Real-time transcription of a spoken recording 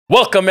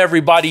Welcome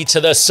everybody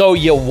to the So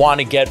You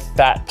Wanna Get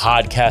Fat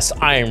podcast.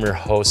 I am your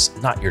host,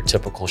 not your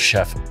typical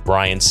chef,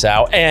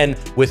 BTS, and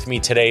with me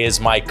today is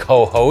my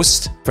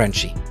co-host,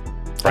 Frenchy.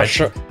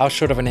 How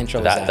short of an intro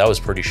was that? That was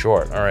pretty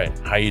short. All right,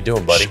 how you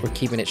doing, buddy? We're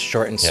keeping it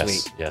short and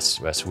sweet.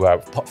 Yes.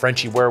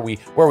 Frenchy, where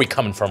are we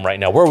coming from right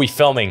now? Where are we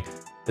filming?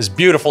 This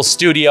beautiful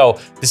studio,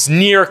 this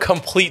near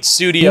complete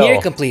studio. Near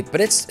complete,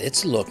 but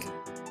it's looking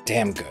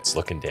damn good. It's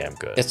looking damn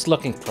good. It's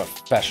looking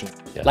professional.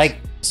 Yes. Like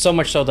so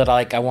much so that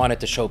I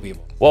wanted to show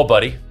people. Well,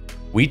 buddy,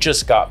 we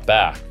just got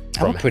back.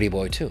 I'm a pretty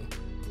boy too.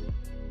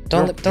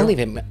 Don't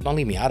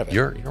leave me out of it.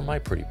 You're my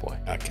pretty boy.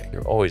 Okay.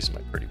 You're always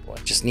my pretty boy.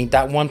 Just need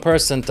that one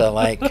person to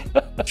like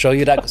show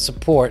you that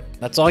support.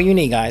 That's all you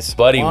need, guys.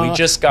 Buddy, we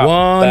just got back.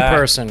 One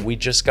person. We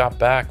just got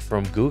back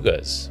from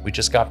Guga's. We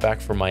just got back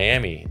from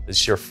Miami.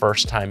 This is your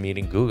first time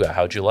meeting Guga.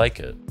 How'd you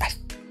like it?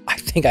 I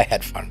think I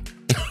had fun.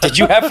 Did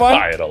you have fun?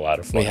 I had a lot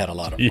of fun. We had a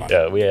lot of fun.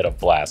 Yeah, we had a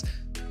blast.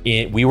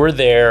 We were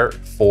there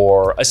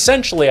for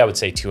essentially, I would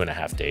say,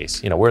 2.5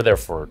 days. You know, we're there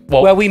for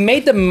well, we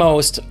made the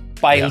most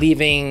by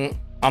leaving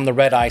on the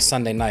red eye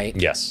Sunday night.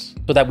 Yes.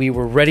 So that we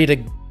were ready to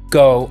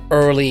go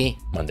early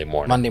Monday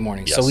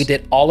morning. Yes. So we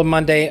did all of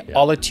Monday,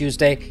 all of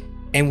Tuesday,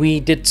 and we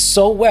did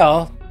so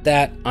well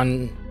that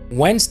on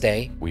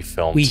Wednesday we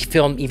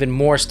filmed even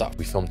more stuff.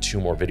 We filmed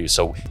 2 more videos.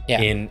 So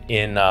in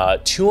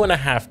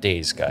 2.5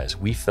 days, guys,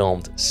 we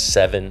filmed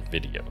 7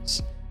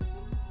 videos.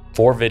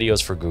 4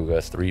 videos for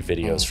Guga, 3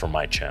 videos for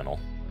my channel.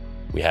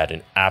 We had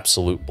an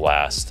absolute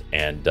blast.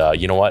 And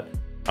you know what?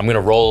 I'm gonna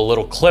roll a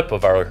little clip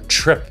of our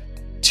trip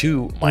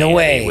to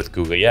Miami with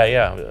Guga.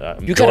 Yeah.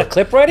 You got a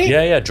clip ready?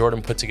 Yeah.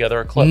 Jordan put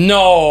together a clip.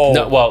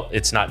 No, well,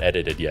 it's not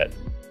edited yet.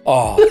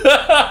 Oh,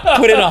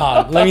 put it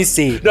on. Let me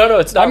see. No,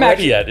 it's not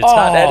ready yet. It's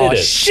not edited.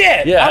 Oh,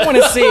 shit. Yeah. I want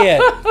to see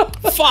it.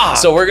 Fuck.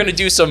 So we're going to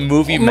do some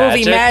movie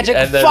magic.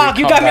 And then fuck,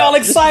 you got me all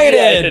excited.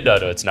 Yeah, no,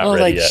 it's not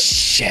ready yet.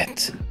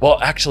 Shit. Well,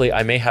 actually,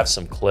 I may have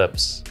some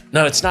clips.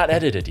 No, it's not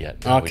edited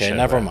yet. No, okay,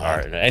 never mind. All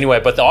right. Anyway,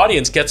 but the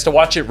audience gets to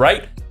watch it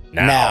right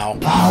now.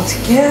 All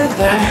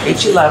together.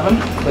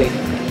 H11. Wait.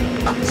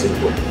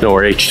 No,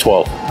 we're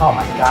H12. Oh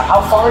my God.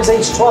 How far is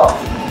H12?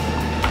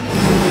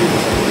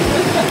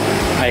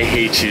 I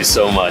hate you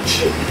so much.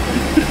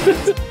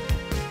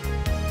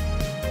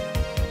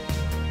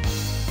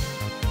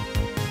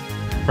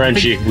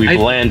 Frenchy, we've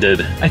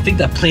landed. I think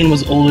that plane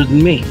was older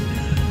than me.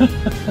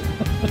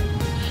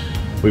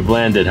 We've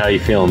landed. How you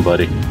feeling,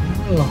 buddy?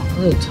 Oh, a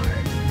little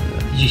tired.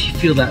 Did you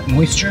feel that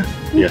moisture?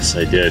 Yes,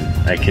 I did.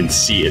 I can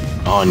see it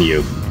on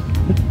you.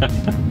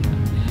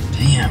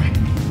 Damn.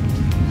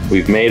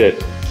 We've made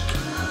it.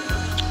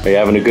 Are you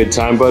having a good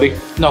time, buddy?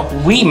 No,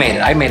 we made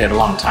it. I made it a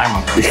long time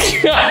ago. We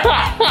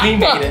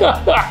made it.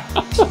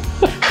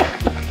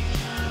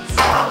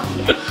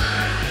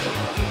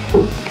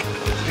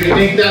 Do you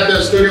think that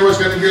the studio was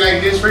going to be like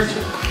this,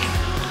 Frenchy?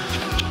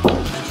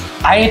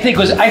 I didn't think it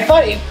was. I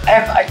thought,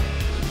 I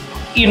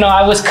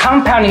was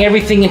compounding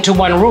everything into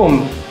one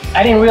room.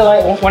 I didn't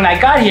realize when I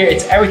got here,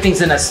 everything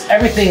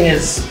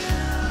is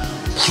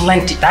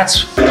plenty.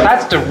 That's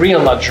the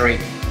real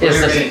luxury.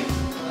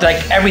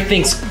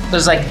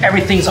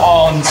 Everything's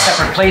all in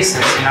separate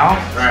places, you know?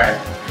 Right.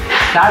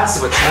 That's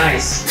what's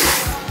nice.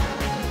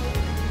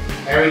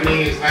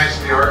 Everything is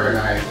nicely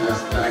organized.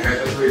 I guess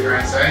that's what you're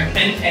trying to say.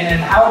 And then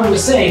Howard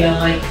was saying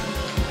that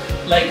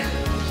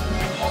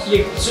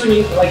you're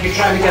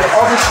trying to get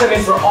all the stuff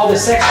in for all the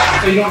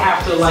sections, so you don't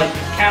have to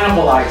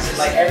cannibalize it.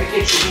 Like every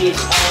kitchen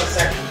needs all the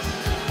sections.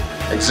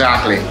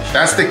 Exactly.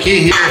 That's the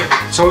key here.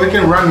 So we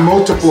can run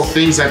multiple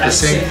things at the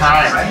same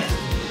time. Right?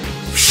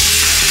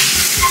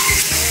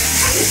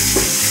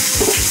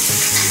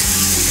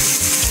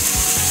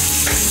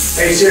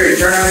 Hey Siri,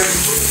 turn on.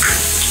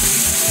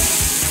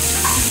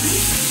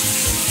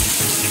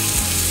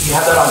 You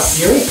have that on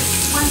Siri?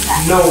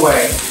 No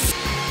way.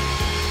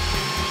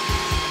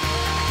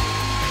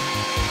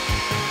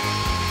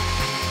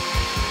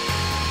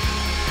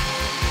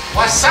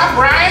 What's up,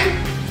 Brian?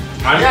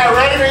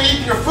 Ready to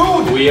eat your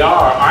food. We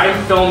are. I'm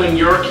filming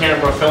your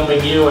camera,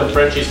 filming you, and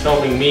Frenchy's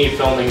filming me,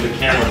 filming the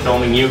camera,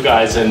 filming you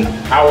guys, and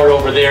Howard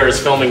over there is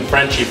filming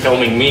Frenchy,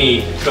 filming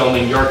me,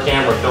 filming your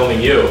camera,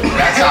 filming you.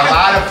 That's a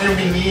lot of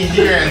filming me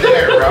here and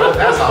there, bro.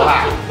 That's a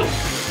lot.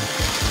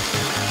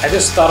 I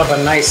just thought of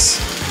a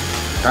nice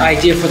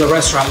idea for the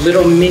restaurant.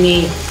 Little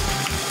mini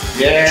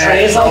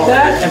trays like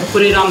that, and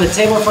put it on the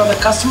table for the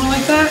customer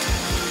like that.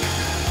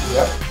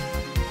 Yep.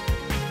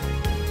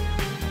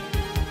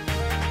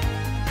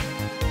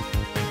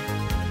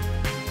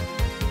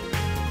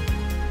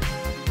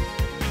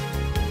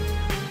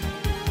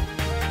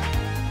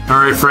 All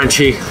right,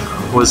 Frenchy,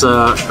 was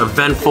a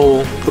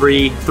eventful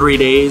three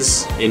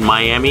days in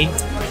Miami.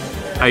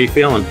 How you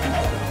feeling?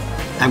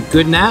 I'm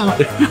good now.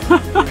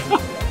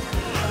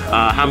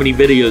 How many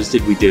videos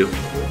did we do?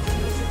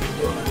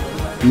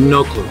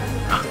 No clue.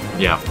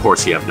 Yeah, of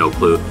course you have no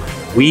clue.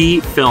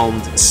 We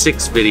filmed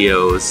 6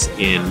 videos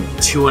in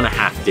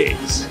 2.5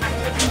 days.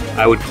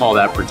 I would call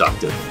that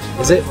productive.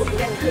 Is it?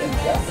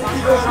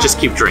 Just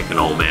keep drinking,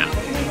 old man.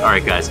 All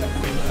right, guys.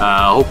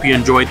 Hope you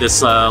enjoyed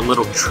this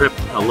little trip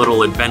a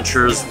little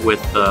adventures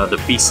with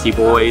the Beastie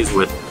Boys,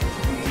 with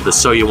the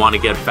So You Want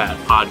to Get Fat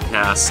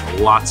podcast.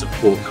 Lots of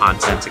cool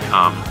content to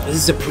come.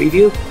 Is this a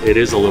preview? It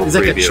is a little It's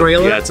preview. like a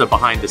trailer? Yeah, it's a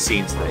behind the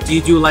scenes thing. Do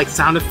you do like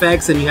sound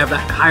effects and you have to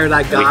hire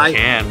that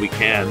guy? We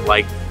can.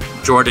 Like,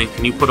 Jordan,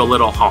 can you put a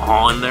little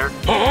ha-ha in there?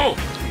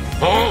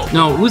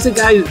 No, who's the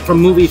guy from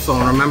Movie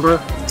Phone, remember?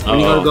 When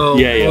you gotta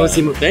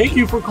go, Thank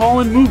you for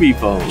calling Movie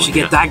Phone. You should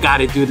get that guy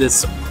to do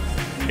this.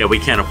 Yeah, we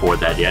can't afford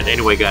that yet.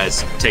 Anyway,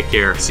 guys, take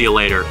care. See you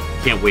later.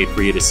 Can't wait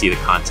for you to see the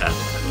content.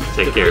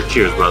 Take care.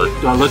 Cheers, brother.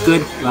 Do I look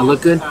good? Do I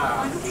look good?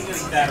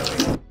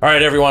 All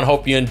right, everyone.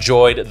 Hope you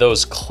enjoyed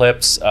those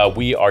clips.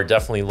 We are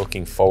definitely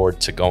looking forward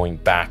to going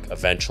back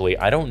eventually.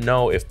 I don't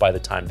know if by the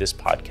time this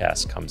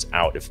podcast comes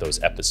out, if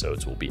those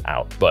episodes will be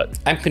out, but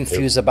I'm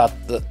confused about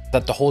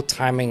the whole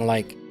timing.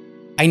 Like,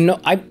 I know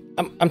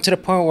I'm to the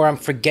point where I'm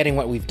forgetting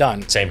what we've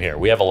done. Same here.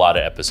 We have a lot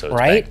of episodes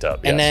backed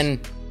up. Yes.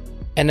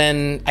 And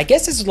then I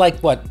guess this is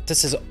like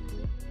this is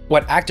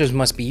what actors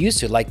must be used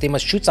to. Like, they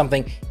must shoot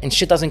something and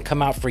shit doesn't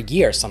come out for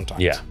years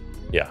sometimes. Yeah.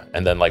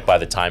 And then like by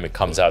the time it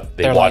comes out,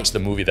 they watch the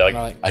movie. They're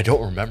like, I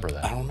don't remember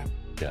that. I don't remember.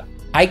 Yeah.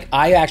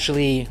 I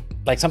actually,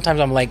 like, sometimes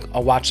I'm like,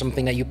 I'll watch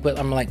something that you put.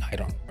 I'm like, I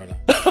don't remember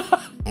that. I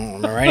don't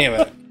remember any of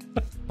it.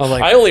 I'm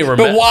like, I only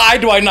remember. But why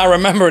do I not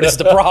remember it is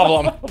the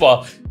problem.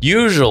 Well,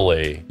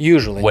 usually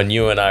when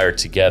you and I are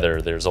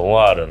together, there's a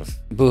lot of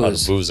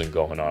boozing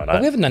going on.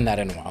 But we haven't done that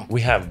in a while. We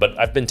have, but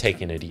I've been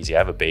taking it easy. I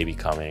have a baby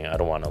coming. I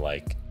don't want to,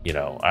 like, you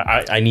know,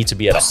 I need to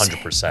be at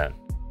 100%.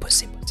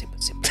 Pussy.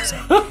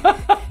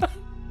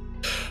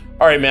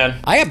 All right, man.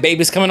 I have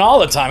babies coming all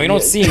the time. You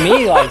don't see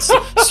me like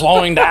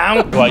slowing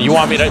down. Well, you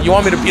want me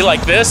to be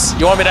like this?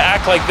 You want me to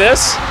act like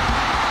this?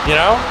 You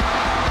know?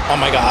 Oh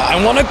my God, I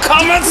want to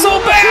comment so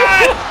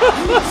bad.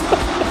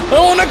 I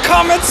want to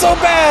comment so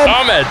bad.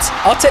 Comment.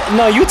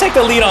 No, you take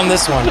the lead on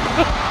this one.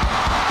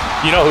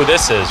 You know who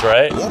this is,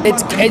 right?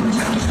 It's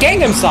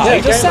Gangnam Style. Yeah,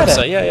 He just said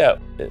it. Yeah.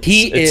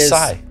 It's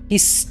Psy.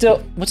 He's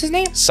still. What's his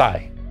name?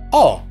 Psy.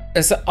 Oh,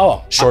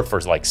 short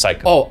for like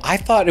psycho. Oh, I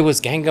thought it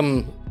was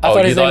Gangnam. I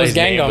thought his name was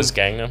Gangnam. Name was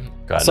Gangnam?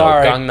 God,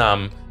 Sorry.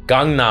 No,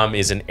 Gangnam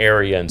is an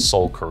area in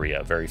Seoul, Korea,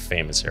 a very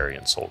famous area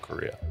in Seoul,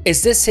 Korea.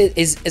 Is this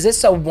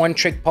a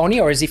one-trick pony,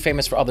 or is he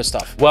famous for other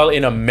stuff? Well,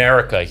 in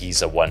America,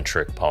 he's a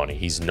one-trick pony.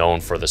 He's known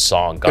for the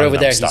song Gangnam but over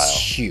there, Style.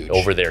 He's huge.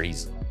 Over there,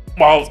 he's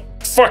I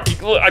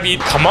mean,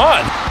 come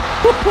on.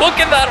 Look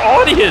at that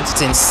audience.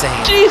 It's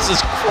insane.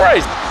 Jesus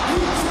Christ.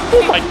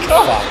 Oh my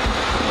God.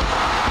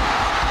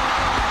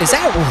 Is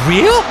that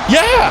real?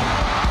 Yeah.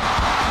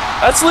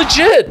 That's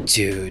legit.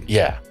 Dude.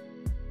 Yeah.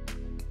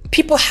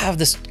 People have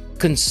this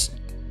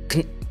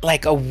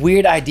like a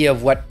weird idea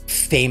of what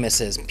famous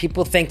is.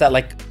 People think that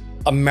like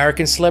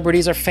American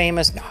celebrities are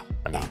famous. No.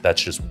 I mean,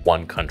 that's just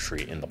one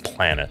country in the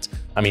planet.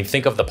 I mean,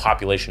 think of the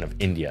population of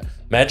India.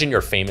 Imagine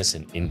you're famous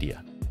in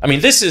India. I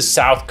mean, this is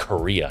South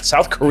Korea.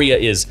 South Korea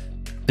is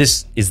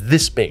this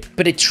big.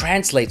 But it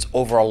translates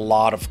over a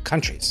lot of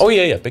countries. Oh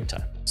yeah, big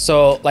time.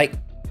 So like,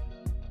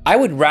 I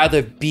would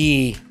rather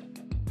be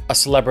a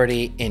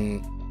celebrity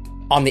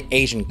on the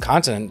Asian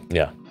continent.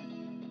 Yeah.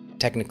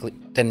 Technically,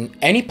 than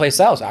any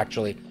place else.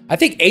 Actually, I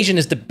think Asian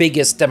is the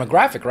biggest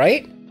demographic,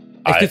 right?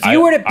 If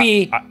you were to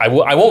be, I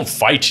won't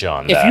fight you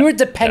on that. If you were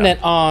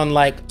dependent on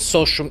like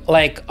social,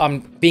 like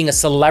being a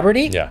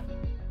celebrity, yeah,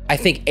 I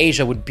think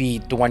Asia would be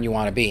the one you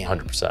want to be in.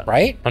 100%,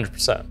 right?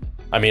 100%.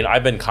 I mean,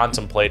 I've been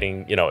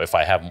contemplating, you know, if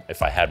I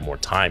had more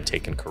time,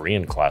 taking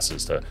Korean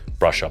classes to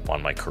brush up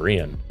on my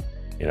Korean,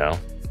 you know.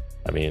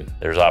 I mean,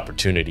 there's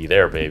opportunity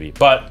there, baby.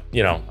 But,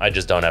 you know, I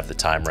just don't have the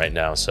time right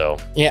now, so.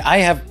 Yeah, I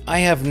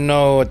have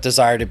no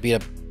desire to be a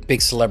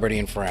big celebrity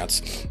in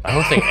France. I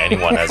don't think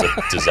anyone has a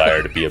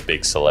desire to be a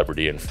big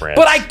celebrity in France.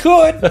 But I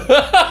could.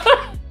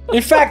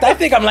 In fact, I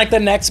think I'm like the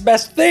next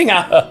best thing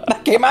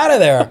that came out of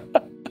there.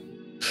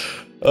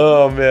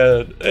 Oh,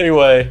 man.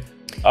 Anyway.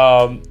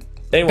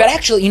 But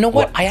actually, you know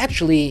what?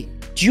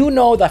 Do you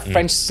know the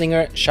French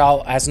singer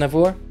Charles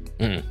Aznavour?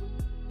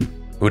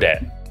 Who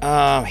dat?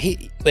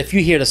 If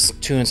you hear the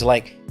tunes,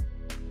 like,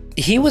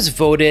 he was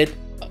voted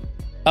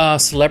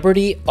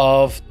Celebrity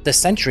of the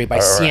Century by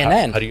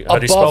CNN. How do you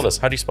spell this?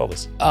 How do you spell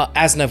this?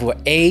 Aznavour.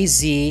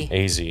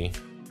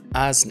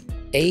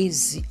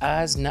 Aznavour.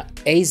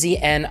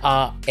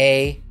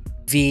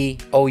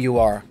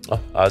 Oh,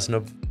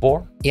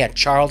 Aznavour? Yeah,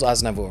 Charles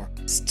Aznavour.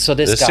 So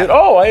this guy. Dude,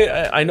 oh,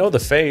 I know the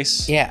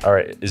face. Yeah. All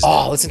right.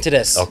 Listen to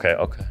this. Okay.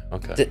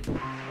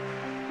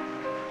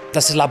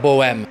 Das ist la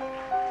bohème.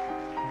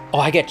 Oh,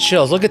 I get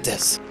chills. Look at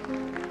this.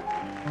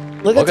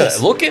 Look at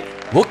this. Look at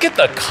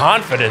the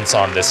confidence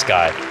on this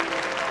guy.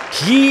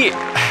 He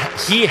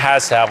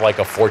has to have like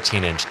a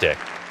 14-inch dick.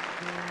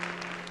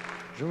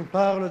 Je vous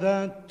parle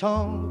d'un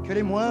temps que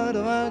les moins de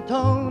 20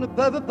 ans ne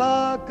peuvent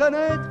pas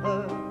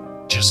connaître.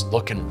 Just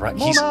looking right.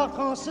 He's looking Montmartre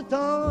en ce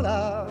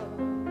temps-là.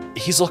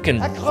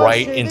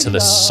 right into the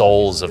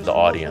souls of the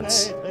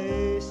audience.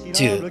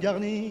 Dude,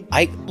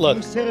 I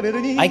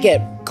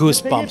get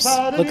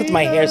goosebumps. Look at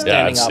my hair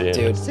standing up,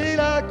 dude.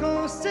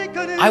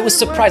 I was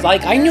surprised.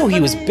 Like, I knew he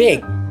was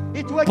big,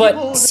 but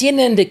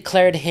CNN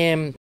declared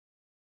him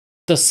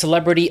the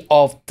celebrity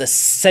of the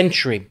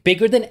century.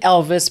 Bigger than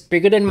Elvis,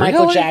 bigger than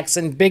Michael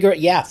Jackson, bigger,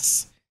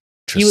 yes.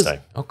 Interesting.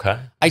 Okay.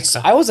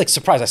 I was like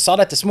surprised. I saw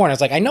that this morning. I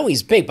was like, I know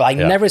he's big, but I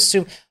never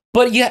assumed.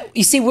 But yeah,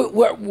 you see,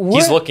 we're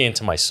he's looking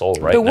into my soul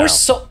right now.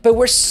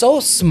 We're so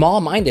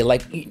small-minded.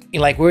 Like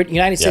we're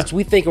United States.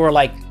 We think we're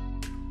like,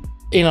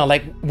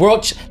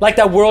 like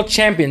that world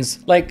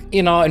champions, like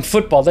in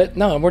football.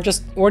 No, we're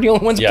the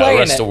only ones playing it. The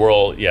rest of the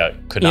world,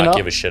 could not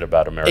give a shit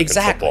about American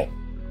football.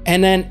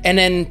 And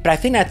then, but I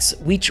think that's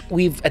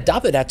we've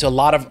adopted that to a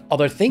lot of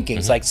other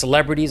thinkings, like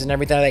celebrities and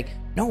everything. Like,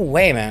 no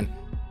way, man.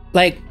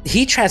 Like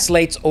he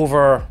translates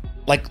over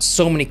like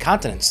so many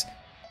continents,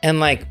 and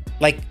like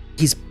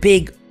he's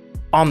big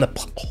on the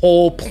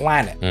whole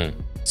planet.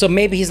 So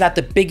maybe he's not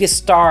the biggest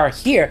star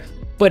here,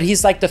 but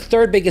he's like the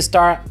third biggest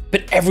star,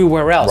 but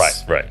everywhere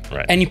else. Right.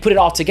 And you put it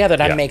all together,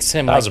 that makes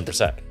him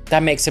 1000%.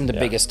 That makes him the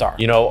biggest star.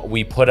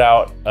 We put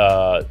out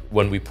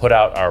when we put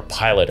out our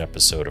pilot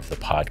episode of the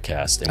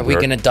podcast. Are we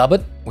gonna dub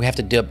it? We have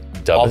to dub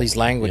all these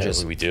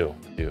languages. Yeah, we do.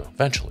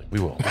 Eventually, we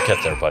will. We'll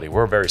get there, buddy.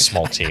 We're a very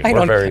small team. I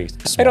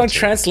don't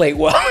translate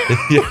well.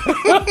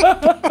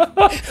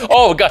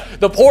 Oh God,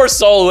 the poor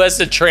soul who has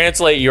to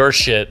translate your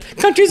shit.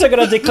 Countries are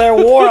gonna declare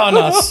war on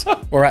us,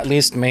 or at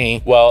least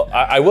me. Well,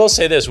 I will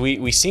say this: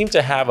 we seem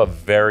to have a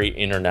very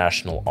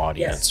international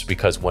audience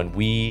because when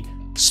we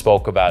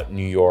spoke about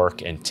New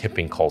York and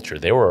tipping culture,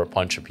 there were a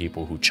bunch of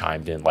people who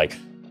chimed in like,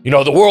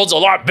 the world's a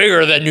lot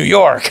bigger than New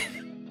York.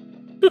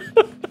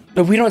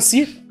 But we don't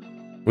see it.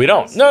 We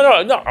don't.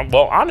 No.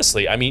 Well,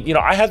 honestly, I mean,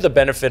 I had the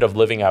benefit of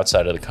living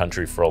outside of the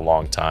country for a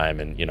long time,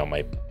 and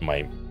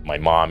my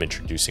mom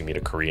introducing me to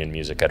Korean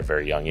music at a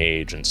very young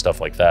age and stuff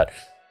like that.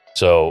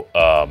 So,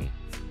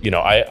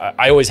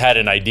 I always had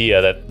an idea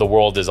that the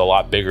world is a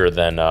lot bigger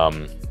than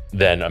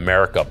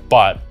America.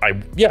 But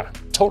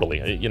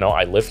totally.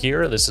 I live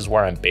here. This is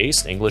where I'm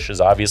based. English is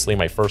obviously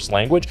my first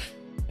language,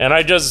 and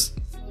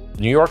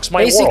New York's my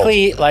world.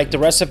 Basically, like the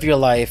rest of your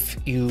life,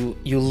 you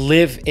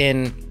live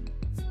in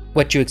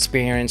what you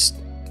experienced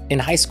in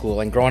high school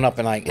and growing up,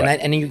 and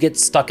and you get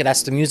stuck.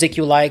 That's the music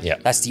you like. Yeah.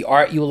 That's the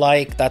art you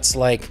like. That's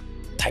like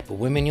type of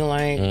women you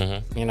like.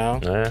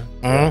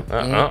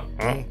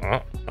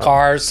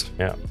 Cars.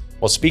 Yeah.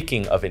 Well,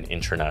 speaking of an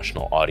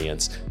international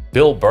audience,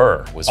 Bill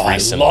Burr was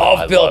recently. I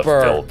love Bill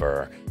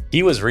Burr.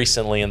 He was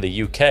recently in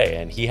the UK,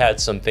 and he had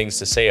some things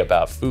to say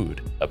about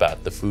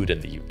the food in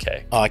the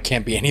UK. Oh, it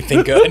can't be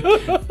anything good.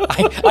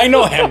 I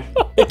know him.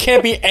 It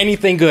can't be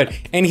anything good.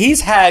 And he's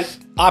had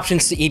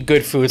options to eat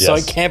good food, so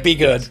it can't be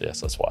good.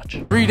 Yes, let's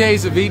watch. 3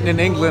 days of eating in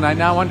England, I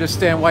now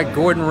understand why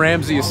Gordon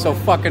Ramsay is so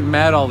fucking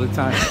mad all the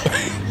time.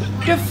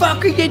 The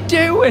fuck are you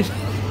doing?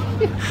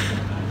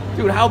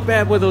 Dude, how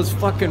bad were those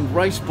fucking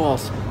rice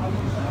balls?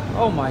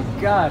 Oh my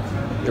God.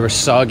 They were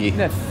soggy.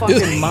 That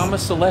fucking Mama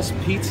Celeste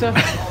pizza?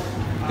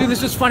 Dude,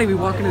 this was funny. We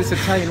walk into this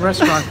Italian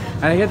restaurant,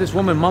 and I hear this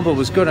woman mumble, it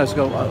was good. I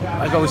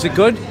go, is it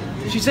good?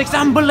 She's like, it's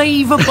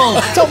unbelievable.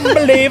 It's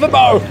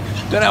unbelievable.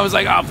 Then I was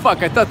like, oh,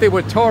 fuck, I thought they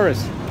were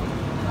tourists.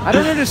 I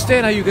don't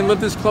understand how you can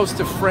live this close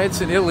to France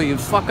and Italy and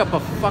fuck up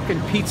a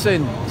fucking pizza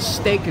and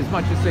steak as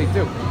much as they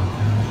do.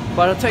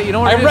 But I'll tell you,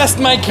 what I rest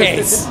my case.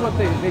 This is what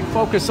they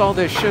focus all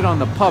their shit on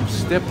the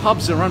pubs. Their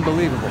pubs are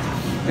unbelievable.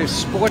 Their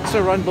sports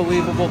are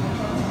unbelievable.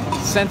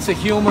 Sense of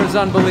humor is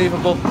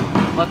unbelievable.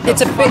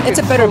 It's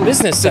a better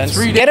business sense.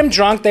 Get them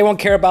drunk, they won't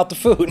care about the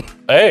food.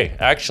 Hey,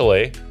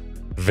 actually,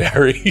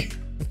 very,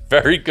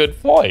 very good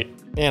point.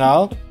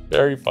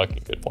 Very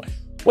fucking good point.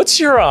 What's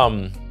your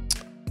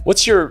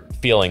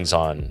feelings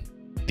on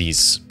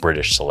these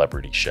British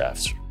celebrity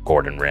chefs?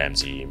 Gordon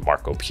Ramsay,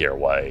 Marco Pierre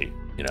White,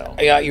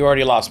 Yeah, you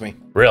already lost me.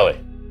 Really?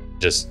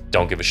 Just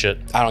don't give a shit?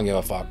 I don't give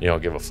a fuck. You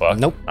don't give a fuck?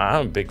 Nope.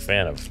 I'm a big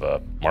fan of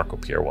Marco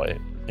Pierre White.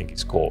 I think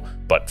he's cool.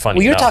 But funny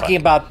Well, you're enough, talking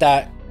about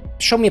that.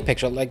 Show me a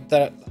picture, like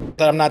that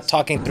I'm not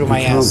talking through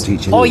my ass.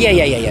 Oh, yeah.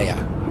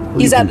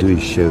 What you can do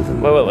is show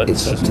them.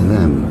 It's up to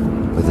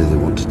them whether they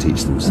want to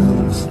teach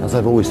themselves. As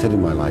I've always said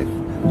in my life,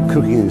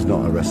 cooking is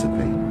not a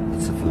recipe,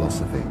 it's a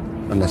philosophy.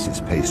 Unless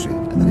it's pastry,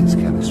 and then it's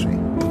chemistry.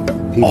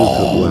 People who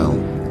cook well,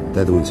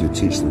 they're the ones who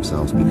teach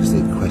themselves because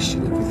they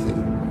question everything.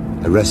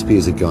 A recipe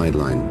is a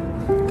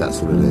guideline.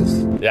 That's what it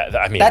is. Yeah,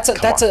 I mean, that's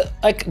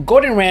like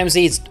Gordon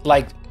Ramsay's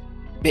like,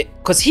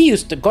 because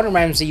Gordon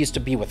Ramsay used to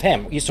be with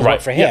him. Used to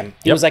work for him. Yep.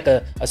 He was like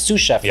a sous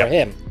chef for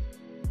him.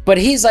 But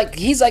he's like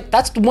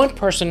that's the one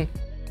person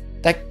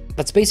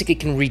that's basically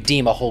can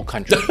redeem a whole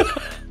country.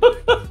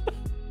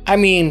 I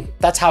mean,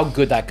 that's how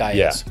good that guy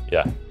is.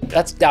 Yeah.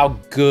 That's how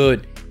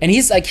good. And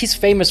he's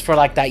famous for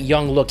like that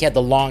young look. He had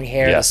the long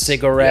hair, the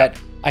cigarette.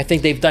 Yep. I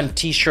think they've done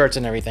T-shirts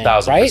and everything.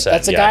 1000%. Right?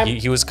 That's the guy.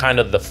 He was kind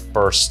of the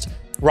first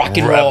rock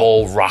and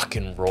roll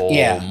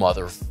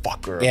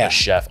motherfucker of a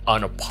chef,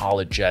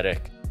 unapologetic.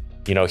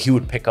 He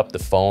would pick up the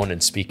phone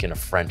and speak in a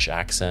French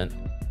accent.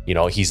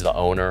 He's the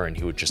owner, and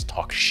he would just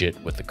talk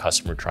shit with the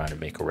customer trying to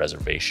make a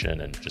reservation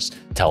and just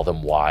tell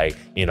them why,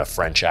 in a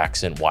French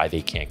accent, why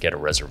they can't get a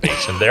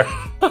reservation there.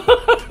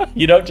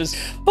 Let's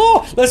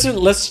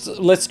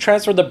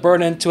transfer the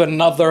burn into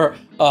another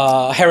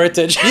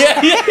heritage.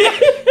 Yeah.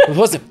 It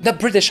wasn't the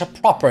British are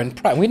proper and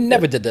prime. We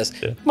never did this.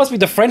 It must be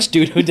the French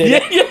dude who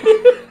did it.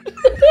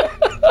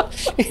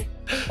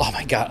 Oh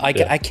my god,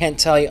 I can't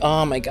tell you.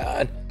 Oh my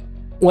god,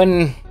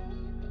 when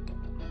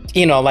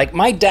you know, like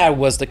my dad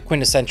was the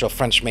quintessential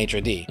French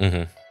maitre d',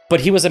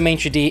 but he was a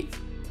maitre d'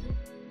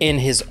 in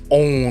his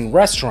own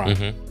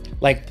restaurant.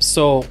 Like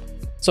so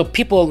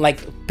people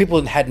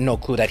had no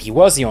clue that he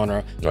was the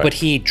owner, but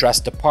he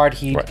dressed the part.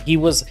 He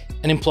was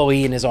an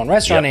employee in his own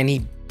restaurant, and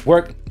he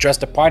worked,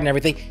 dressed the part, and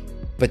everything.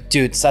 But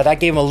dude, so that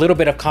gave him a little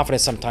bit of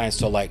confidence sometimes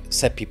to like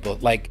set people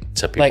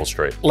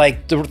straight.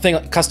 Like the thing,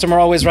 customer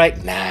always right?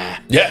 Nah.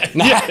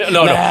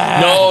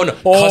 No.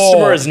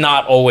 Customer is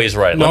not always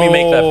right. Let me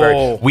make that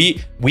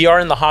very. We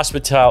are in the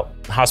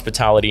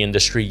hospitality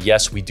industry.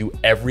 Yes, we do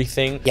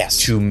everything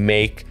to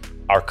make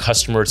our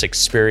customers'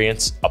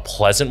 experience a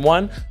pleasant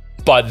one,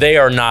 but they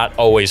are not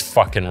always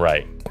fucking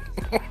right.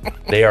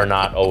 They are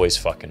not always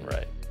fucking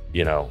right.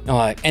 You know.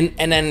 And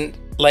then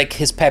like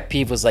his pet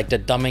peeve was like the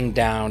dumbing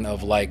down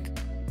of like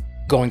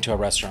going to a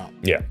restaurant.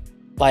 Yeah.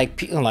 Like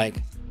people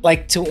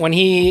like to when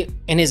he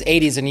in his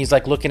 80s and he's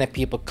like looking at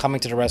people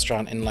coming to the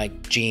restaurant in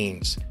like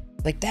jeans.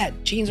 Like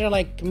that, jeans are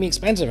like can be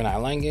expensive now.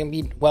 Like can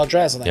be well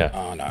dressed. Like,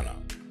 oh no.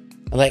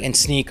 Like in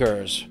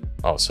sneakers.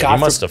 Oh, so he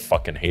must have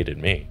fucking hated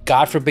me.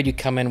 God forbid you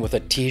come in with a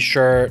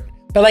t-shirt.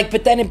 But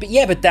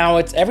now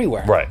it's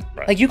everywhere. Right.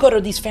 Like you go to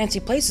these fancy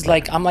places,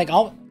 like I'm like,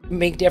 I'll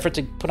make the effort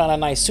to put on a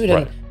nice suit,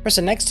 and the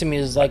person next to me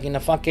is like in a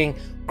fucking,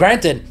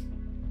 granted,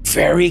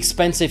 very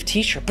expensive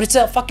t-shirt, but it's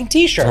a fucking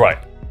t-shirt. Right.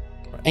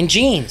 And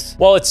jeans.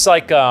 Well, it's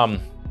like how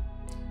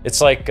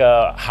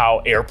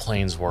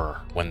airplanes were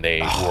when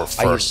they were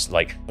first.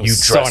 You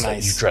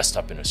dressed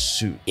up in a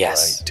suit,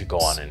 right, to go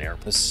on an airplane.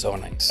 It was so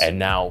nice. And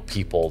now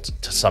people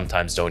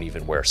sometimes don't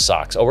even wear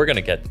socks. Oh, we're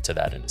gonna get to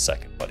that in a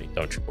second, buddy.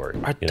 Don't you worry.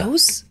 Are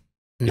those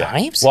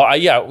knives? Well,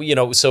 you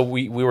know, so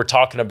we were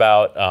talking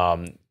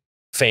about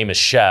famous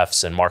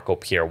chefs and Marco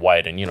Pierre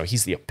White, and you know,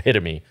 he's the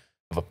epitome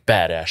of a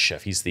badass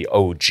chef. He's the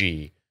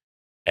OG,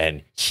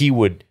 and he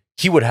would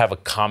have a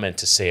comment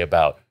to say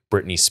about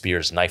Britney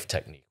Spears' knife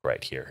technique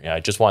right here. Yeah, I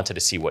just wanted to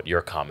see what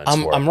your comments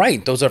were. I'm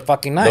right. Those are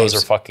fucking knives.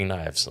 Those are fucking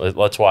knives.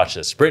 Let's watch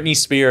this. Britney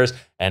Spears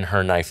and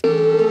her knife.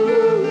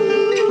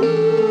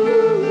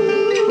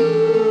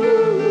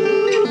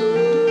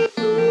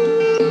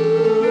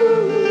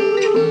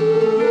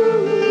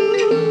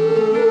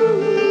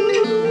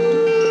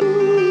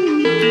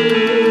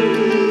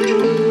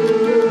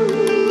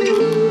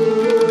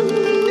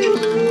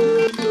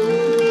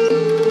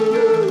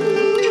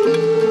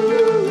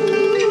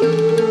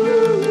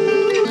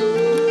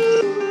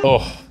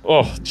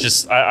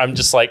 I'm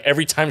just like,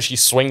 every time she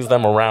swings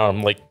them around,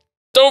 I'm like,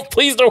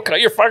 please don't cut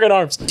your fucking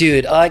arms.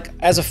 Dude, like,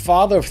 as a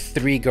father of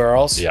 3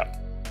 girls,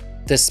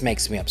 this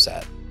makes me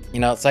upset. You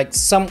know, it's like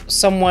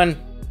someone,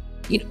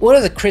 you know, what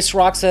is it, Chris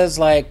Rock says,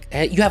 like,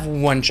 hey, you have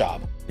one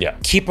job. Yeah.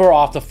 Keep her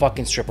off the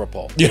fucking stripper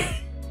pole. Yeah.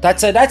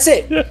 That's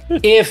it.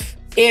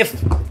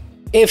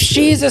 If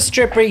she's a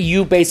stripper,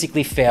 you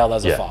basically failed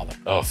as a father.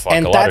 Oh, fuck,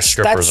 and a lot of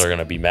strippers are going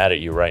to be mad at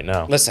you right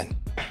now. Listen,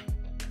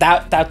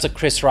 that's a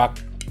Chris Rock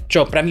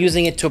joke, but I'm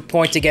using it to a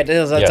point to get it.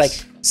 It's like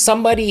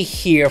somebody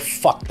here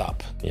fucked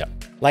up. Yeah.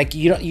 Like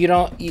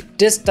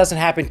this doesn't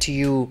happen to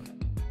you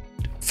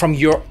from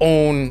your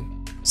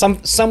own.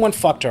 Someone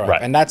fucked her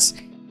up, and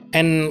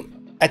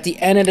at the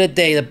end of the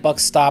day, the buck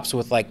stops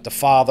with like the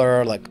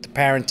father, like the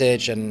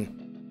parentage, and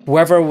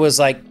whoever was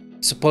like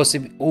supposed to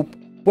be,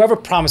 whoever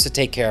promised to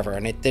take care of her,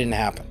 and it didn't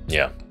happen.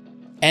 Yeah.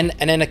 And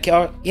then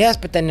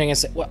but then you're gonna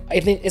say, well,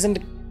 I think isn't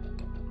it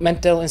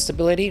mental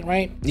instability,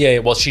 right? Yeah,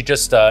 well, she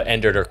just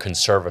ended her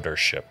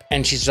conservatorship.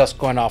 And she's just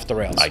going off the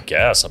rails. I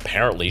guess.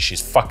 Apparently,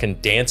 she's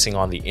fucking dancing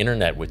on the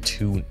internet with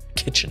 2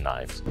 kitchen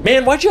knives.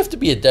 Man, why'd you have to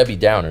be a Debbie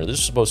Downer? This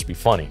is supposed to be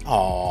funny.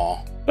 Aw.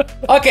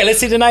 Okay, let's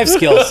see the knife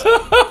skills.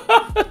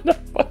 No,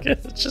 fuck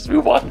it. Let's just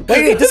move on.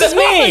 Wait, this is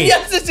me!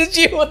 Yes, this is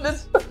you.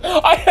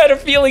 I had a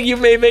feeling you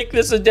may make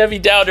this a Debbie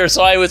Downer,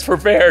 so I was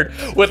prepared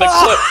with a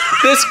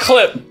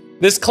clip.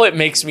 This clip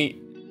makes me...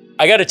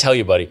 I gotta tell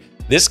you, buddy.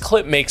 This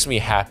clip makes me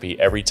happy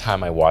every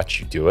time I watch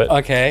you do it.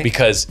 Okay.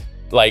 Because,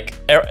 like,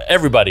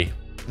 everybody,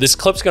 this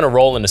clip's gonna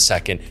roll in a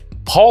second.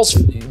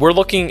 We're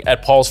looking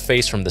at Paul's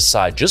face from the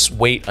side. Just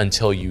wait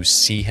until you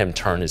see him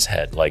turn his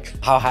head. Like,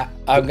 am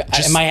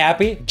I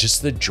happy?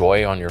 Just the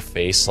joy on your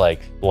face, like,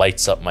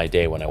 lights up my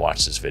day when I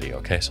watch this video.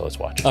 Okay, so let's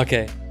watch it.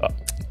 Okay. Oh,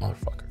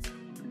 motherfucker.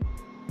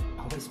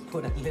 Always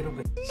put a little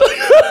bit.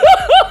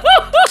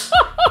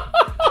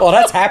 Oh,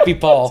 that's happy,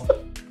 Paul.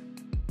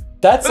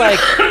 That's like.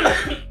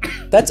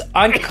 That's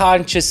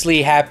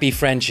unconsciously happy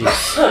Frenchy.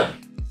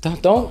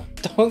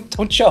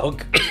 Don't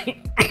choke.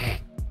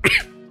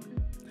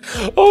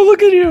 Oh,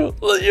 look at you.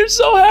 You're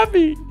so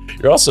happy.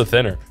 You're also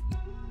thinner.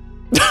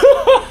 And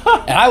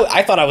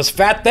I thought I was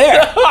fat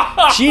there.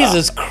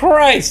 Jesus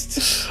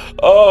Christ.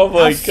 Oh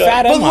my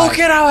God. But look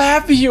at how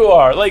happy you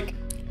are. Like,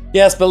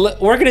 yes,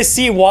 but we're gonna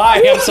see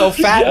why I'm so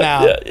fat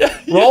now.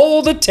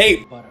 Roll the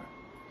tape. Butter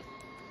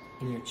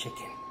in your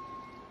chicken.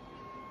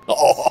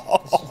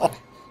 Oh.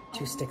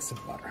 2 sticks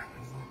of butter.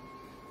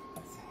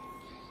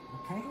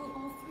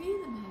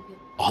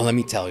 Oh, let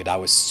me tell you, that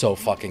was so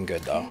fucking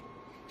good though.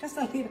 Just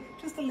a little,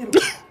 just a little,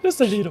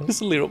 Just a little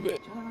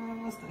bit.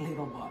 just a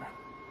little butter.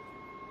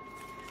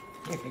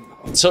 There we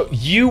go. So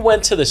you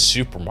went to the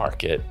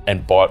supermarket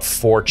and bought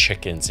 4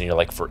 chickens, and you're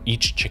like, for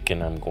each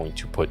chicken, I'm going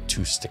to put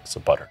 2 sticks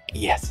of butter.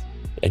 Yes.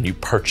 And you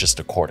purchased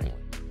accordingly.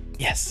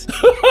 Yes.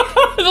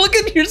 Look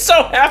at you,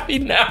 so happy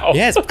now.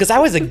 Yes, because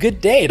that was a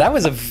good day. That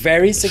was a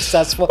very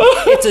successful.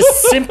 It's a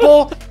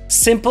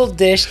simple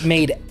dish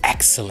made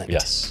excellent.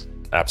 Yes,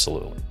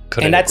 absolutely.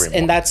 Couldn't And agree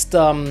more. that's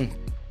the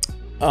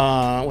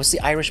what's the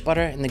Irish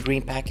butter in the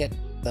green packet?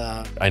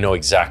 I know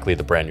exactly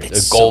the brand name.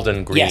 It's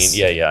Golden green. yes.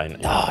 Yeah, I know.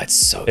 Oh, it's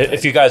so good.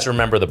 If you guys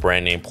remember the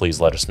brand name, please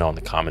let us know in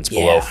the comments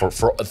below Yeah.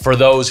 for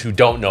those who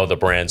don't know the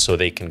brand, so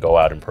they can go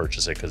out and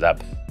purchase it,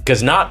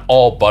 because not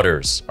all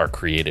butters are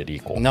created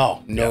equal.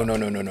 No.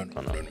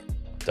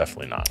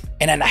 Definitely not.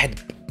 And then I had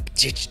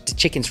the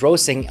chickens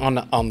roasting on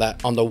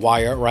the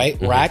wire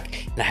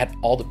rack, and I had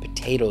all the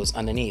potatoes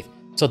underneath.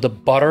 So the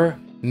butter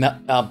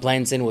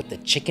blends in with the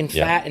chicken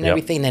fat and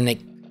everything, and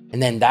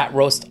then that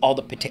roasts all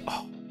the potato.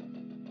 Oh,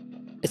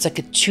 it's like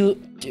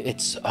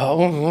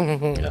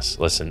Yes,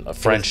 listen, a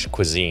French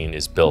cuisine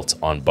is built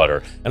on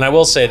butter. And I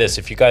will say this,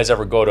 if you guys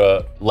ever go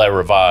to Le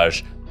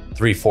Rivage,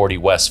 340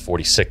 West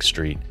 46th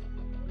Street,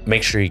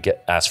 make sure you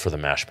ask for the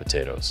mashed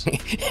potatoes.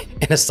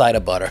 and a side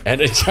of butter.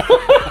 And it's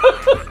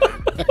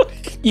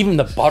Even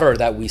the butter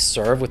that we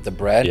serve with the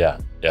bread. yeah,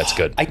 it's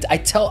good.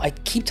 I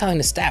keep telling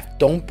the staff,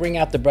 don't bring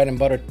out the bread and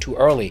butter too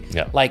early.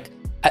 Yeah. Like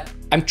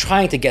I'm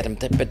trying to get them,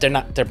 but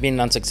they're being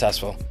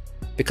unsuccessful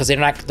because they're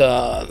not,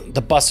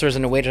 the busters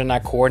and the waiters are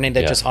not coordinated.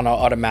 They're just on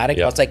automatic.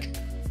 Yeah. It's like,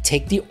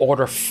 take the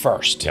order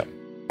first Yep.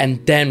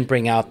 and then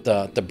bring out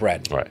the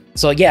bread. Right.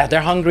 So yeah,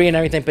 they're hungry and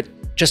everything, but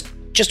just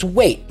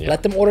wait. Yeah.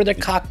 Let them order their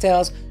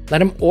cocktails, let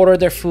them order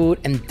their food,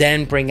 and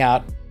then bring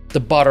out the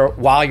butter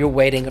while you're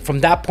waiting from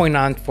that point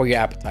on for your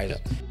appetizer.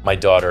 My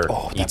daughter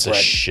that eats a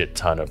bread. shit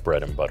ton of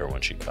bread and butter when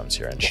she comes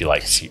here, and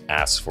she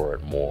asks for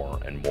it more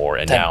and more.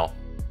 And That-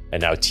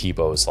 now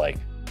Tebow's like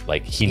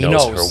he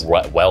knows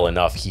her well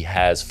enough. He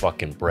has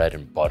fucking bread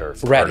and butter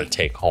for her to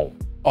take home.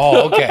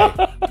 Oh, okay.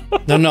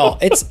 No.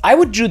 I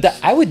would do that.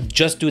 I would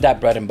just do that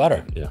bread and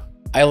butter. Yeah.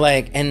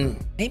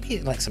 And maybe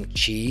like some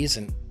cheese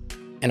and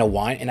a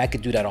wine, and I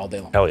could do that all day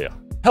long. Hell yeah.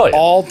 Hell yeah.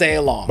 All day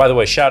long. By the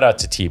way, shout out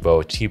to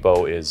Tebow.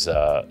 Tebow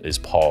is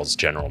Paul's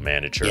general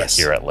manager Yes.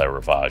 here at Le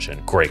Rivage,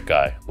 and great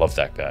guy. Love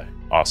that guy.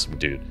 Awesome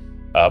dude.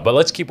 But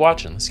let's keep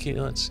watching.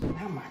 Let's.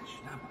 Not much.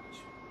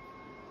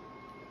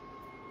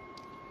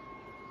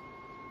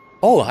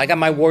 Oh, I got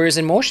my Warriors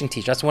in Motion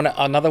t-shirt. That's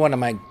another one of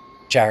my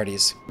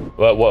charities.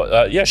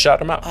 Well, yeah, shout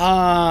him out.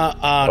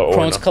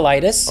 Crohn's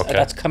colitis. Okay.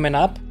 That's coming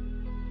up.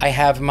 I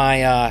have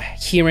my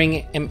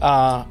hearing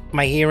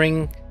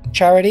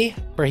charity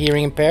for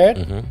hearing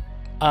impaired.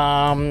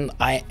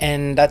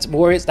 And that's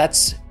Warriors.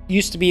 That's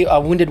used to be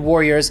Wounded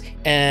Warriors,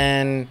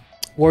 and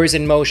Warriors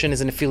in Motion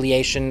is an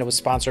affiliation. It was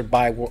sponsored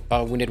by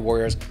Wounded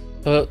Warriors.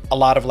 So a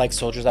lot of like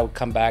soldiers that would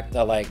come back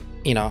that like,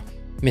 you know,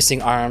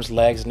 missing arms,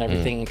 legs, and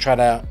everything, and try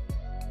to.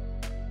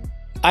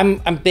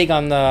 I'm big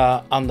on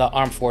the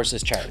armed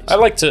forces charities. I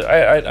like to.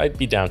 I'd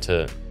be down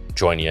to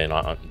join in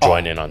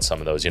on some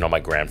of those. You know, my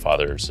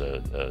grandfather's a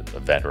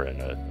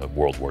veteran, a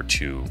World War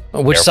II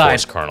Which Air side?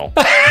 Force colonel.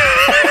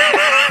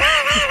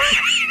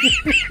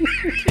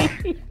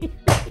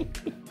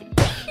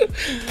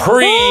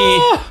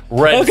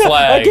 Pre-red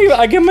flag.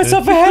 I give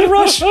myself a head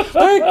rush.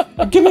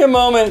 Give me a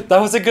moment. That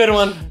was a good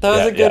one. That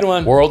was a good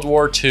one. World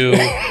War II,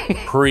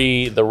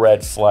 pre the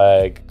red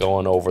flag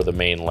going over the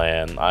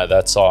mainland.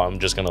 That's all. I'm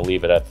just gonna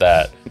leave it at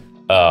that.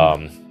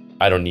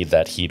 I don't need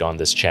that heat on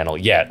this channel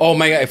yet. Oh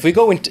my god! If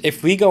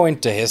we go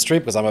into history,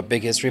 because I'm a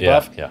big history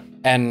buff,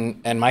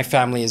 and my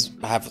family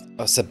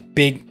there's a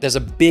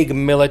big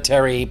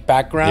military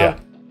background,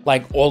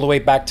 like all the way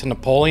back to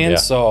Napoleon.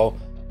 So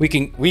we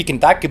can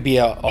that could be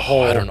a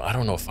whole. I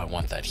don't know if I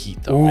want that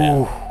heat though,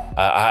 man.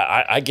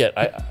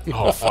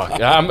 Oh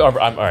fuck! I'm all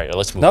right.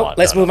 Let's move on.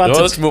 Let's move on.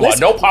 Let's move on.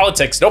 No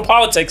politics. No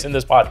politics in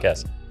this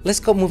podcast. Let's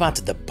go move on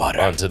to the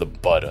butter. On to the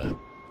butter.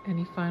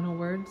 Any final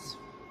words?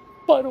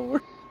 Final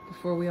word.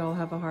 Before we all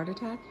have a heart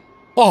attack?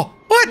 Oh,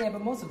 what? Yeah,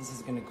 but most of this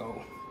is gonna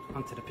go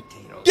onto the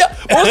potatoes. Yeah,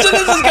 most of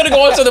this is gonna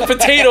go onto the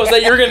potatoes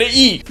that you're gonna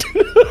eat.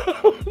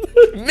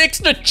 Mix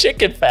the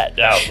chicken fat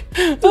down.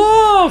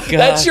 Oh god.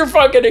 That's your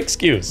fucking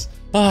excuse.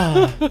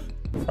 Oh.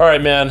 All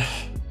right, man.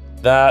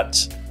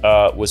 That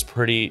was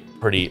pretty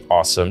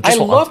awesome. I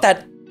love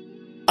that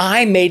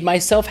I made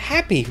myself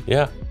happy.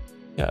 Yeah.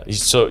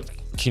 So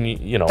can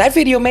you know? That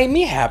video made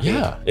me happy.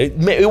 Yeah. It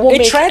will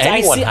make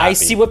anyone happy. I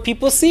see what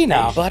people see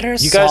now. Butter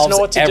You guys know solves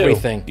what to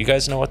everything. do. You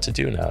guys know what to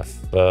do now.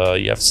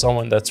 If you have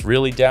someone that's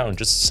really down,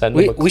 just send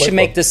them a clip. We should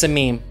make this a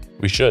meme.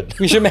 We should.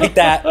 We should make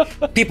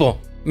that.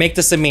 People, make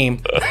this a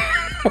meme.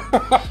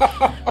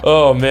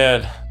 Oh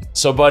man.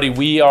 So buddy,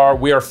 we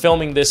are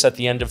filming this at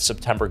the end of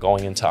September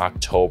going into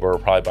October.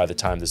 Probably by the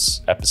time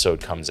this episode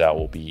comes out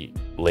will be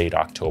late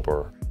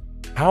October.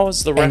 How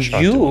is the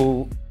restaurant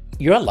doing?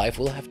 Your life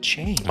will have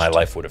changed. My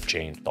life would have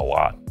changed a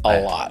lot.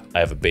 A lot. I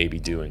have a baby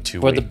due in 2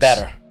 weeks. For the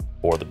better.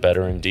 For the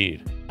better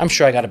indeed. I'm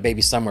sure I got a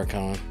baby somewhere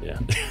coming. Yeah.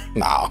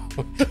 No.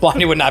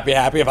 Lonnie would not be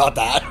happy about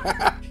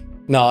that.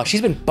 No,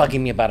 she's been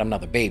bugging me about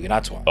another baby.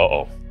 That's why.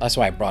 Uh-oh. That's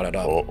why I brought it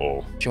up.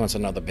 Uh-oh. She wants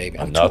another baby.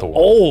 I'm Another too one.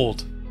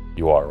 old.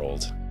 You are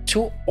old.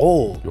 Too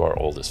old. You are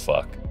old as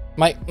fuck.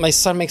 My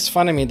son makes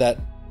fun of me that,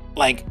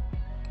 like,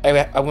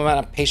 I'm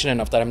not patient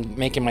enough that I'm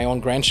making my own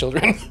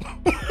grandchildren.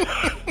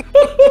 I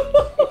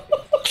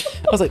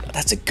was like,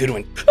 that's a good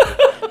one.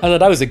 I thought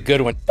that was a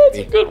good one. That's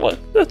a good one.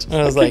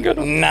 I was like,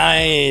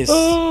 nice.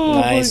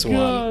 Oh, nice my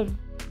God. one.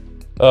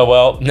 Oh,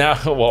 well, now,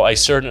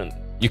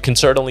 you can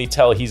certainly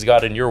tell he's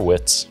got in your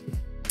wits.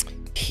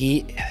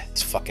 He's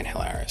fucking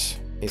hilarious.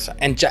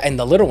 And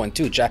the little one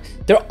too, Jack.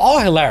 They're all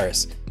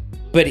hilarious,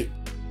 but it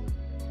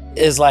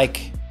is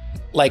like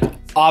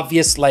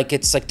obvious, like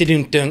it's like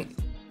dun,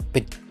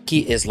 but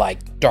he is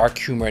like dark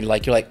humor, and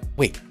like you're like,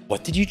 wait,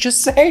 what did you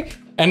just say?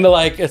 And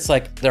it's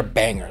like they're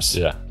bangers.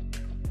 Yeah.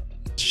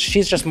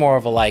 She's just more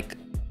of a like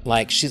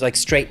she's like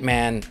straight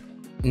man,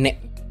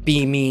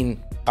 be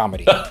mean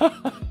comedy.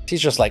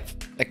 She's just like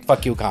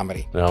fuck you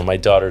comedy. No, my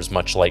daughter's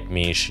much like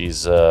me.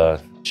 She's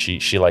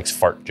she likes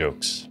fart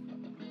jokes.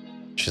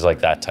 She's like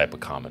that type of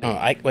comedy.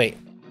 Oh, wait.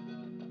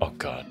 Oh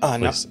God. Oh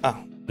please, no.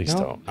 Oh, please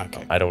no? don't.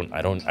 Okay.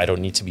 I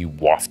don't need to be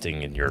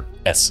wafting in your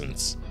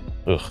essence.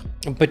 Ugh.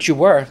 But you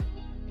were.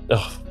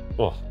 Ugh.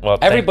 Oh, well,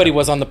 everybody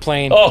was on the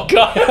plane. Oh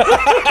God.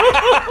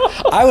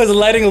 I was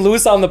letting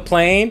loose on the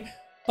plane.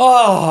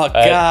 Oh God.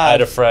 I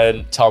had a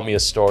friend tell me a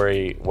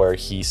story where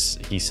he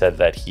said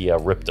that he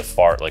ripped a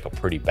fart, like a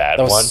pretty bad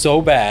one. That was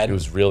so bad. It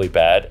was really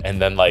bad.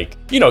 And then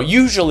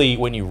usually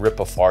when you rip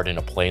a fart in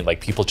a plane, like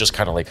people just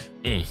kind of like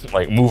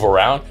move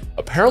around.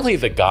 Apparently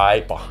the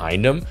guy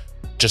behind him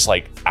just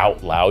like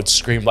out loud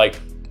screamed like,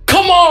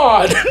 "Come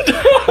on!"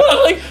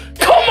 Like,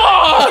 "Come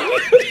on!"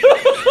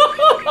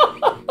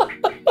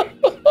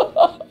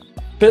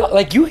 But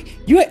like you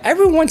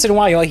every once in a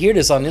while you'll hear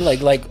this on it,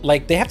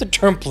 like they have to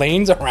turn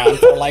planes around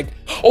for like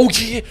oh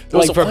yeah,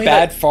 like for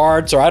bad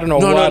farts or I don't know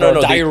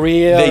or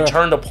diarrhea. They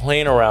turned a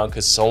plane around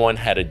because someone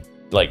had a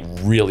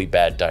really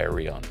bad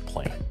diarrhea on the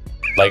plane.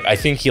 Like I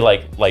think he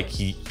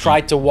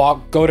tried to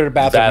go to the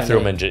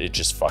bathroom and it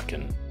just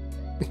fucking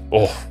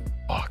oh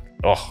fuck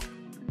oh.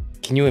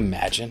 Can you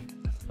imagine?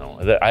 No,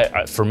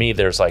 for me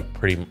there's like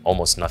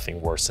almost nothing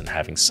worse than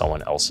having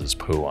someone else's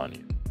poo on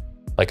you.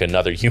 Like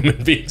another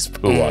human being's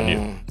poo on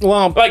you.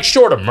 Well, like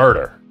short of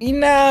murder.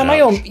 Nah,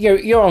 my own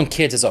your own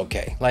kids is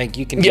okay. Like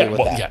you can deal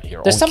with that.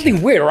 Yeah, there's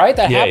something weird, right?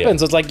 That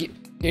happens. It's like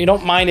you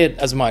don't mind it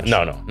as much.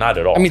 No, not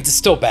at all. I mean, it's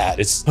still bad.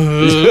 It's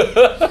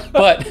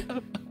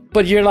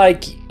but you're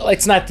like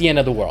it's not the end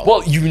of the world.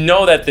 Well, you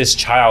know that this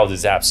child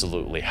is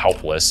absolutely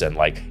helpless and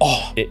like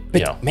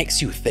it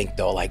makes you think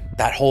though, like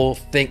that whole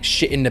thing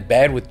shit in the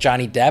bed with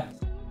Johnny Depp.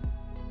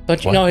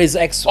 Don't you know his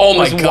ex? Oh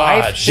my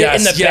God! Wife shit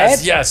in the bed?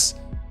 Yes.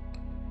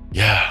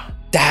 Yeah.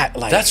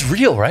 That's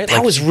real, right?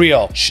 That was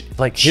real.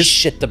 He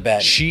shit the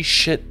bed. She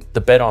shit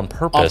the bed on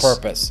purpose. On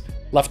purpose.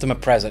 Left him a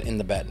present in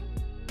the bed.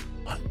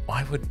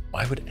 Why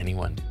would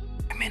anyone do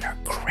that? I mean, they're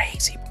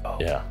crazy, bro.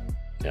 Yeah.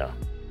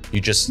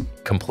 You just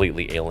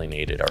completely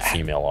alienated our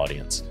female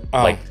audience.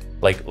 Oh.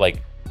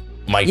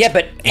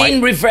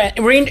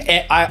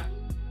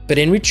 But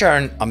in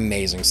return,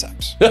 amazing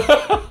sex.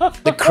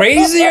 The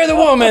crazier the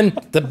woman,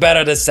 the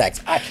better the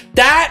sex.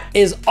 That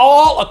is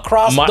all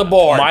across the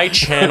board. My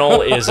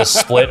channel is a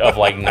split of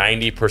like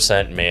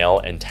 90% male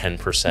and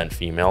 10%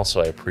 female,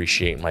 so I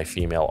appreciate my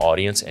female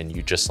audience, and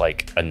you just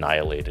like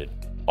annihilated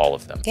all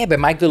of them. Yeah, but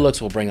my good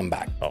looks will bring them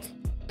back. Oh.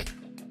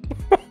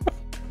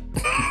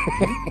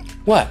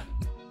 What?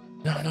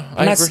 No,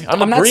 I agree.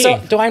 I'm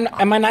agreeing.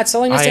 Am I not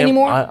selling this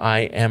anymore? I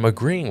am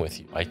agreeing with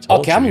you. I told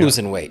you. Okay, I'm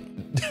losing weight.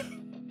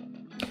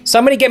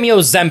 Somebody get me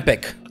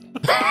Ozempic.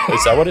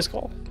 Is that what it's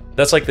called?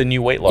 That's like the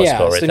new weight loss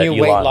pill, right? The new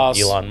weight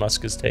loss. Elon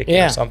Musk is taking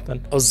or something?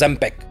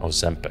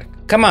 Ozempic.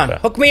 Come on,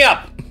 hook me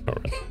up. All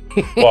right.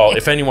 Well,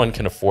 if anyone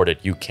can afford it,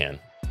 you can.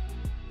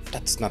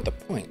 That's not the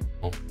point.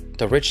 Oh.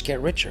 The rich get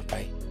richer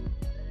by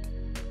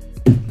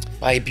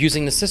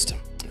abusing the system.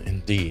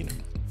 Indeed.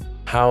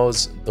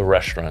 How's the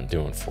restaurant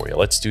doing for you?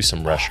 Let's do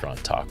some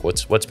restaurant talk.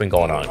 What's been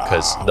going on?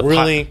 Because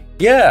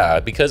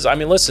because I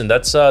mean, listen,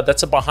 that's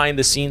a behind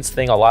the scenes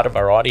thing. A lot of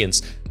our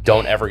audience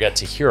don't ever get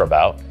to hear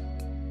about,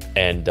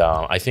 and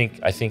I think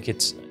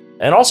it's,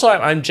 and also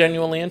I'm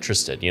genuinely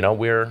interested. You know,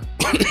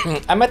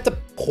 I'm at the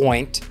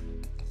point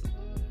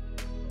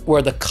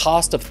where the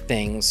cost of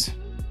things,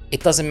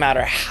 it doesn't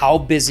matter how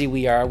busy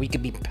we are. We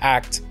could be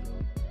packed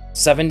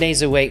 7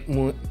 days a week,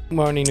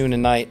 morning, noon,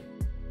 and night.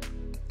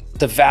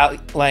 The value,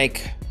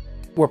 like,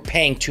 we're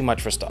paying too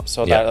much for stuff.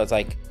 So that's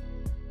like,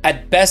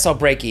 at best, I'll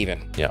break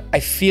even. Yeah. I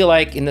feel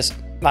like in the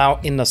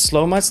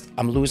slow months,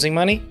 I'm losing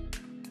money.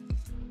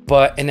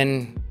 And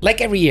then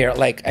like every year,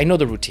 like I know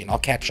the routine. I'll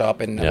catch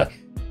up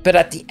but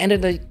at the end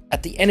of the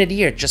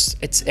year,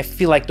 I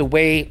feel like the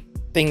way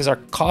things are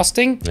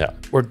costing,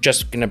 we're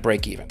just gonna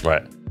break even.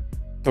 Right.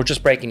 We're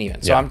just breaking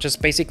even. So I'm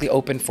just basically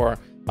open for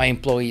my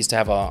employees to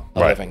have a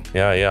living.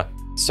 Yeah.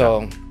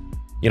 So,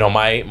 you know,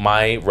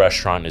 my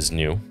restaurant is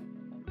new.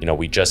 You know,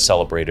 we just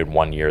celebrated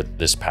 1 year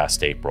this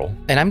past April.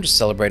 And I'm just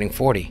celebrating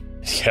 40.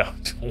 Yeah,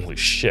 holy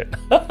shit.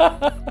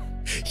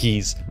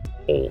 He's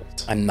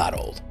old. I'm not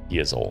old. He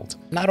is old.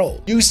 Not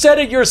old. You said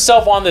it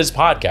yourself on this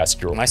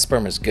podcast. My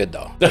sperm is good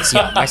though.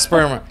 My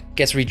sperm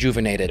gets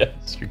rejuvenated.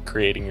 Yes, you're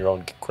creating your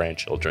own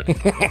grandchildren.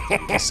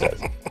 He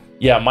says.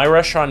 Yeah, my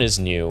restaurant is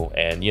new,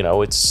 and you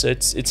know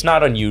it's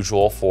not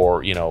unusual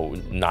for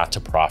not to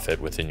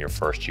profit within your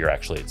first year.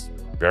 Actually, it's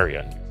very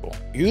unusual.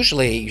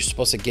 Usually, you're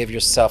supposed to give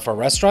yourself a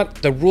restaurant.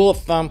 The rule of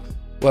thumb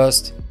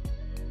was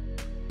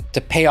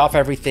to pay off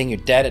everything, your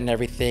debt and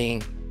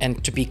everything,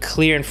 and to be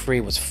clear and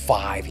free was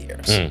 5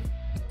 years.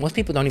 Most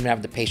people don't even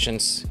have the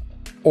patience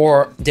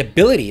or the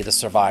ability to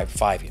survive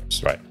 5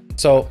 years. Right.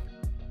 So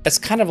it's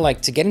kind of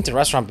like to get into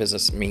restaurant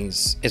business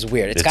is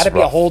weird. It's got to be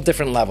a whole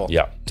different level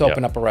to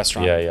open up a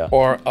restaurant. Yeah.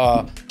 Or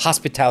a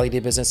hospitality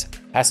business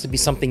has to be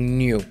something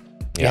new.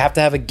 You have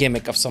to have a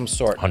gimmick of some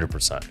sort.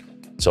 100%.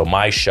 So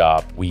my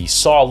shop, we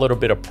saw a little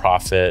bit of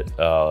profit,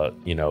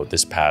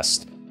 this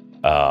past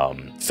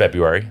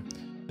February.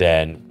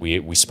 Then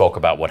we spoke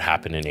about what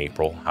happened in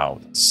April, how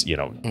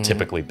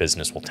typically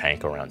business will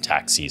tank around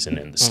tax season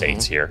in the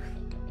States here.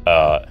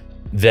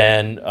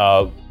 Then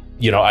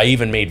I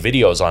even made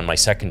videos on my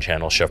second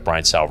channel,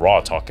 chefbriantsao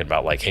Raw, talking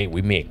about like, hey,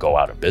 we may go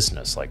out of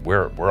business. Like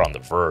we're on the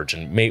verge,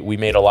 and we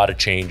made a lot of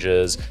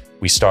changes.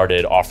 We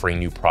started offering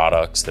new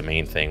products. The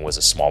main thing was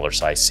a smaller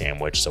size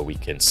sandwich so we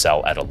can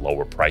sell at a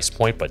lower price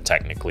point, but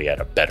technically at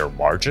a better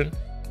margin.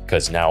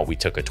 Because now we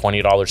took a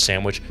 $20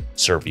 sandwich,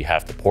 serve you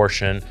half the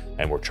portion,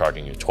 and we're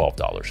charging you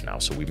 $12 now.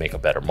 So we make a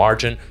better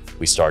margin.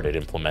 We started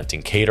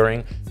implementing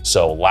catering.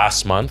 So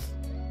last month,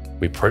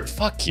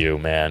 fuck you,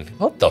 man.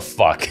 What the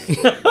fuck?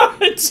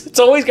 It's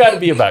always got to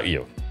be about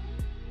you.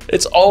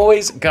 It's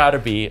always got to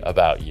be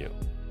about you.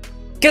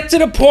 Get to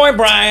the point,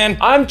 Brian.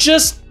 I'm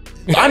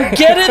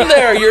getting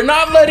there. You're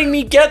not letting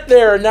me get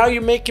there. Now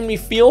you're making me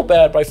feel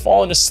bad by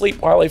falling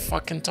asleep while I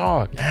fucking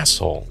talk.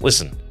 Asshole.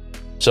 Listen.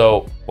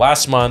 So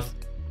last month,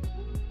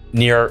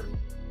 near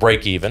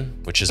break even,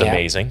 which is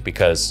amazing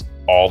because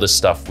all the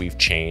stuff we've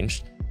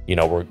changed,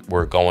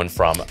 we're going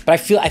from. But I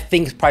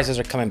think prices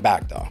are coming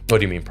back though. What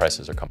do you mean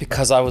prices are coming back?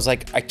 Because I was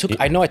like, I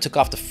took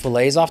off the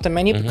fillets off the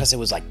menu because it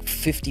was like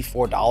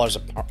 $54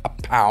 a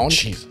pound.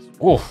 Jesus.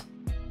 Oof.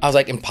 I was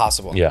like,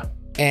 impossible. Yeah.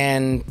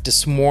 And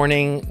this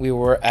morning we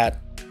were at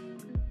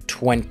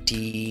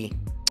 20.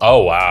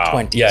 Oh, wow.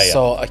 20. Yeah.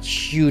 So a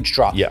huge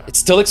drop. Yeah. It's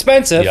still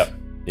expensive.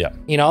 Yeah.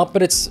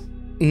 But it's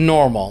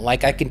normal.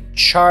 Like I can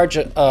charge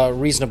a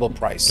reasonable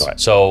price. Right.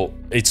 So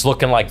it's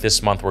looking like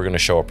this month we're going to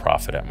show a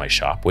profit at my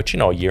shop, which,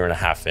 a year and a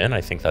half in,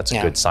 I think that's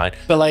a good sign.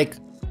 But like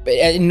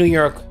in New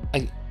York,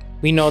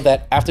 we know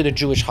that after the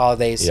Jewish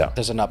holidays,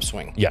 there's an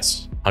upswing.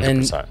 Yes,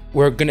 100%. And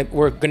we're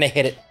gonna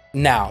hit it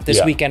now.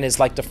 This weekend is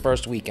like the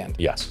first weekend.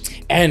 Yes.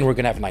 And we're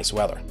gonna have nice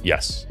weather.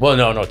 Yes. Well,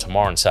 no.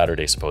 Tomorrow and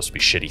Saturday is supposed to be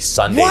shitty.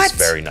 Sunday's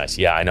very nice.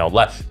 Yeah, I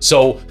know.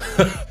 So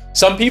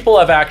some people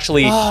have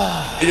actually,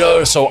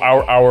 so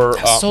our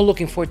I'm so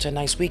looking forward to a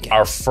nice weekend.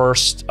 Our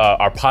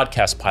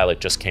podcast pilot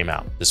just came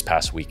out this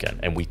past weekend,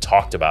 and we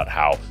talked about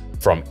how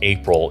from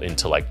April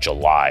into like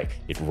July,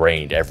 it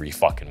rained every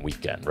fucking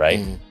weekend, right?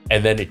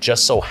 And then it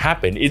just so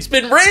happened it's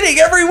been raining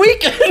every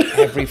weekend.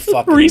 Every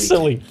fucking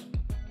recently. Weekend.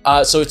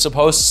 So it's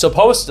supposed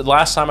to,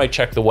 last time I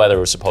checked the weather,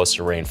 it was supposed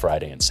to rain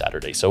Friday and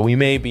Saturday. So we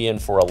may be in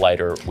for a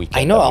lighter weekend.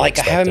 I know, like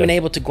I haven't been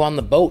able to go on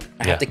the boat.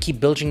 I have to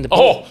keep bilging the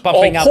boat, out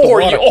the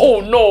water.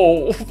 Oh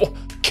no,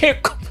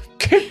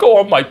 can't go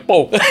on my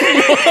boat.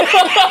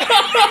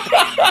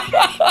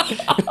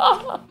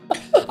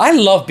 I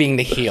love being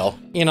the heel,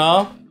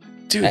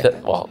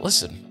 Dude,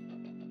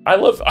 listen, I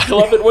love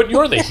it when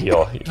you're the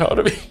heel, you know what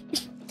I mean?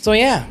 So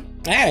yeah,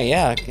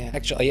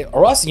 actually,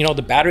 or else,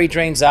 the battery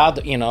drains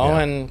out,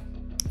 and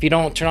if you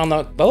don't turn on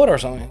the boat or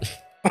something.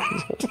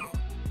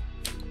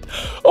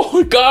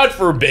 Oh, God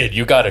forbid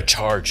you got to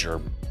charge your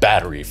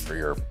battery for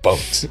your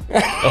boat.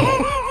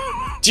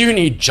 Do you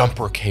need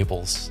jumper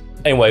cables?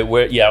 Anyway,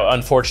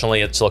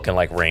 unfortunately, it's looking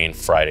like rain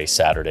Friday,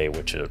 Saturday,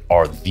 which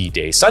are the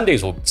days.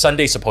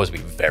 Sunday's supposed to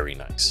be very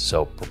nice,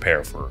 so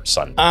prepare for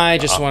Sunday. I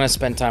just want to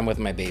spend time with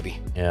my baby.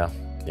 Yeah,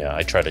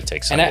 I try to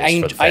take Sundays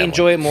and for the family. I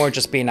enjoy it more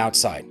just being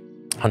outside.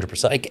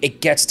 100%. Like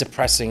it gets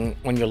depressing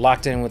when you're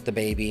locked in with the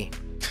baby,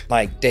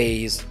 like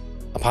days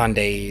upon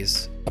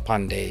days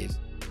upon days.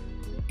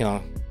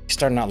 You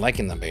start not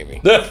liking the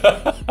baby.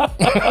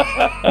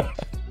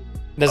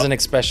 There's an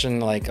expression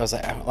like I was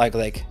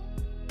like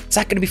it's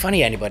not gonna be funny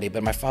to anybody,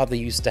 but my father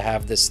used to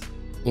have this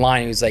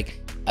line. He was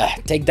like,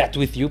 take that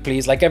with you,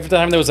 please. Like every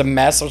time there was a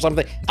mess or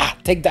something,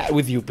 take that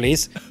with you,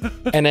 please.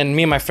 And then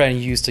me and my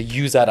friend used to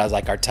use that as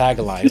like our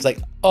tagline. It's like,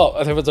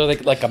 there was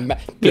like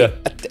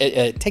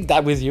a take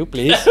that with you,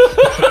 please.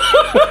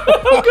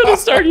 I'm gonna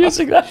start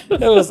using that.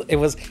 It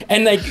was,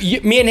 and like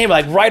me and him,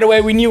 like right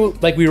away we knew,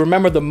 like we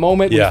remember the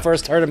moment we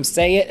first heard him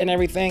say it and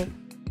everything.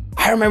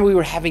 I remember we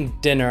were having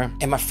dinner,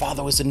 and my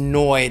father was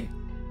annoyed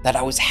that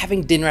I was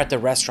having dinner at the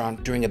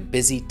restaurant during a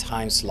busy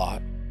time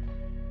slot,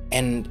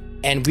 and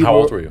we How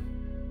old were you?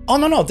 Oh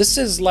no, this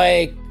is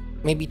like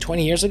maybe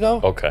 20 years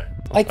ago. Okay.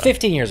 Like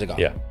 15 years ago.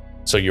 Yeah.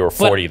 So you were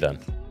 40 then.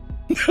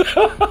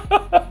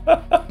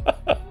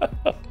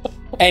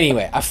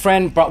 Anyway, a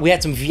friend brought. We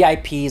had some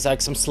VIPs,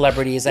 like some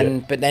celebrities,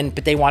 and but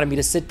they wanted me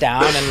to sit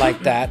down and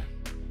like that.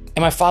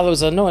 And my father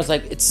was like, no, it's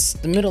like it's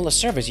the middle of the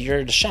service.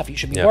 You're the chef. You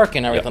should be working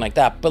and everything like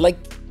that.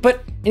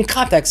 But in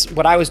context,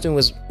 what I was doing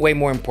was way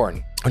more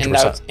important.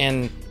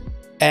 100%.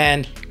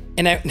 And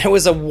there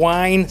was a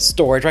wine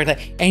storage right there,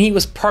 and he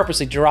was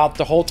purposely throughout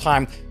the whole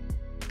time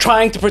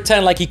trying to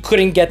pretend like he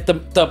couldn't get the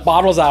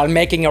bottles out and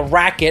making a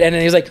racket. And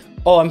then he was like,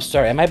 oh, I'm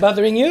sorry, am I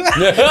bothering you?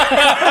 And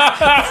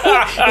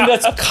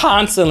that's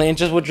constantly, and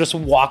would just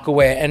walk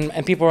away.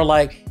 And people were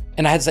like,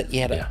 and I had said,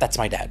 that's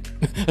my dad.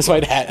 That's my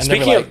dad.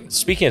 And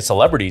speaking of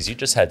celebrities, you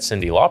just had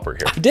Cyndi Lauper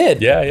here. I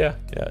did. Yeah.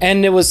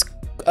 And it was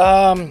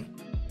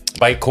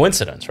by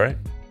coincidence, right?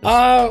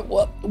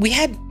 Well, we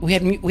have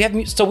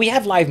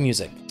live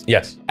music.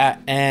 Yes.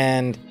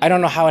 And I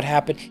don't know how it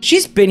happened.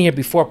 She's been here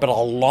before, but a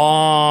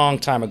long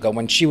time ago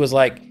when she was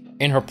like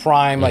in her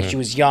prime, like she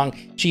was young.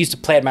 She used to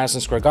play at Madison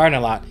Square Garden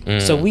a lot.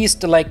 So we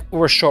used to we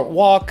were a short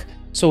walk.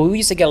 So we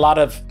used to get a lot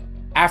of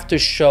after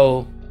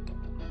show,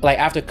 like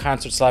after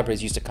concert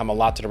celebrities used to come a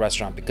lot to the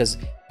restaurant because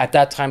at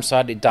that time, so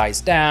it dies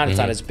down. It's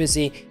not as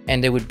busy,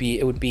 and it would be,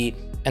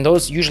 and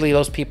those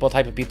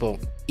type of people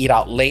eat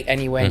out late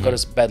anyway and go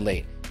to bed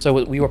late. So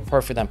we were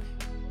perfect for them.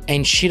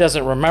 And she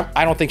doesn't remember.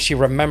 I don't think she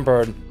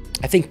remembered.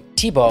 I think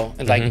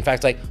Tebow, like in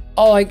fact, like,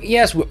 oh, like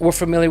yes, we're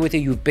familiar with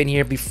you. You've been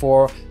here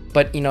before.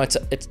 But you know, it's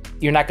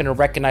you're not going to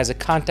recognize the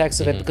context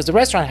of it because the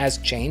restaurant has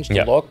changed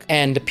the look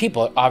and the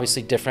people are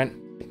obviously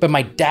different. But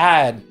my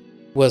dad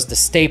was the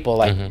staple.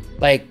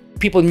 Like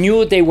people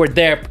knew they were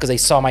there because they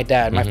saw my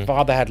dad. My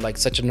father had like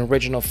such an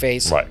original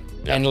face, right?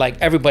 And like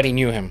everybody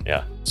knew him.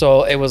 Yeah.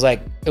 So it was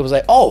like,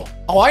 oh,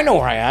 I know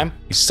where I am.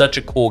 He's such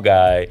a cool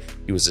guy.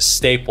 He was a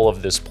staple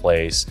of this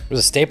place. He was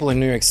a staple in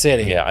New York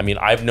City. Yeah, I mean,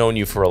 I've known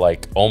you for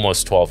like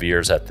almost 12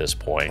 years at this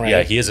point. Right.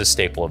 Yeah, he is a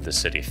staple of the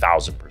city,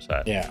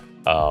 1000%. Yeah.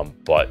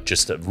 But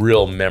just a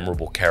real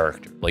memorable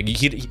character. Like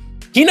he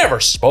never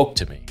spoke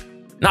to me,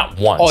 not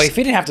once. Oh, if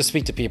he didn't have to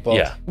speak to people,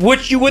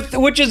 which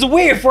is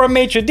weird for a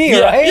maitre d',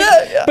 right?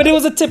 Yeah. But it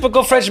was a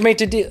typical French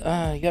maitre d'.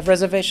 You have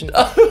reservations?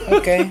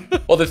 Okay.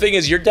 Well, the thing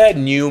is, your dad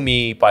knew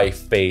me by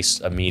face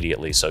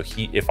immediately, so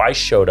if I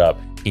showed up,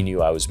 he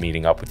knew I was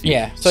meeting up with you.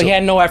 Yeah. So he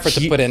had no effort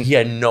to put in. He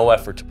had no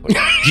effort to put in.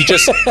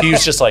 He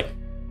was just like.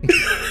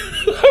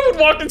 I would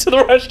walk into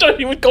the restaurant.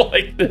 He would go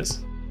like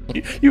this.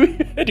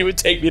 And he would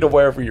take me to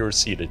wherever you were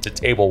seated, to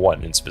table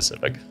 1 in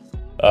specific.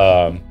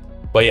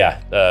 But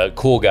yeah,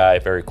 cool guy,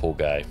 very cool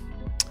guy.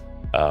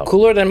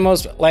 Cooler than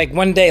most. Like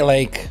one day,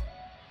 like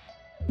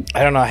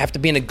I don't know, I have to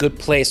be in a good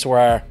place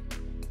where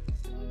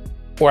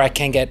I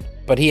can get.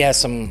 But he had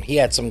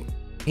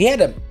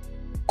a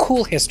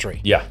cool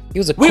history. Yeah, he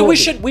was a cool. We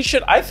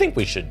should. I think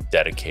we should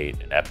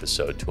dedicate an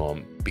episode to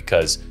him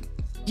because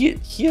he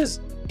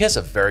has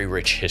a very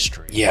rich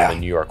history in the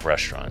New York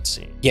restaurant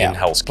scene. Yeah, in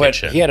Hell's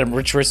Kitchen. He had a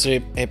rich history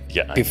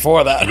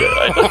before that.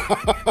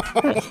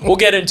 Yeah, we'll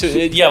get into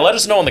it. Yeah, let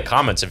us know in the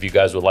comments if you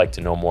guys would like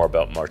to know more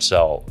about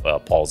Marcel,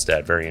 Paul's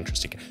dad. Very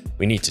interesting.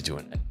 We need to do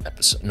an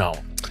episode. No,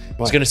 I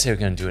was going to say we're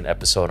going to do an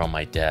episode on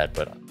my dad,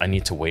 but I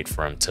need to wait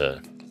for him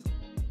to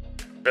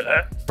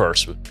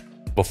first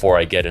before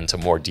I get into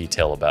more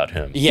detail about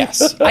him.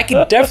 Yes, I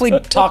can definitely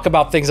talk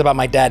about things about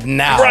my dad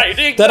now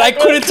exactly. that I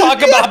couldn't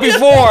talk about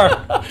before.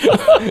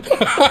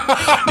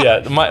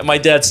 Yeah, my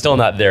dad's still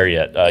not there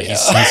yet. He's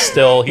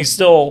still, yes.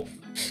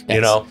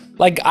 You know.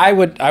 Like I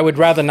would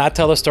rather not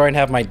tell the story and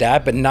have my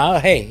dad, but now,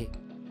 hey,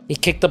 he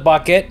kicked the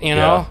bucket, you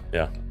know.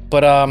 Yeah.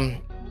 But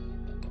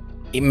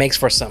it makes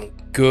for some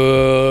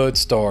good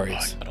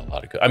stories. Oh, I got a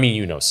lot of good. I mean,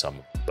 you know some,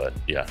 but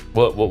yeah,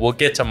 we'll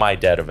get to my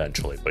dad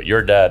eventually. But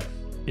your dad.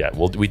 Yeah,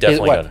 we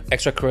definitely got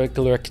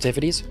extracurricular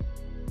activities.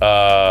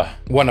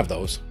 One of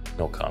those.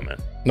 No comment.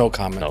 No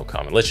comment. No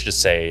comment. Let's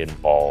just say it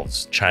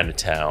involves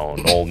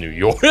Chinatown, Old New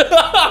York.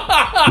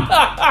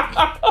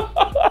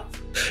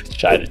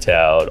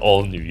 Chinatown,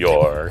 Old New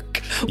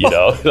York. You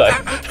know, like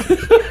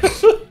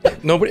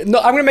nobody. No,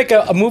 I'm gonna make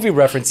a movie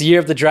reference, Year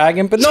of the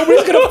Dragon, but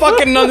nobody's gonna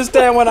fucking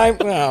understand what I.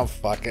 Oh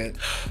fuck it.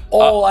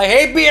 Oh, I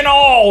hate being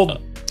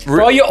old. For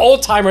all you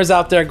old timers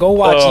out there, go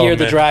watch Year of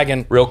the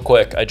Dragon. Real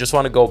quick, I just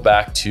want to go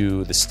back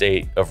to the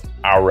state of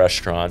our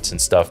restaurants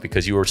and stuff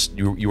because you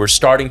were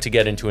starting to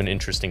get into an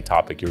interesting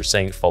topic. You were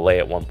saying filet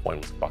at one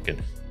point was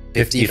fucking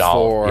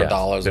 $54.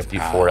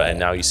 $54, and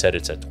now you said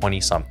it's at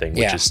 20 something,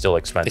 which is still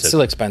expensive. It's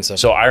still expensive.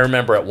 So I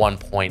remember at one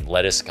point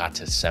lettuce got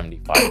to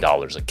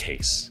 $75 a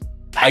case.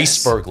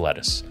 Iceberg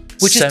lettuce.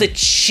 Which is the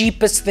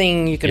cheapest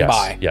thing you can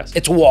buy. Yes.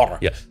 It's water.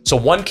 Yeah. So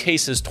one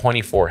case is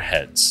 24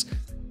 heads.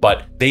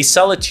 But they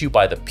sell it to you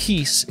by the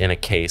piece in a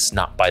case,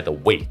 not by the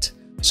weight.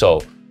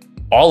 So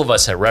all of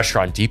us at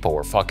Restaurant Depot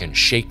were fucking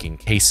shaking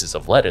cases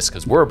of lettuce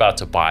because we're about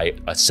to buy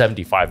a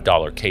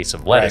 $75 case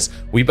of lettuce.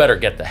 Right. We better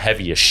get the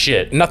heaviest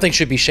shit. Nothing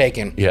should be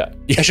shaken. Yeah.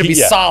 It should be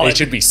solid. It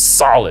should be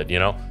solid, you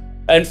know?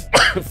 And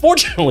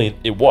fortunately,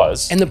 it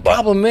was. And the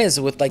problem is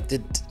with like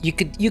you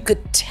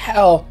could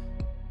tell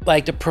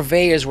like the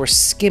purveyors were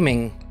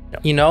skimming,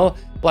 you know?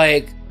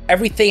 Like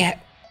everything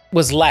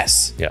was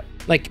less. Yeah.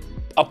 like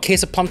a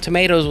case of pumped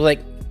tomatoes will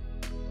like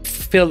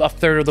fill a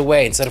third of the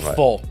way instead of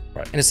full.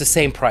 Right. And it's the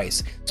same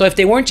price. So if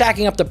they weren't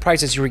jacking up the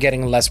prices, you were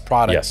getting less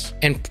product. Yes.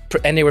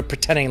 And they were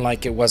pretending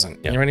like it wasn't.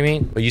 Yeah. You know what I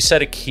mean? But you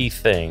said a key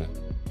thing,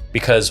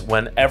 because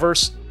whenever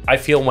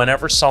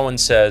someone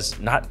says,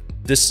 not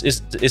this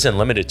isn't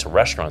limited to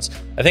restaurants.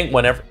 I think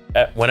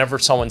whenever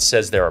someone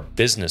says they're a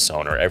business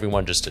owner,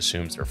 everyone just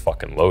assumes they're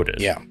fucking loaded.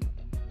 Yeah.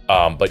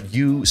 But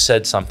you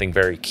said something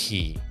very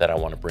key that I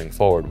want to bring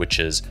forward, which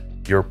is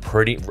you're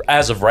pretty,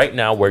 as of right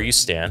now, where you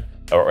stand,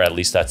 or at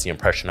least that's the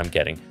impression I'm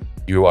getting.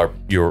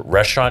 Your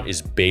restaurant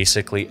is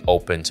basically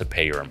open to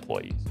pay your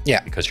employees.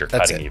 Yeah, because you're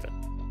cutting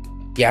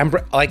even. Yeah,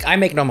 I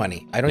make no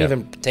money. I don't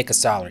even take a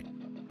salary,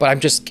 but I'm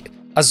just,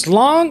 as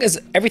long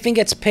as everything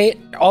gets paid,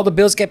 all the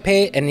bills get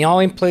paid, and all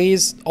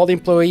the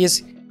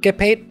employees get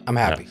paid, I'm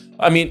happy. Yeah.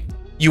 I mean,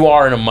 you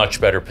are in a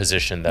much better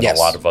position than a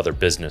lot of other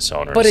business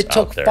owners. But it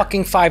took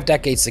fucking 5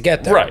 decades to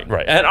get there.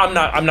 Right. And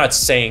I'm not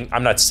saying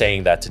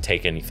that to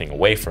take anything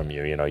away from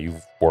you. You know,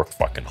 you've worked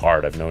fucking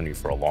hard. I've known you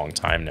for a long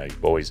time now.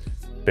 You've always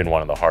been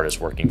one of the hardest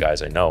working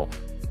guys I know.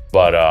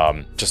 But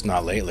just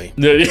not lately.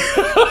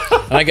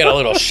 I get a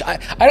little shy.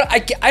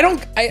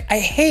 I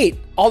hate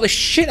all the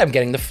shit I'm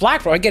getting, the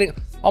flack for. I'm getting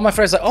all my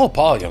friends like, oh,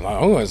 Paul, you're like,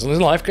 oh, is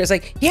life crazy?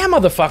 It's like, yeah,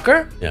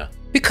 motherfucker. Yeah.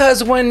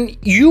 Because when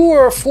you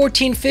were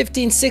 14,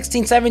 15,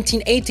 16,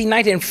 17, 18,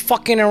 19, and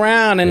fucking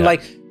around and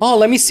like, oh,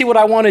 let me see what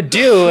I want to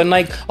do. And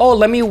like, oh,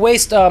 let me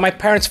waste my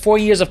parents' 4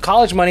 years of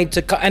college money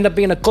to end up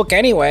being a cook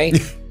anyway.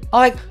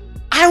 I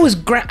was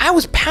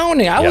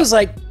pounding. I was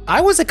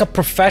like a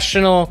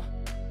professional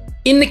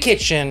in the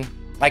kitchen,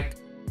 like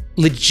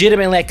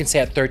legitimately I can say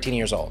at 13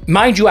 years old.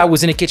 Mind you, I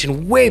was in the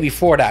kitchen way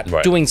before that,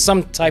 doing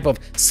some type of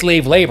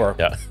slave labor.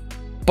 Yeah.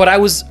 But I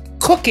was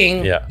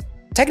cooking. Yeah.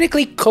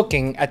 Technically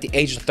cooking at the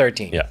age of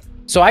 13. Yeah.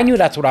 So I knew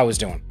that's what I was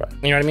doing. Right.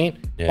 You know what I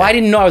mean? Yeah. Well, I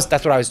didn't know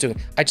that's what I was doing.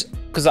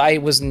 Because I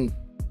wasn't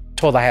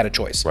told I had a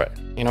choice. Right.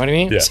 You know what I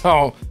mean? Yeah.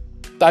 So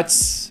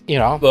that's, you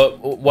know.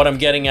 But what I'm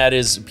getting at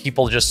is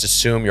people just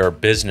assume you're a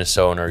business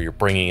owner, you're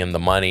bringing in the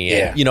money.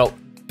 And, you know,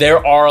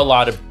 there are a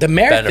lot of The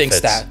mayor benefits. thinks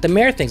that. The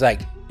mayor thinks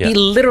like, he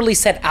literally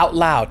said out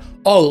loud,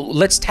 oh,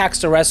 let's tax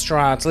the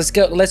restaurants. Let's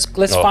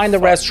find the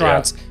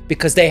restaurants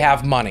because they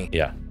have money.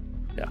 Yeah.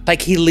 Yeah.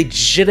 Like he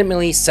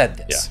legitimately said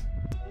this. Yeah.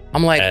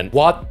 I'm like,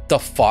 what the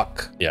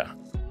fuck? Yeah,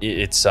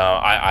 it's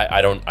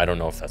I don't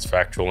know if that's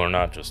factual or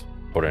not. Just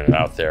putting it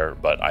out there,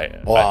 but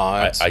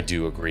I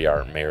do agree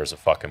our mayor's a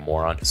fucking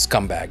moron,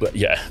 scumbag.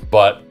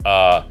 But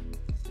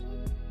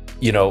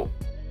you know,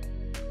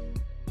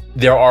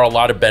 there are a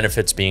lot of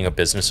benefits being a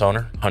business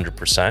owner,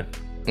 100%.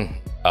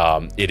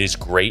 It is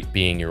great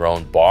being your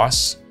own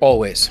boss,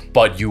 always.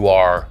 But you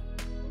are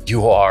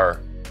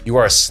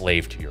a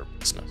slave to your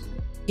business.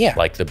 Yeah,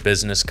 like the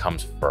business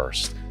comes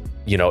first.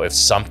 You know, if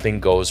something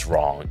goes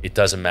wrong, it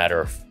doesn't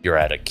matter if you're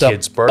at a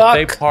kid's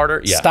birthday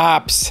party.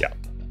 Stops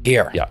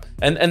here. Yeah.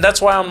 And that's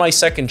why on my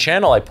second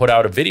channel, I put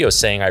out a video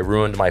saying I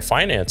ruined my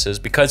finances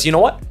because you know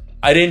what?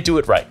 I didn't do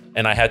it right.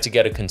 And I had to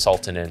get a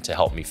consultant in to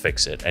help me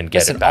fix it and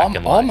get it back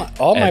in line.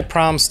 All my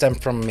problems stem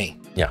from me.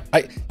 Yeah.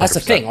 That's the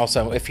thing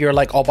also. If you're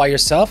like all by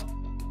yourself,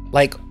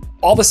 like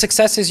all the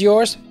success is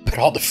yours, but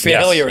all the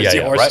failure is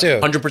yours too.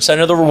 100%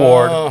 of the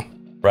reward,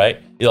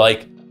 right? You're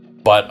like,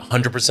 but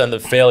 100% of the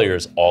failure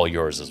is all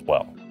yours as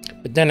well.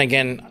 But then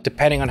again,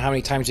 depending on how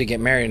many times you get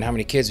married and how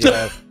many kids you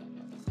have,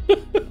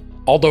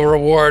 all the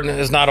reward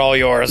is not all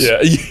yours.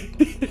 Yeah.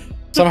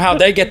 Somehow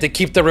they get to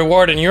keep the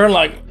reward and you're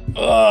like,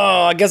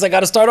 oh, I guess I got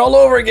to start all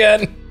over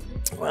again.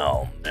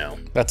 Well, no.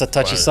 That's a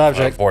touchy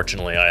subject.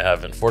 Unfortunately, I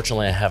haven't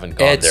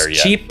gone there yet.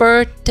 It's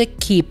cheaper to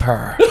keep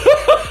her.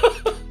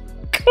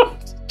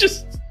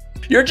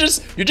 You're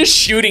just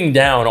shooting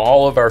down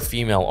all of our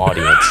female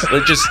audience.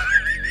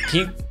 Can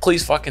you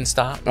please fucking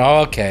stop?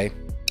 Okay.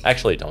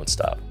 Actually, don't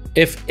stop.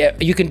 If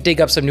you can dig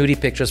up some nudie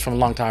pictures from a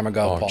long time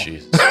ago, Paul.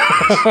 Jesus.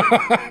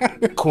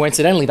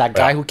 Coincidentally, that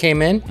guy who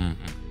came in,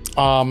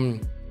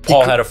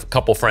 Paul had a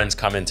couple friends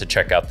come in to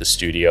check out the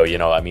studio. You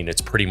know, I mean,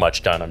 it's pretty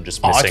much done. I'm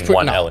just missing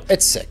one element.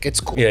 It's sick.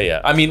 It's cool.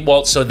 Yeah. I mean,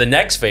 well, so the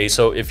next phase,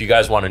 so if you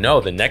guys want to know,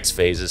 the next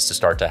phase is to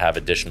start to have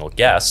additional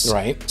guests.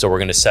 Right. So we're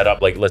going to set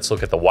up, like, let's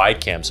look at the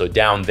wide cam. So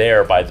down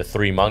there by the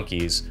 3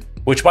 monkeys,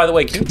 which, by the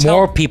way, can you tell?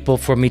 More people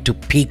for me to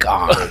peek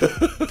on.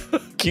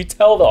 Can you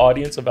tell the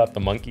audience about the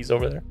monkeys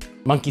over there?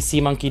 Monkey see,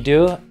 monkey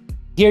do.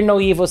 Hear no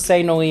evil,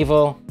 say no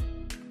evil,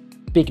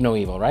 speak no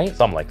evil, right?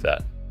 Something like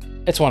that.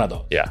 It's one of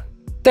those. Yeah.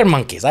 They're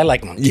monkeys. I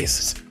like monkeys.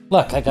 Yes.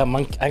 Look, I got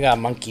a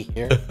monkey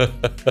here.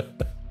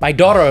 My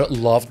daughter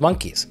loved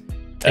monkeys.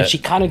 And she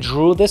kind of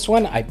drew this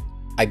one.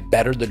 I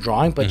bettered the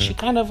drawing, but she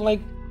kind of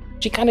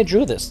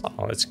drew this.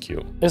 Oh, that's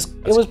cute. It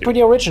was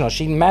pretty original.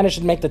 She managed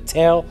to make the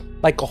tail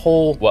like a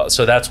whole... Well,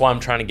 so that's why I'm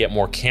trying to get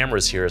more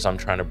cameras here, is I'm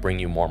trying to bring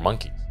you more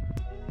monkeys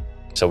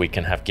so we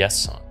can have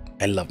guests on.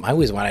 I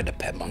always wanted a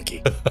pet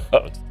monkey.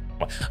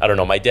 I don't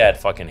know. My dad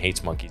fucking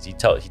hates monkeys. He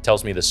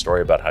tells me the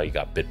story about how he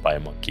got bit by a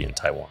monkey in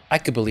Taiwan. I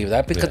could believe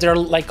that because they're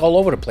like all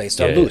over the place.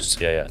 They're loose.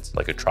 Yeah. It's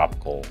like a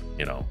tropical,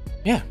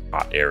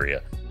 hot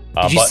area.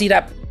 Did you see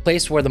that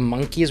place where the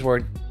monkeys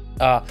were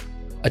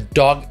a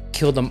dog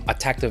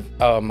attacked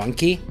a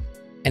monkey,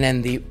 and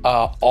then the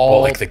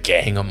like the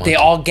gang of monkeys. They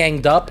all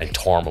ganged up and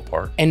tore them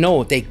apart. And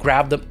no, they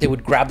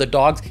would grab the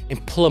dogs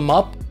and pull them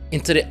up on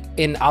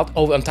top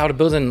of the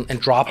building and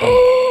drop them.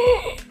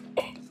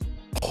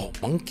 Oh,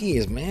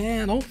 monkeys,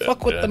 man! Don't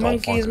fuck with the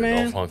monkeys,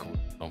 man.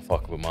 Don't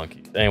fuck with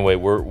monkeys. Anyway,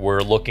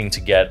 we're looking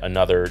to get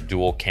another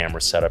dual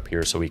camera setup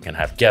here so we can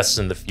have guests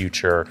in the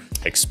future,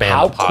 expand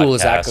the podcast. How cool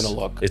is that going to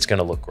look? It's going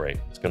to look great.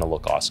 It's going to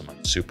look awesome.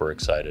 I'm super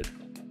excited.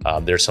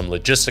 There's some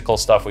logistical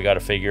stuff we got to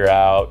figure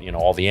out,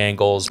 all the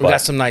angles. We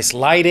got some nice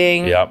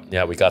lighting.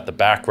 Yeah, we got the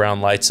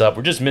background lights up.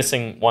 We're just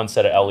missing one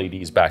set of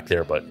LEDs back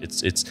there, but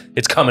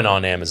it's coming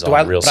on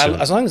Amazon real soon.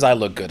 As long as I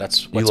look good,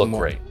 that's what's You look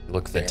great. You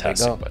look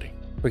fantastic, buddy.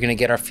 We're going to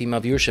get our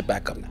female viewership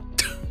back up now.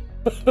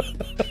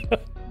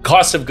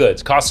 Cost of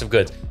goods.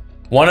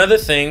 One of the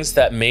things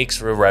that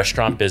makes a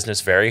restaurant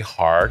business very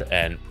hard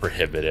and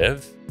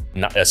prohibitive,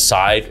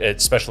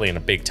 especially in a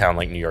big town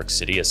like New York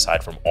City,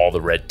 aside from all the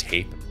red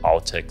tape and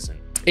politics and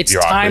it's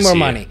time or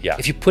money. Yeah.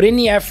 If you put in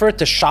the effort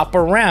to shop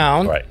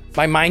around, right.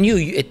 By mind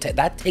you,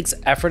 that takes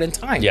effort and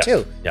time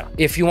too. Yeah.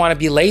 If you want to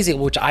be lazy,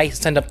 which I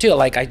stand up to,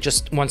 like I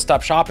just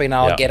one-stop shopping,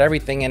 I'll get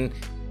everything and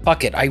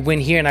fuck it. I win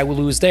here and I will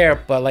lose there.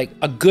 But like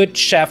a good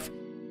chef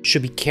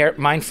should be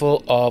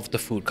mindful of the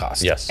food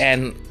cost. Yes.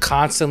 And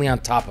constantly on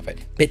top of it.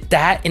 But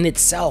that in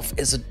itself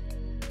is a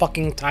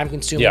fucking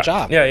time-consuming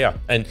job. Yeah.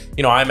 And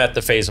I'm at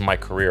the phase of my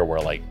career where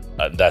like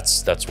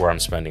that's where I'm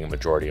spending a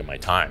majority of my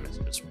time.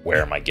 Is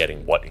where am I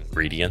getting what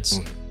ingredients?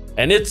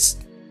 And it's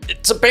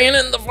a pain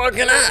in the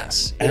fucking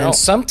ass. And then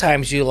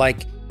sometimes you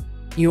want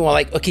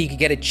okay, you can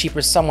get it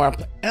cheaper somewhere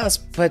else,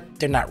 but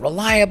they're not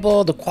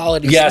reliable. The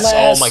quality's less.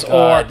 Oh my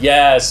god.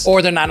 Yes.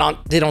 Or they're not on.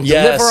 They don't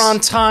deliver on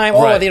time.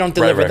 Or they don't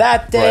deliver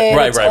that day.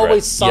 It's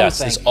always something.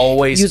 Yes, it's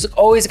always. You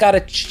always got to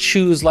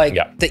choose like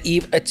the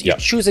evil. You're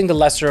choosing the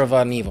lesser of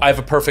an evil. I have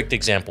a perfect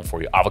example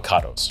for you.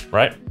 Avocados,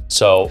 right?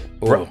 So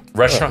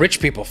restaurant rich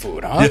people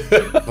food, huh?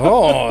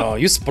 Oh,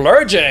 you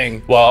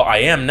splurging. Well, I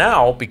am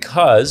now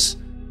because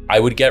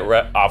I would get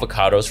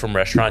avocados from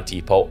Restaurant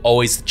Depot,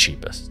 always the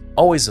cheapest,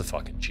 always the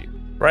fucking cheapest,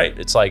 right?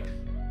 It's like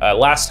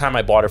last time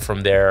I bought it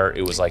from there,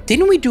 it was like.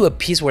 Didn't we do a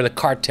piece where the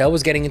Cartel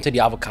was getting into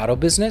the avocado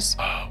business?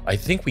 I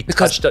think we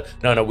touched it.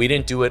 No, we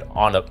didn't do it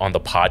on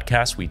the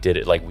podcast. We did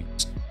it like we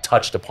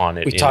touched upon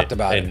it. We talked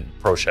about it in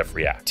Pro Chef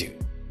React.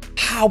 Dude,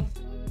 how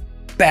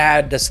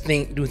bad do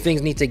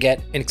things need to get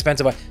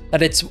inexpensive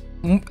that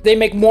they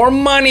make more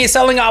money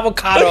selling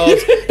avocados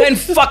than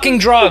fucking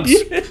drugs?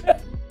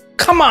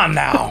 Come on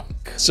now.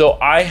 So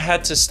I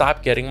had to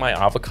stop getting my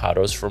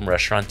avocados from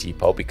Restaurant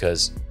Depot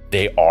because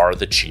they are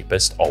the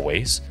cheapest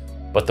always.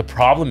 But the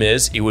problem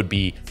is it would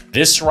be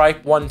this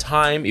ripe one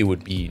time. It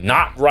would be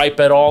not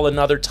ripe at all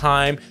another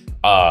time.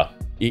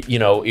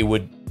 It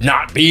would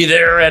not be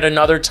there at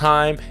another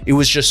time. It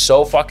was just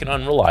so fucking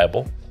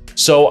unreliable.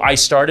 So I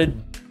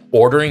started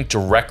ordering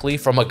directly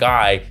from a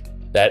guy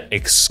that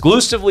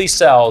exclusively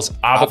sells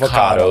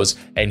avocados,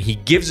 and he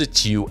gives it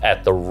to you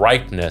at the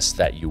ripeness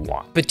that you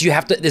want. But do you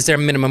have to, is there a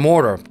minimum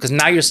order? Because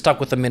now you're stuck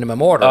with a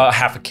minimum order.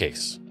 Half a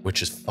case,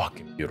 which is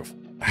fucking beautiful.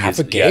 Half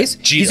a case?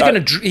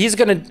 Yeah. He's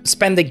gonna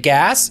spend the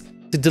gas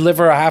to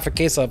deliver a half a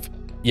case of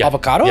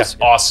avocados? Yes,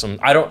 awesome.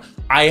 I'm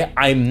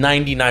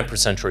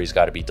 99% sure he's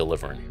gotta be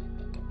delivering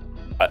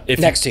here.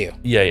 Next to you?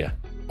 Yeah.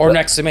 Or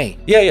next to me?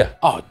 Yeah.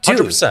 Oh, dude.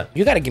 100%.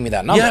 You got to give me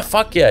that number. Yeah,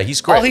 fuck yeah. He's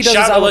great. All he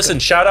does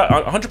is shout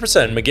out,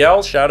 100%.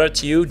 Miguel, shout out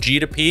to you.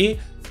 G2P,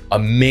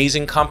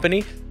 amazing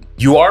company.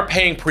 You are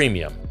paying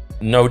premium,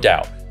 no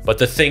doubt. But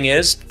the thing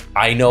is,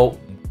 I know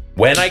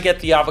when I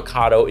get the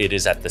avocado, it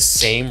is at the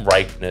same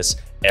ripeness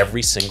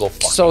every single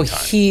fucking time.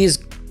 So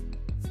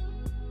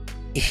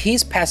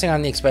he's passing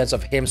on the expense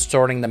of him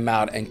sorting them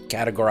out and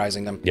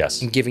categorizing them.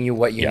 Yes. And giving you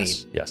what you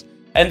need. Yes.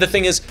 And the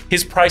thing is,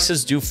 his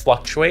prices do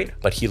fluctuate,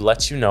 but he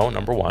lets you know,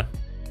 number one,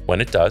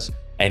 when it does,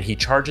 and he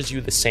charges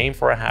you the same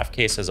for a half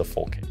case as a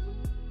full case.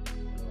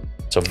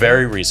 So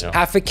very reasonable.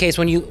 Half a case,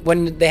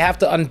 when they have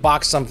to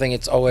unbox something,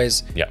 it's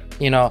always,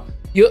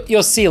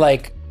 you'll see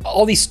like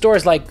all these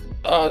stores like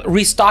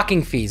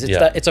restocking fees.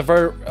 It's a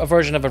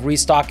version of a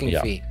restocking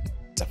fee.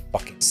 It's a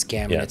fucking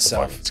scam in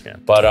itself. It's a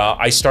fucking scam. But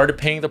I started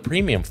paying the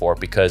premium for it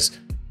because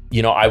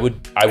I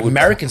would.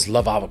 Americans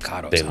love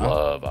avocados. They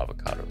love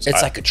avocados.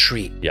 It's like a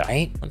treat,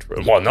 right?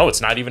 Well, no,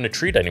 it's not even a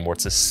treat anymore.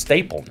 It's a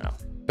staple now.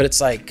 But it's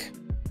like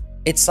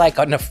an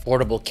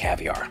affordable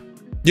caviar.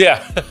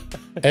 Yeah,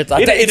 it's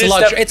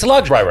luxury. It's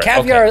luxury. Right.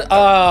 Caviar.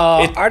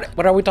 Okay.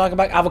 What are we talking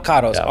about?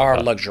 Avocados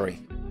are luxury.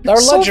 They're a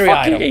luxury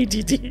item.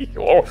 ADD.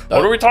 Oh,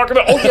 what are we talking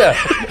about? Oh yeah.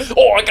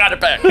 Oh, I got it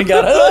back.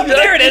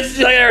 There it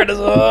is.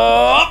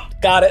 Oh,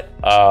 got it.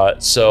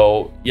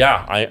 So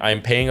yeah,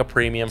 I'm paying a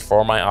premium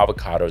for my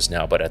avocados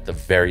now, but at the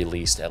very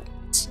least,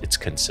 it's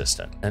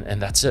consistent,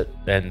 and that's it,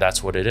 and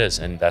that's what it is,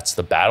 and that's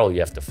the battle you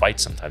have to fight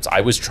sometimes.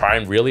 I was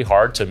trying really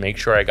hard to make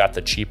sure I got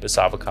the cheapest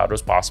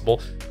avocados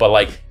possible, but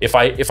like if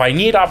I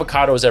need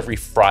avocados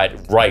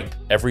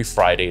every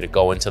Friday to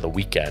go into the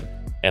weekend,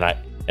 and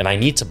I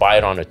need to buy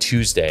it on a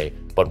Tuesday,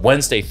 but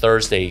Wednesday,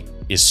 Thursday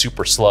is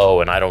super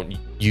slow and I don't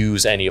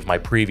use any of my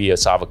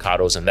previous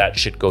avocados and that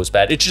shit goes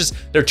bad. It's just,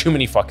 there are too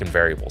many fucking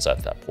variables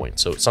at that point.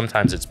 So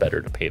sometimes it's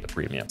better to pay the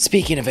premium.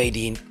 Speaking of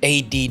ADD,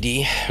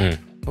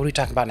 what are we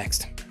talking about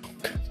next?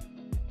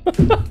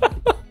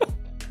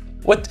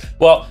 What?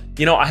 Well,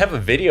 you know, I have a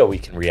video we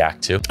can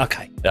react to.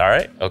 Okay. All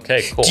right.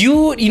 Okay, cool.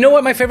 Do you know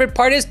what my favorite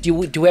part is? Do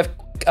we have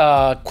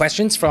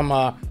questions from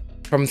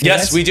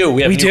Yes, we do.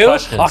 We have new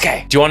questions.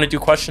 Okay. Do you want to do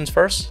questions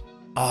first?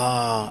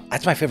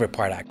 That's my favorite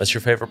part, actually. That's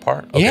your favorite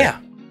part? Okay. Yeah.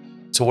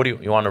 So what do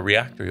you want to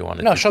react or you want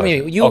to No, show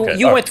me.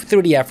 You went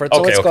through the effort.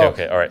 So let's go.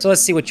 Okay, all right. So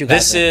let's see what you got.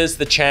 This is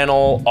the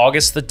channel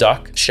August the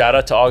Duck. Shout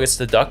out to August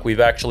the Duck. We've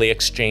actually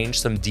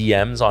exchanged some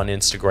DMs on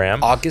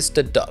Instagram. August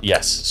the Duck.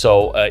 Yes.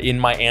 So in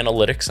my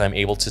analytics, I'm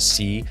able to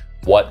see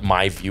what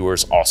my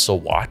viewers also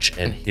watch,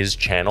 and his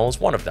channel is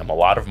one of them. A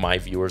lot of my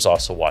viewers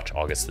also watch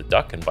August the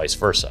Duck and vice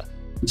versa.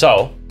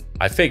 So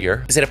I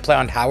figure. Is it a play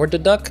on Howard the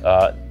Duck?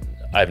 I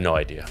have no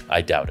idea.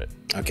 I doubt it.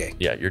 Okay.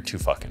 Yeah, you're too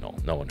fucking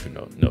old. No one who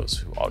knows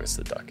who August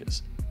the Duck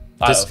is.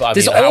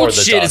 This old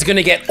shit is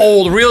gonna get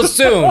old real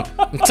soon.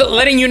 I'm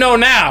letting you know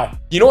now.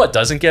 You know what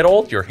doesn't get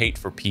old? Your hate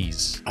for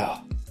peas.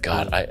 Oh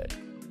God,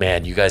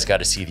 man, you guys got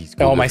to see these.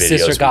 Oh, my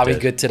sister got me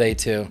good today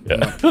too.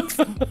 Yeah.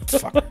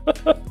 Fuck.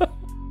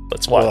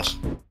 Let's watch.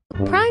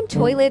 Prime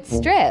toilet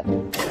strip.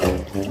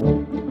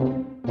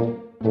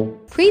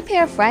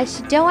 Prepare fresh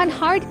dough on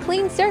hard,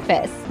 clean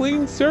surface.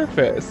 Clean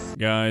surface.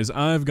 Guys,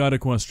 I've got a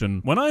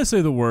question. When I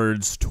say the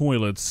words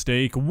toilet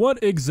steak, what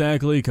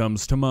exactly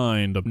comes to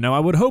mind? Now,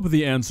 I would hope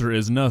the answer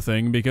is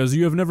nothing, because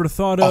you have never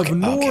thought of,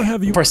 nor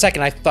have you— For a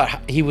second, I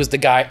thought he was the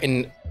guy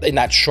in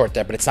that short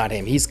there, but it's not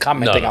him. He's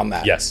commenting on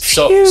that. Yes.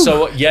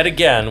 So yet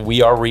again,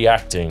 we are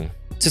reacting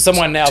to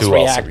someone else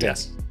reacting.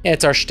 Yes. Yeah,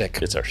 it's our shtick.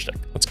 It's our shtick.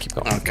 Let's keep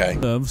going. Okay.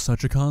 Of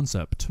such a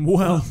concept.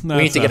 Well, we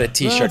need to get a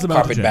t-shirt,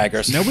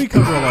 carpetbaggers. Now, we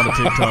cover a lot of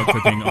TikTok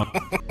cooking on—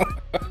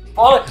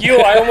 Fuck you,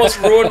 I almost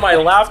ruined my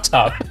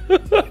laptop.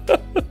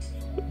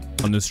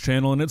 on this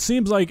channel, and it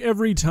seems like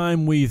every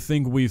time we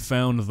think we've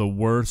found the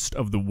worst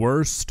of the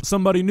worst,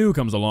 somebody new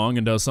comes along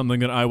and does something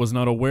that I was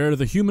not aware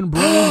the human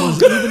brain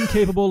was even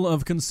capable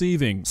of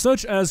conceiving,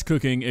 such as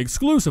cooking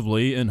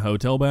exclusively in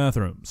hotel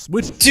bathrooms.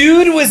 Which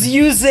dude was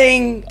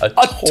using a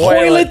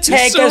toilet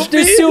tank as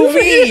the sous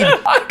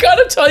vide. I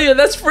gotta tell you,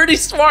 that's pretty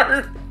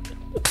smart.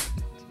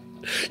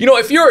 You know,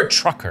 if you're a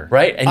trucker,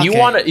 right, and you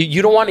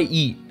don't want to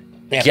eat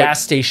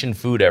gas station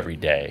food every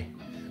day,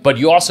 but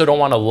you also don't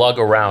want to lug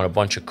around a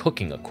bunch of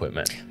cooking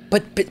equipment.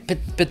 But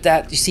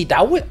that, you see,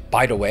 that would,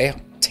 by the way,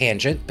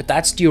 tangent, but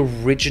that's the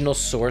original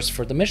source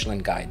for the Michelin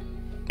Guide.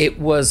 It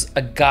was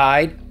a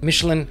guide,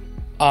 Michelin.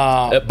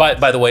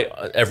 By the way,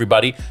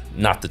 everybody,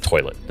 not the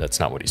toilet. That's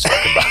not what he's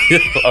talking about.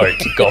 All right,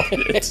 keep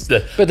going.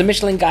 But the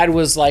Michelin Guide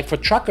was like for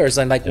truckers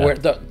and like where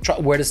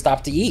to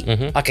stop to eat.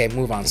 Okay,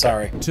 move on.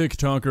 Sorry.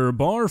 TikToker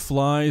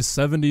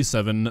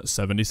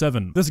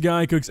Barfly7777. This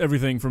guy cooks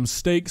everything from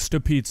steaks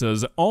to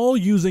pizzas, all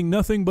using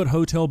nothing but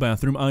hotel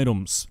bathroom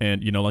items,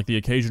 and you know, like the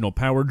occasional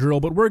power drill.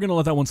 But we're gonna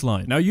let that one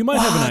slide. Now, you might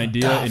have an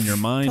idea in your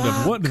mind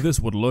of what this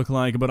would look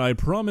like, but I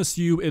promise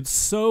you, it's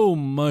so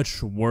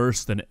much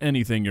worse than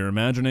anything you're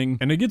imagining.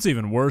 And it gets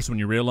even worse when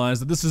you realize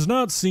that this does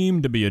not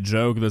seem to be a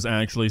joke. This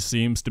actually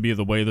seems to be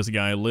the way this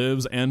guy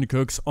lives and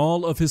cooks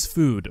all of his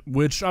food,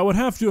 which I would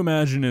have to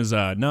imagine is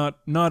not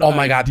oh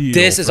my god,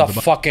 this is a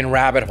fucking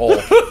rabbit hole.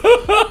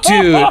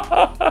 Dude,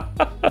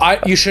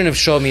 you shouldn't have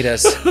showed me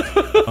this.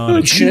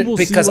 You shouldn't,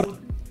 because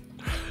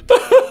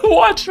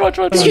watch.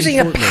 He's using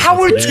a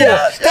power tool.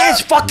 That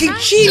is fucking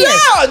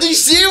genius. Yeah, do you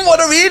see what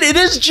I mean? It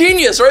is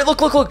genius, right? Look.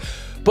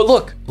 But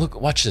look,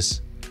 watch this.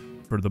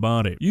 For the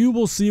body. You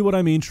will see what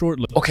I mean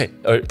shortly. Okay,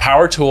 a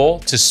power tool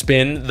to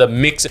spin the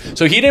mixer.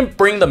 So he didn't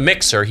bring the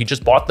mixer, he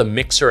just bought the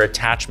mixer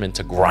attachment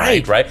to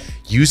grind, right?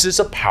 Uses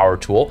a power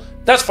tool.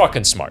 That's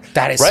fucking smart.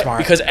 That is smart.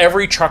 Because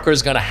every trucker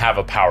is gonna have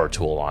a power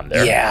tool on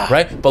there. Yeah.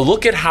 Right? But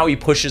look at how he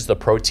pushes the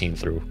protein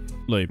through.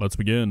 Let's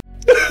begin.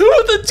 With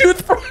a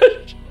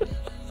toothbrush.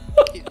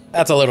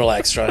 That's a little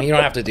extra. You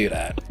don't have to do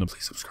that. No,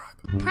 please subscribe.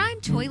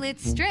 Prime toilet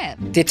strip.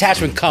 The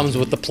attachment comes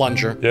with the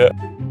plunger. Yeah.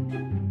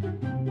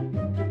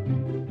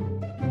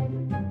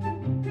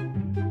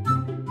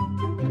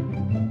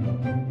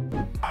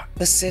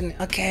 Listen,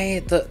 okay,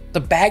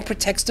 the bag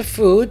protects the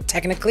food,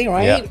 technically,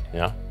 right?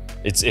 Yeah.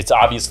 It's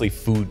obviously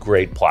food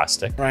grade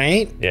plastic.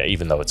 Right? Yeah,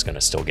 even though it's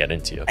gonna still get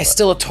into you. It's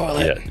still a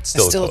toilet. Yeah, it's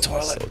still a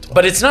toilet.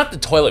 But it's not the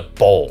toilet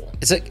bowl.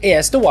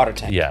 It's the water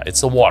tank. Yeah,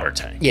 it's the water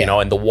tank. Yeah. You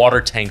know, and the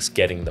water tank's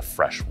getting the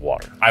fresh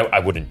water. I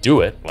wouldn't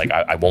do it. Like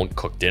I won't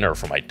cook dinner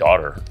for my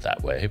daughter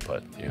that way,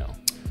 but you know,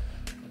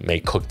 may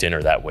cook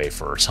dinner that way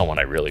for someone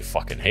I really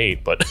fucking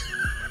hate, but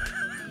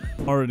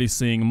already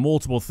seeing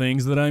multiple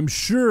things that I'm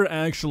sure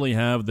actually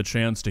have the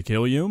chance to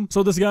kill you.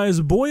 So this guy is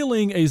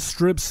boiling a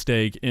strip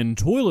steak in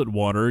toilet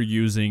water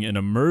using an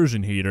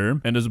immersion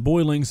heater and is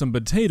boiling some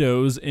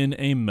potatoes in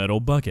a metal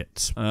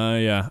bucket.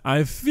 Yeah,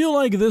 I feel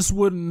like this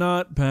would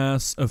not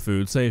pass a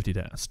food safety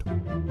test.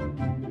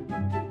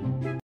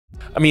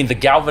 I mean, the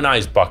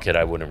galvanized bucket,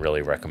 I wouldn't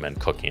really recommend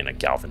cooking in a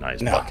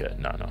galvanized bucket.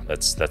 No,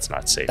 that's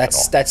not safe at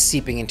all. That's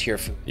seeping into your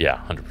food.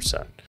 Yeah,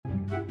 100%.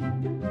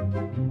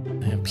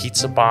 And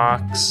pizza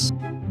box.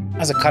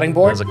 As a cutting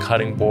board? As a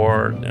cutting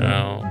board, you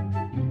know.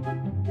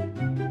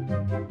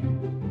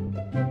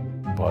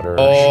 Butter.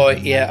 Oh,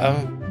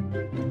 yeah.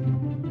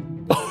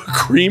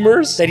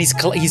 Creamers? That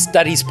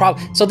he's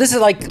probably. So this is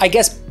like, I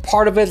guess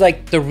part of it,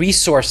 like the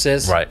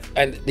resources. Right.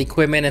 And the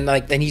equipment, and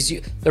like, then he's,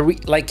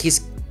 it's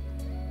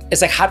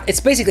like it's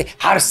basically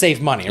how to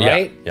save money,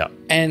 right? Yeah.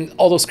 And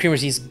all those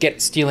creamers, he's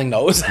stealing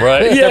those.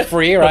 Right. They're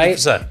free, right?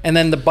 100%. And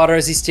then the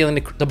butters, he's stealing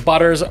the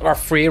butters are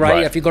free,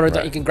 right? If you go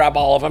to you can grab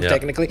all of them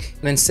technically,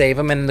 and then save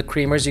them. And the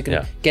creamers, you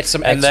can get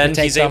some extra. And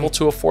then he's able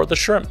to afford the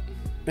shrimp.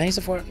 And he's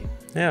afford.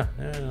 Yeah.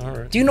 All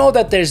right. Do you know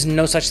that there's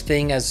no such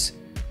thing as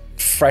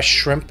fresh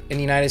shrimp in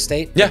the United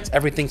States? Yeah.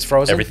 Everything's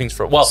frozen. Everything's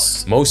frozen. Well,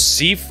 most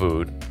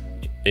seafood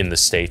in the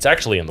States,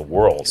 actually in the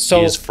world,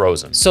 is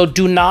frozen. So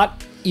do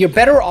not. You're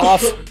better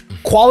off.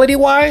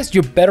 Quality-wise,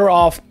 you're better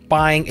off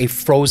buying a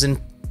frozen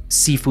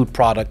seafood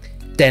product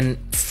than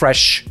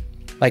fresh.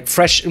 Like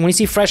fresh, when you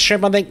see fresh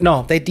shrimp, I think,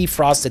 no, they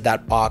defrosted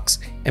that box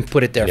and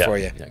put it there for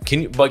you. Yeah.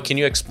 Can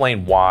you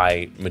explain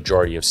why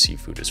majority of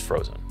seafood is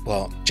frozen?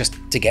 Well, just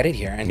to get it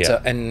here.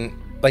 And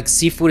like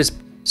seafood is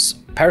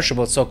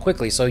perishable so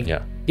quickly, so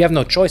you have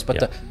no choice, but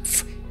the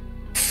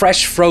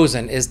fresh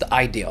frozen is the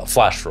ideal.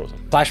 Flash frozen.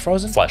 Flash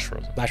frozen? Flash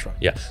frozen. Flash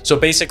frozen. Yeah. So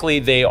basically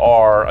they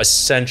are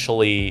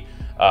essentially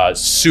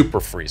super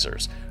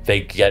freezers.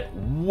 They get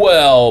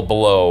well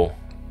below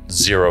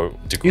 0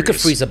 degrees. You could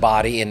freeze a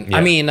body in,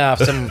 I mean,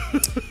 some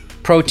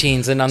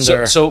proteins and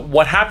under. So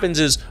what happens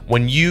is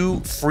when you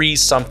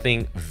freeze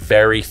something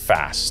very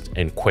fast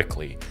and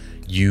quickly,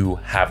 you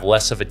have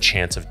less of a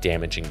chance of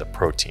damaging the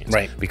proteins.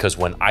 Right. Because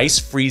when ice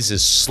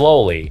freezes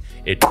slowly,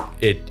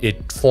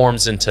 it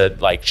forms into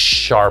like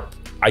sharp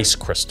ice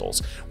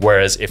crystals.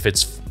 Whereas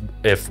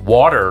if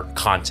water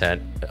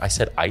content, I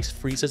said ice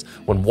freezes?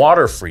 When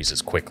water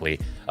freezes quickly,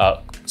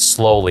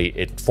 slowly,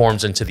 it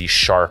forms into these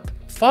sharp,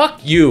 fuck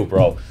you,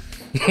 bro.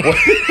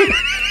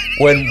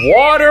 When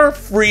water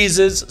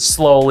freezes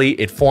slowly,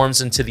 it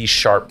forms into these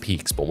sharp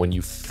peaks. But when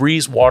you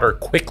freeze water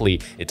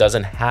quickly, it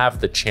doesn't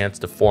have the chance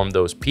to form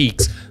those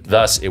peaks.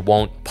 Thus, it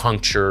won't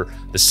puncture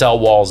the cell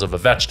walls of a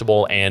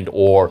vegetable and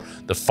or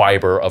the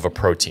fiber of a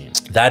protein.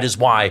 That is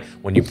why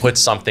when you put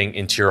something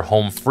into your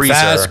home freezer...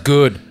 Fast,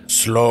 good.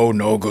 Slow,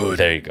 no good.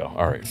 There you go.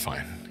 All right,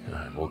 fine.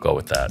 We'll go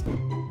with that.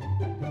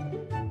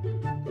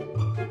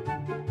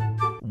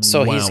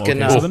 So he's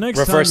gonna so the next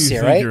reverse time you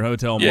here, think right? Your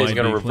hotel Yeah, might he's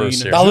gonna be reverse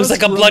clean, here. That looks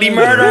like a bloody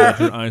murder.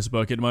 Your ice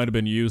bucket might have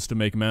been used to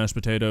make mashed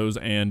potatoes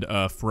and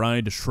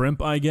fried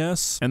shrimp, I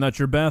guess, and that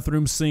your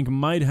bathroom sink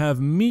might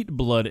have meat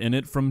blood in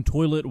it from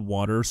toilet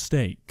water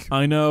steak.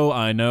 I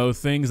know,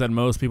 things that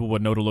most people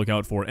would know to look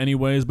out for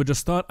anyways, but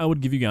just thought I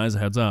would give you guys a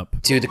heads up.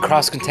 Dude, the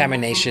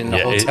cross-contamination in the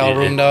hotel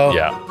room, though.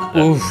 Yeah,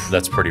 Oof.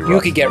 That's pretty rough.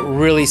 You could get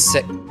really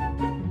sick.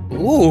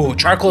 Ooh,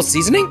 charcoal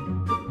seasoning?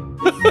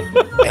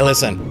 Hey,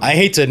 listen, I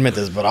hate to admit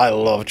this, but I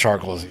love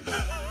charcoal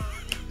seasoning.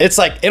 It's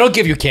like, it'll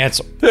give you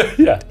cancer.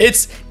 Yeah.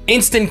 It's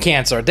instant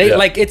cancer.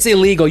 Like, it's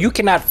illegal. You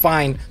cannot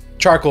find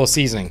charcoal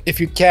seasoning. If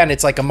you can,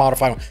 it's like a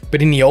modified one.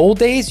 But in the old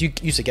days, you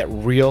used to get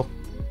real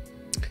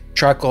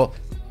charcoal.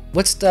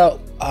 What's the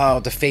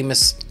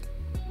famous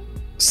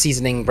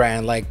seasoning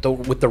brand, like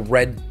with the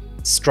red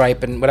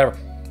stripe and whatever?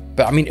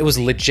 But I mean, it was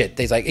legit.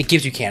 They like, it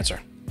gives you cancer.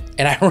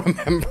 And I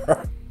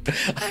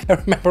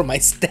remember my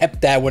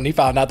stepdad, when he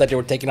found out that they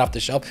were taken off the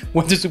shelf,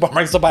 went to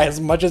supermarkets to buy as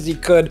much as he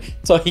could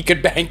so he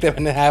could bank them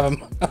and have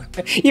them.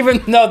 Even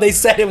though they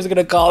said it was going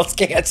to cause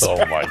cancer.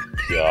 Oh my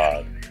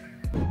God.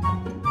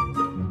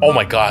 Oh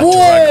my God.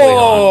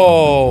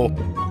 Whoa!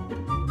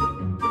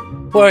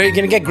 Well, you're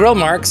going to get grill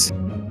marks.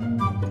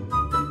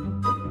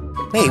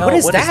 Hey, what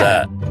is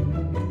that?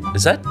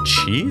 Is that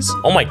cheese?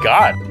 Oh my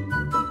God.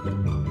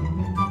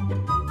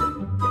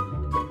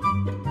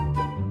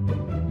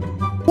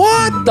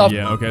 What the?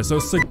 Yeah, okay, so...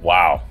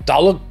 Wow.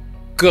 That look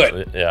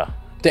good. Yeah.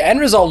 The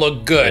end result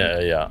looked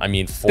good. Yeah. I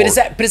mean, but is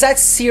that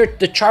seared,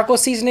 the charcoal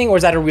seasoning, or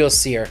is that a real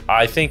sear?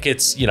 I think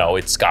it's,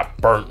 it's got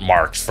burnt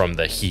marks from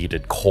the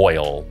heated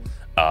coil,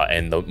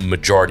 and the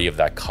majority of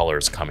that color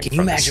is coming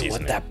from the seasoning.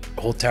 Can you imagine what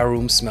that hotel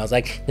room smells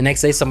like? The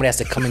next day, somebody has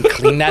to come and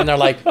clean that, and they're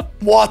like,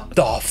 what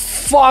the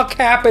fuck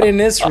happened in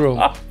this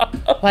room?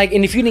 Like,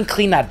 and if you didn't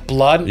clean that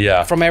blood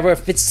from everywhere,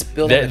 if it's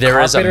spilled on the there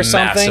is a carpet or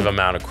something. massive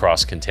amount of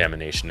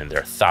cross-contamination in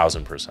there,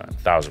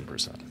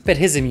 1000%. But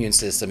his immune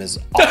system is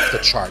off the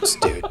charts,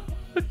 dude.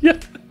 Yeah.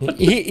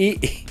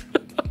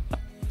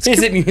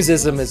 His immune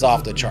system is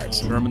off the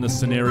charts. In this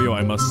scenario,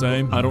 I must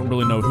say, I don't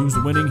really know who's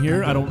winning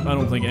here. I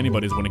don't think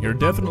anybody's winning here.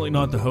 Definitely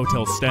not the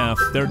hotel staff.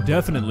 They're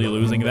definitely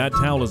losing. That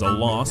towel is a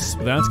loss.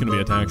 That's going to be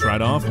a tax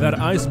write-off. That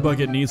ice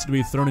bucket needs to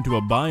be thrown into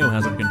a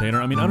biohazard container.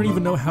 I mean, I don't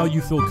even know how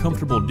you feel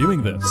comfortable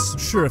doing this.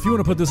 Sure, if you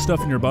want to put this stuff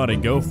in your body,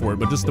 go for it,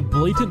 but just the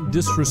blatant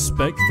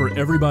disrespect for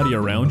everybody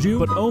around you.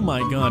 But oh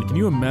my God, can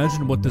you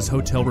imagine what this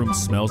hotel room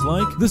smells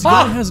like? This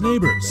guy has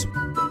neighbors.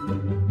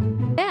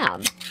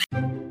 Damn.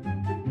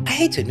 I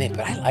hate to admit,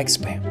 but I like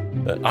Spam.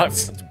 I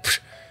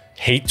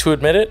hate to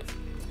admit it.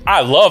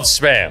 I love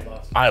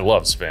Spam. I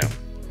love Spam.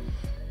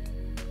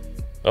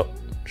 Oh.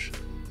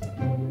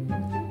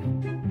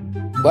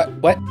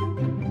 What?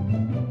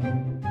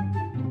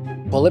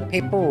 Toilet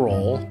paper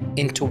roll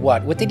into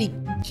what? What did he?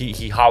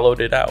 He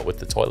hollowed it out with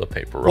the toilet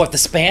paper roll. What, the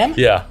Spam?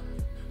 Yeah.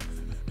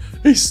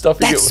 He's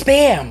stuffing it. That's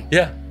Spam.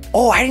 Yeah.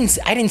 Oh, I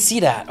didn't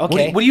see that.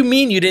 Okay. What do you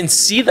mean you didn't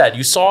see that?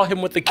 You saw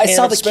him with the can. I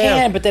saw the Spam.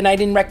 can, but then I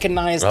didn't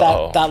recognize that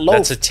loaf.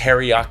 That's a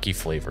teriyaki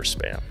flavor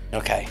Spam.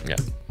 Okay. Yeah.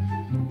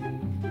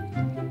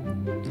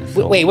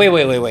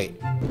 Wait.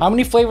 How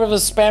many flavors of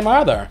Spam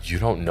are there? You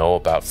don't know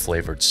about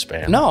flavored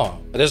Spam? No,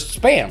 there's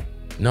Spam.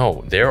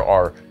 No, there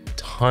are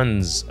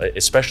tons,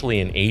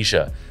 especially in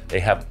Asia. They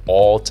have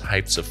all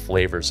types of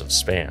flavors of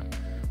Spam.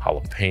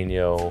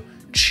 Jalapeno,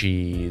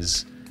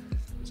 cheese,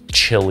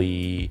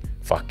 chili,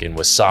 fucking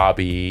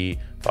wasabi,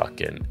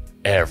 fucking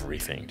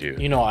everything, dude.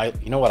 You know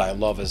what I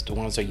love is the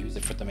ones that use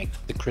it to make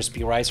the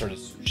crispy rice or the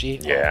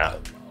sushi. Yeah.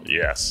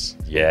 Yes.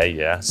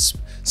 Yeah.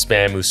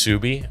 Spam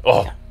musubi.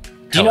 Oh. Yeah.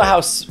 Do you know how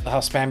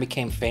Spam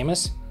became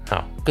famous?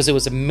 How? Because it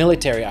was a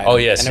military item. Oh,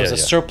 yes. And there was a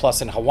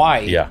surplus in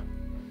Hawaii. Yeah.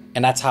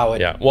 And that's how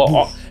it. Yeah.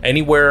 Well,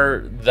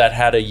 anywhere that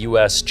had a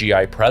U.S.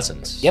 GI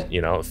presence. Yep. You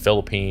know,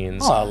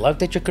 Philippines. Oh, I love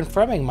that you're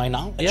confirming my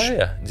knowledge.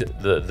 Yeah.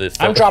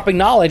 I'm dropping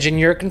knowledge and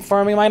you're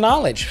confirming my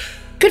knowledge.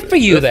 Good for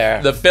you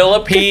there. The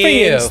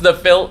Philippines,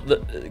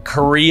 the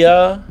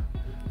Korea,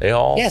 they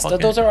all. Yes,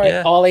 those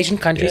are all Asian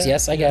countries.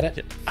 Yes, I get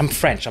it. I'm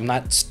French. I'm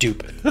not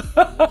stupid.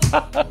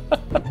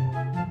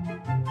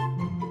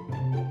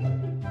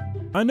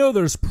 I know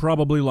there's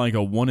probably like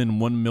a 1 in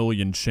 1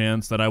 million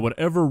chance that I would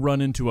ever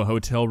run into a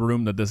hotel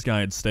room that this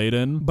guy had stayed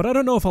in, but I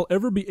don't know if I'll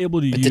ever be able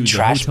to use the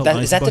trash.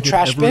 Is that the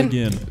trash bin?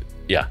 Again.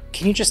 Yeah.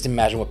 Can you just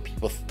imagine what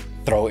people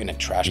throw in a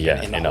trash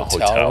bin in a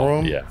hotel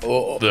room? Yeah.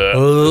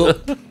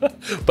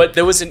 But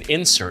there was an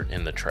insert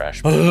in the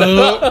trash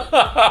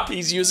bin.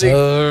 He's using.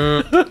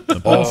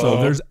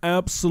 Also, there's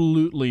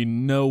absolutely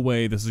no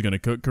way this is going to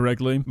cook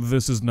correctly.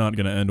 This is not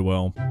going to end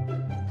well.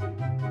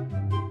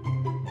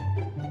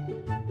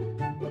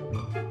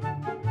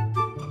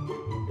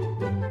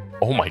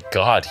 Oh my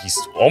god,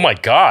 oh my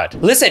god.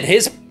 Listen,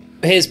 his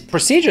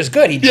procedure's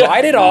good. He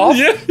dried it off,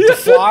 the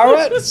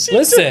flour.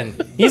 Listen,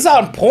 he's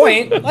on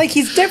point. Like,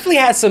 he's definitely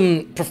had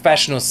some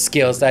professional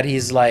skills that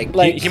he's like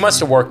he must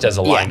have worked as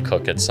a line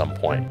cook at some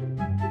point.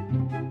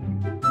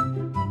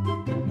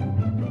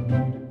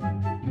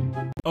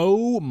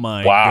 Oh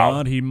my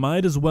god, he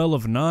might as well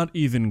have not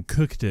even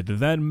cooked it.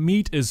 That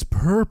meat is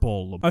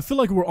purple. I feel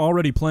like we're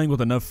already playing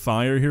with enough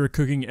fire here,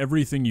 cooking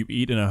everything you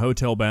eat in a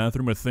hotel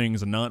bathroom with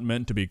things not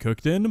meant to be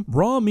cooked in.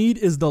 Raw meat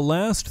is the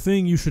last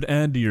thing you should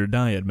add to your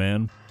diet,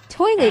 man.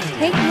 Toilet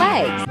cake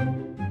legs.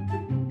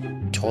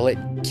 Toilet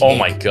cake. Oh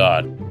my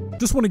god.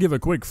 Just want to give a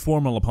quick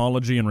formal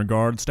apology in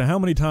regards to how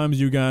many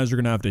times you guys are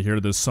going to have to hear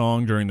this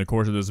song during the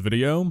course of this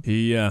video.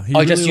 He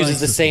really just uses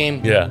the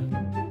same. Yeah.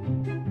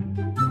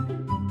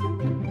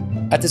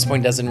 At this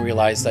point, doesn't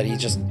realize that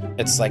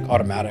it's like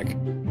automatic.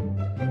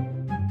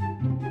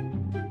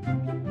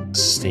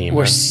 Steam.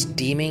 We're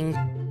steaming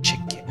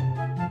chicken.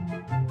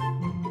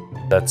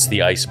 That's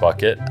the ice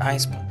bucket.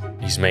 Ice bucket.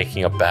 He's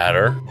making a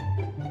batter.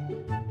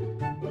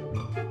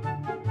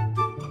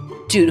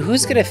 Dude,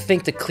 who's gonna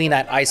think to clean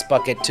that ice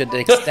bucket to the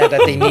extent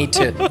that they need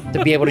to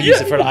be able to use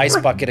it for the ice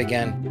bucket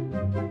again?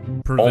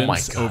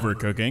 Prevents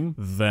overcooking.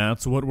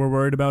 That's what we're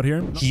worried about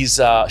here.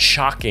 He's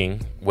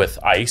shocking with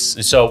ice.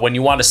 So when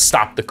you want to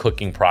stop the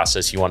cooking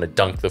process, you want to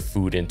dunk the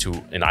food into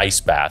an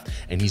ice bath,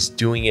 and he's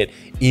doing it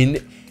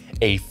in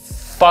a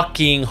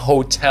fucking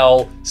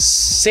hotel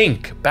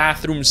sink,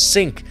 bathroom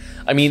sink.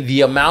 I mean,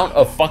 the amount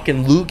of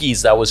fucking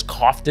loogies that was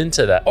coughed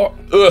into that.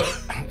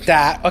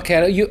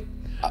 Okay,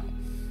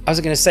 I was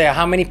gonna say,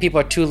 how many people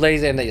are too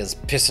lazy and they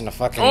just piss in the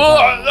fucking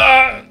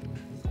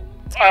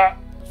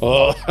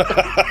A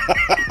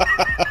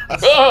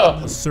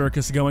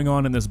circus going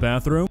on in this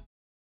bathroom.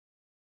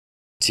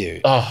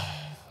 Dude.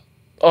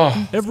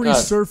 Every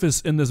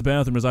surface in this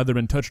bathroom has either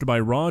been touched by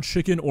raw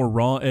chicken or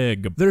raw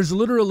egg. There's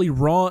literally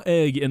raw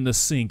egg in the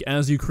sink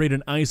as you create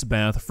an ice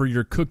bath for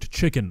your cooked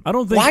chicken. I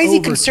don't think. Why is he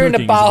concerned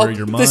about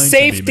the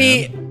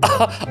safety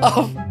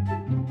of?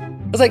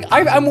 I was like,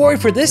 I'm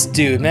worried for this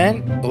dude,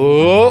 man.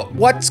 Oh,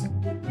 what's?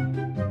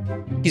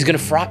 He's gonna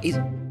fry.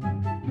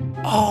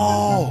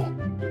 Oh.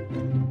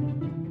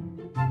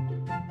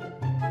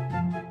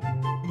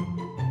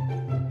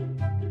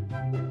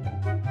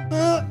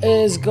 What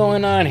is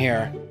going on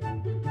here?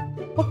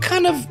 What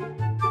kind of...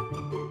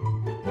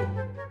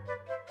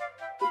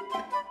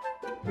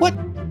 What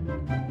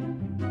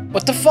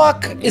the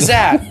fuck is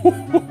that?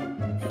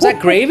 Is that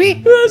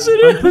gravy? Yes,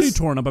 it is. I'm pretty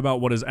torn up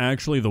about what is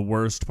actually the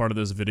worst part of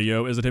this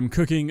video. Is it him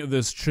cooking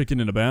this chicken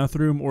in a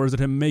bathroom, or is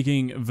it him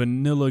making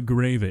vanilla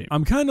gravy?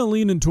 I'm kind of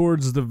leaning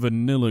towards the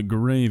vanilla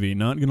gravy,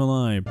 not gonna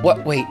lie.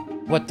 Wait,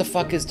 what the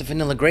fuck is the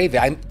vanilla gravy?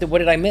 What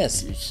did I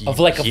miss? Of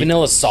like a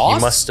vanilla sauce?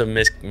 He must have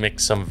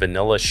mixed some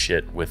vanilla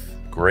shit with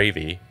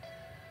gravy.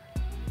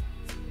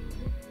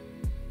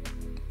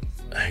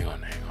 Hang on.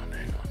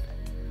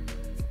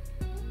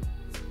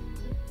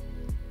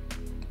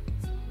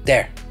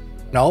 There.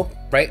 No,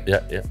 right?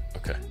 Yeah, yeah,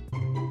 okay.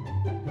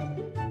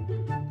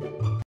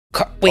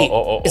 Wait,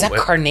 is that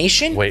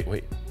carnation?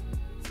 Wait.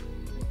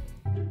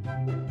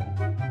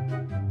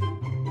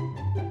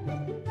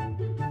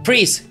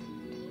 Freeze.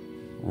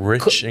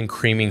 Rich and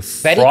creamy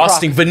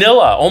frosting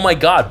vanilla. Oh my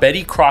God,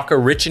 Betty Crocker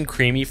rich and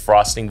creamy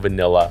frosting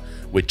vanilla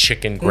with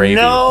chicken gravy.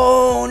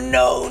 No.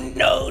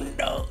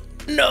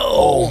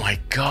 Oh my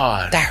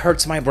God. That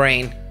hurts my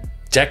brain.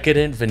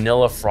 Decadent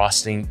vanilla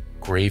frosting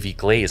gravy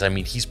glaze. I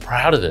mean, he's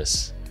proud of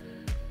this.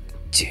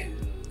 Dude.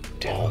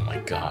 Oh my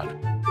God.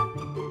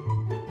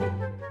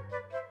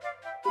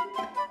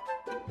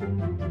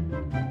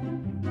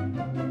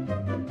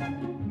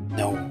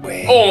 No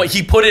way. Oh,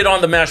 he put it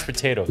on the mashed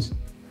potatoes.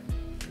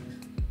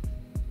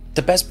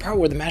 The best part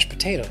were the mashed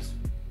potatoes.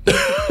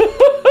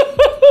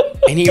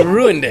 And he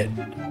ruined it.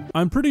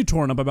 I'm pretty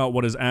torn up about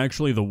what is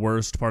actually the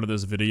worst part of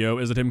this video.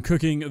 Is it him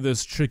cooking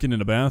this chicken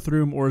in a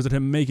bathroom, or is it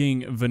him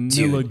making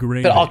vanilla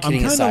gravy? But all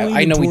kidding aside,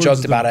 I know we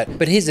joked about it,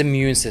 but his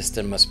immune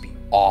system must be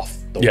off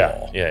the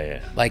wall.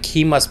 Yeah. Like,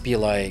 he must be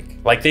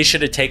like they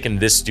should have taken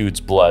this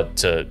dude's blood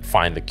to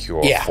find the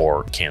cure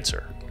for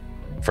cancer,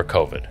 for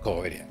COVID.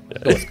 COVID, yeah.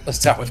 Let's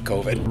start with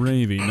COVID.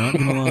 Gravy, not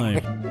gonna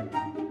lie.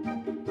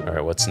 All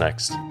right, what's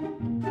next?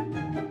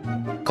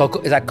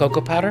 Cocoa, is that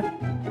cocoa powder?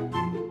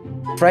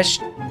 Fresh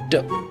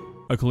dough.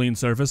 A clean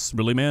surface?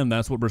 Really, man?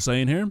 That's what we're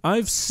saying here?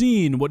 I've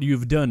seen what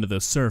you've done to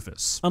this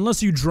surface.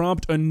 Unless you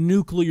dropped a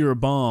nuclear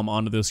bomb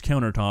onto this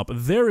countertop,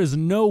 there is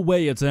no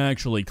way it's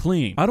actually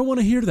clean. I don't want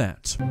to hear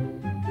that.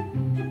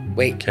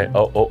 Wait. Okay.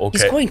 Okay.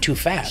 He's going too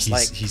fast. All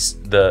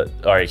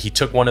right, he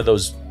took one of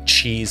those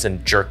cheese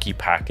and jerky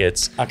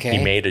packets. Okay.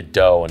 He made a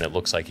dough, and it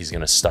looks like he's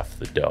gonna stuff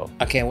the dough.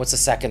 Okay, and what's the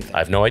second thing? I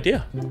have no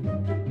idea.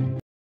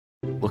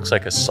 Looks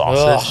like a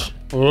sausage.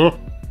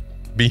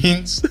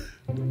 Beans.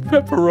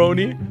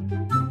 Pepperoni.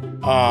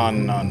 Oh,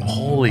 no.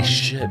 Holy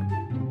shit.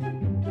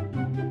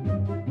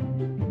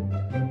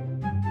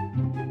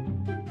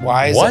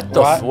 Why is what it?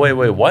 The wait,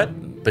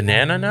 what?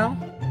 Banana now?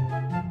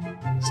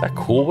 Is that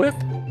Cool Whip?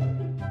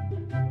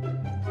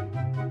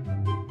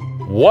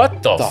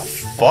 What the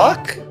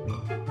fuck?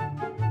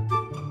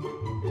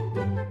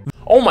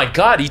 Oh my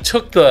God, he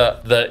took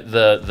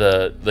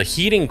the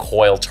heating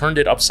coil, turned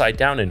it upside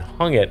down, and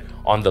hung it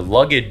on the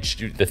luggage,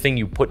 the thing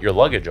you put your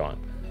luggage on.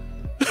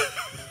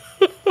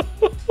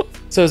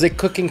 So is it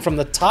cooking from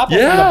the top or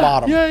from the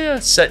bottom? Yeah.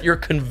 Set your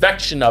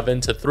convection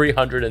oven to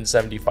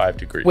 375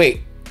 degrees.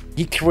 Wait,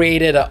 he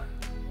created a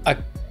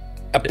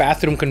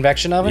bathroom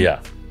convection oven?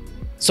 Yeah.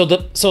 So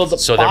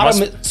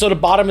the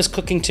bottom is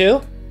cooking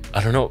too?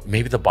 I don't know.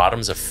 Maybe the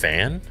bottom's a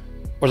fan?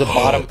 Or the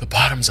bottom? The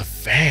bottom's a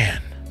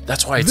fan.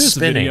 That's why it's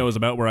spinning. This video is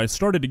about where I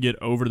started to get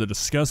over the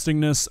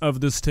disgustingness of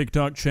this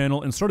TikTok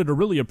channel and started to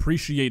really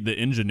appreciate the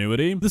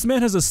ingenuity. This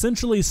man has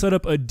essentially set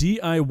up a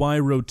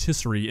DIY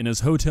rotisserie in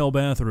his hotel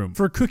bathroom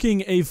for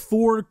cooking a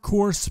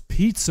 4-course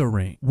pizza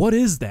ring. What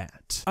is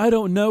that? I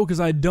don't know, because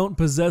I don't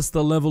possess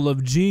the level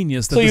of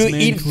genius that this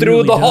man clearly does. So you eat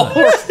through the whole...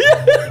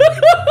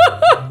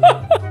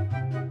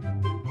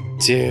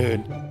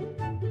 Dude.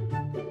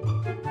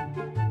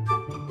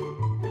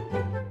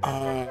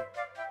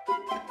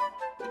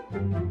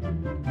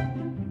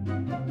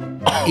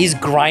 He's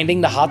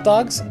grinding the hot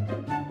dogs?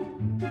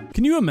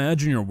 Can you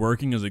imagine you're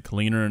working as a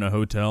cleaner in a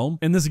hotel,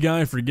 and this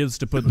guy forgets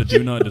to put the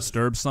Do Not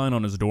Disturb sign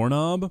on his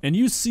doorknob, and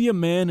you see a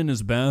man in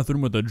his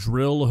bathroom with a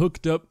drill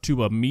hooked up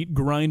to a meat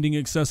grinding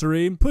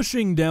accessory,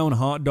 pushing down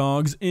hot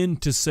dogs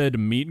into said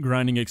meat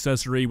grinding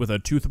accessory with a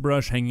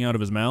toothbrush hanging out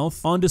of his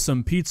mouth, onto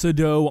some pizza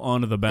dough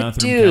onto the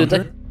bathroom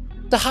counter?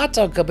 The hot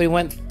dog company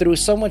went through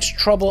so much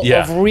trouble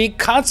of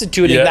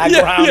reconstituting that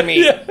ground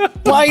meat.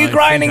 Why are you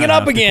grinding it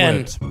up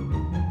again?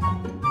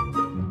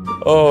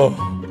 Oh,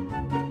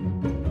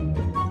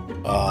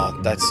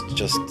 that's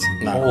just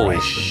not holy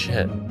right.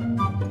 shit.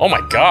 Oh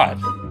my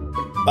God.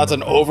 That's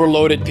an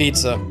overloaded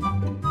pizza.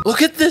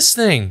 Look at this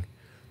thing.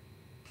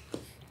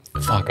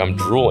 Fuck, I'm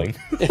drooling.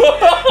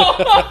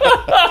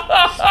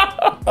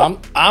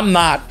 I'm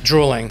not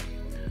drooling.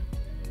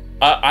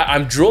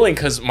 I'm drooling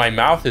because my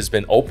mouth has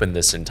been open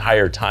this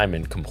entire time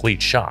in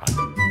complete shock.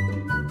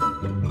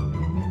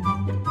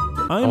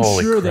 I'm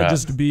sure that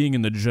just being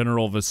in the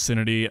general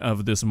vicinity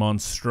of this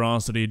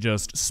monstrosity,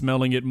 just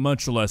smelling it,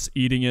 much less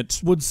eating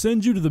it, would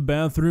send you to the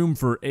bathroom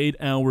for 8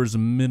 hours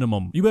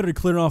minimum. You better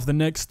clear off the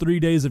next 3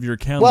 days of your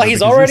calendar. Well,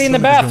 he's already in the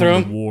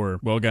bathroom. War.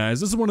 Well,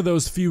 guys, this is one of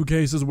those few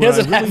cases where he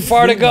doesn't have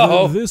far to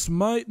go. This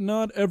might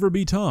not ever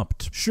be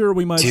topped. Sure,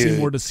 we might see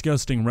more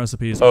disgusting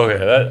recipes. Okay,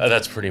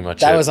 that's pretty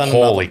much that it. Was on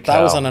Holy another, cow.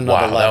 That was on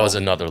another level. That was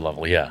another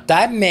level, yeah.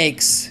 That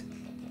makes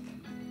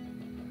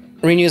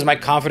renews my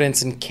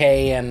confidence in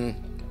Kay and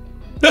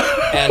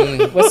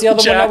what's the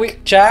other Jack. one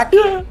that Jack?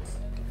 Yeah.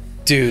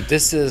 Dude,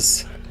 this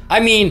is, I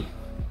mean,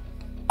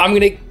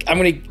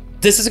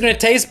 this is gonna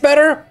taste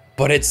better,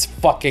 but it's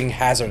fucking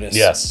hazardous.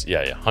 Yes,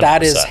 yeah, 100%.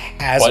 That is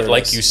hazardous. But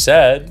like you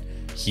said,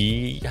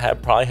 he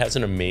probably has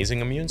an amazing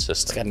immune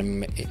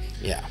system.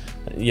 Yeah.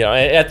 You know,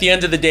 at the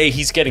end of the day,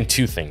 he's getting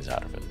 2 things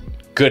out of it.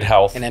 good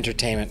health, and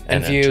entertainment,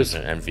 and views.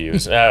 And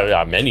views.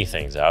 Many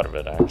things out of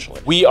it,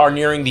 actually. We are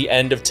nearing the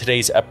end of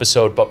today's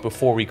episode, but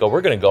before we go,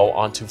 we're going to go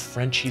on to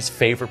Frenchy's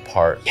favorite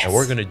part, and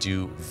we're going to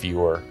do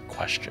viewer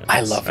questions.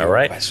 I love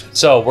viewer questions.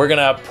 So we're going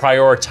to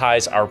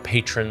prioritize our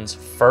patrons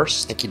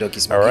first. Okie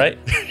dokie, all right?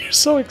 You're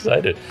so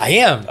excited. I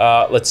am.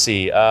 Let's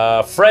see.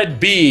 Fred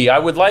B, I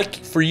would like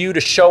for you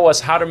to show us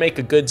how to make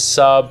a good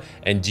sub,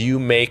 and do you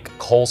make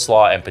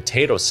coleslaw and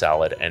potato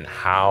salad, and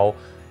how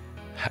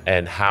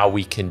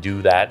we can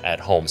do that at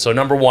home. So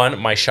number one,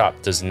 my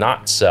shop does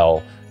not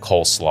sell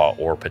coleslaw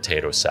or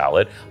potato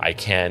salad. I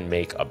can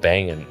make a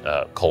banging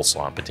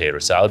coleslaw and potato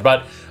salad,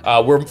 but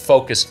we're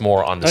focused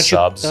more on the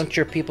subs. Don't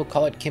your people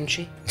call it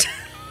kimchi?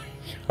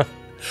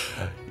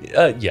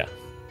 Yeah.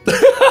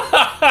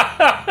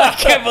 I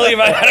can't believe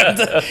I had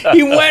him.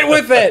 He went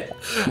with it.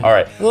 All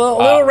right. A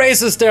little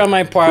racist there on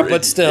my part,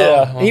 but still,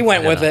 yeah, he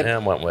went with it. Yeah,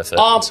 went with it.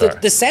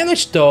 The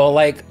sandwich though,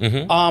 like,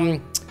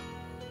 didn't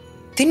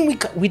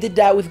we did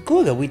that with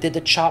Gouda? We did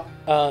the chopped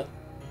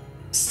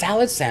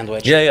salad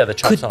sandwich. Yeah, the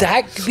chopped salad. Could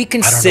that be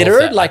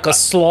considered like a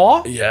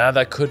slaw? Yeah,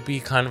 that could be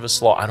kind of a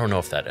slaw. I don't know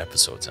if that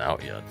episode's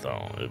out yet,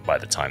 though, by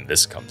the time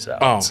this comes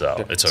out.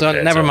 So it's okay.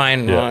 So never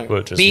mind. Yeah,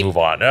 we'll just move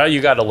on. You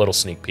got a little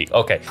sneak peek.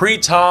 Okay.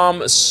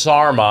 Pritam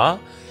Sarma.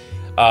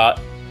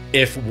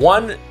 If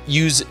one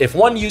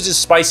uses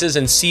spices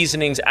and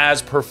seasonings as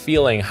per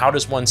feeling, how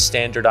does one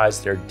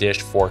standardize their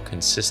dish for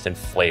consistent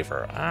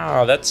flavor?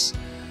 That's...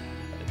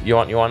 You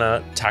want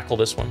to tackle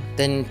this one?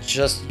 Then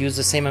just use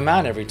the same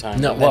amount every time.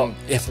 No, well,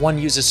 if one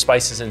uses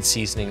spices and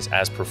seasonings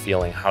as per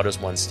feeling, how does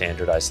one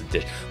standardize the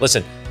dish?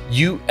 Listen,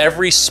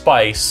 every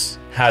spice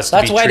has to be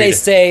treated. That's why they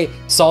say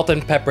salt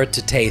and pepper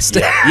to taste.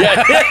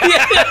 Yeah.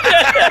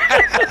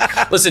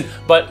 Listen,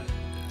 but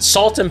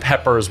salt and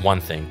pepper is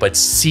one thing, but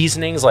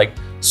seasonings like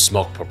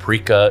smoked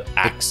paprika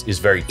is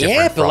very different.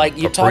 Yeah, but like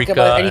you talk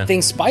about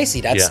anything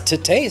spicy, that's to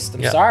taste.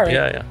 I'm sorry.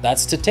 Yeah.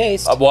 That's to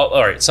taste. Well,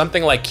 all right.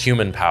 Something like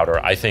cumin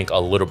powder, I think a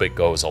little bit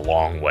goes a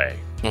long way,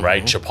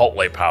 right?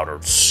 Chipotle powder,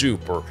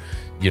 super,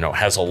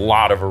 has a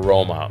lot of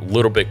aroma. A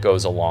little bit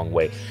goes a long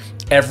way.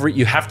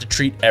 You have to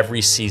treat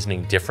every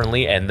seasoning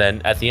differently, and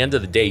then at the end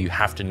of the day, you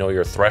have to know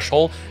your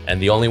threshold. And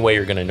the only way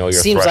you're going to know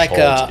your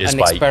threshold is an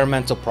by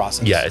experimental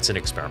process. Yeah, it's an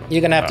experiment.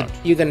 You're gonna have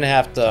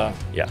to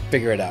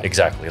figure it out.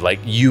 Exactly. Like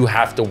you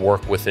have to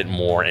work with it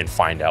more and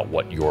find out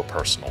what your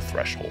personal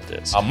threshold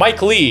is.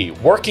 Mike Lee,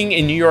 working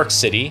in New York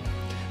City,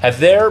 have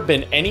there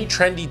been any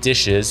trendy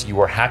dishes you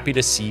were happy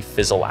to see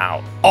fizzle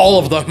out? All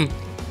of them.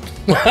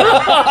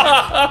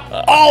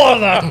 All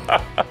of them.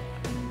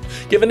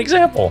 Give an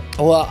example.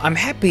 Well, I'm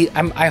happy.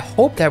 I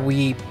hope that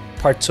we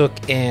partook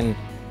in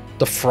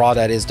the fraud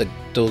that is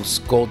those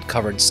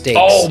gold-covered steaks.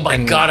 Oh my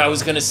God! I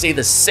was gonna say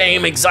the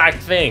same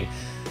exact thing.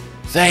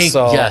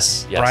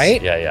 Yes.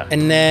 Right? Yeah.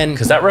 And then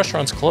because that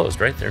restaurant's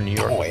closed, right? They're in New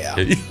York. Oh yeah.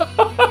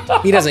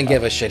 He doesn't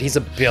give a shit. He's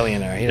a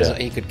billionaire.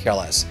 He could care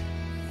less.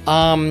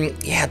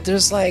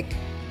 There's like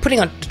putting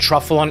the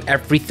truffle on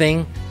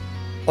everything,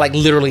 like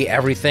literally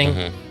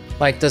everything.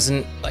 Like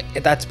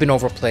that's been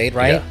overplayed,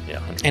 right? Yeah,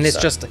 100%. And it's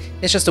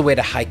just a way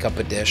to hike up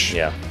a dish.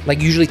 Yeah.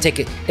 Like usually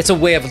it's a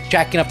way of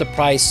jacking up the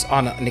price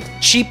on a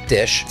cheap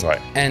dish,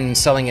 right? And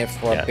selling it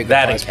for a bigger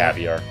that price. And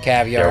caviar.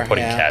 Caviar. They're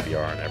putting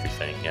caviar on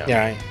everything. Yeah.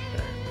 Yeah. Right.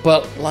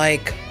 But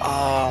like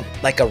a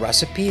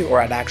recipe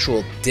or an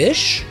actual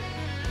dish,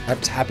 I'm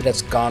happy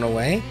that's gone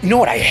away. You know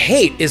what I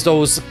hate is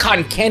those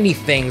cotton candy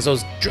things,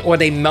 where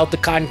they melt the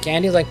cotton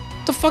candy. Like,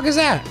 what the fuck is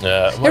that?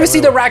 Ever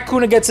see the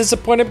raccoon that gets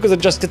disappointed because it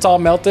just gets all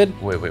melted?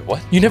 Wait,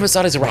 what? You never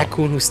saw this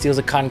raccoon who steals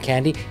a cotton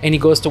candy and he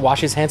goes to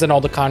wash his hands and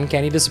all the cotton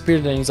candy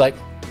disappeared and he's like,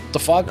 the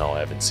fuck? No, I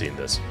haven't seen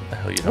this. What the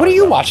hell what are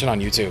you watching on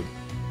YouTube?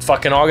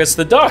 Fucking August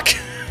the Duck.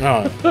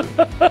 No.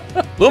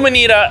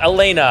 Luminita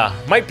Elena,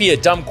 might be a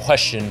dumb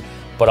question,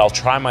 but I'll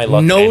try my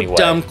luck anyway. No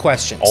dumb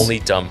questions. Only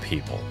dumb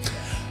people.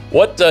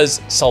 What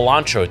does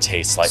cilantro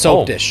taste like?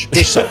 Soap dish.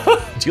 Dish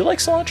soap. Do you like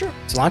cilantro?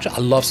 Cilantro? I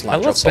love cilantro. I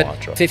love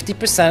cilantro. But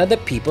 50% of the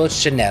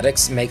people's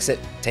genetics makes it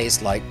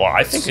taste like Well,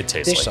 I think it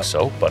tastes like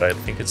soap, but I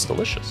think it's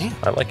delicious. Yeah.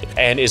 I like it.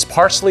 And is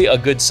parsley a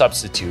good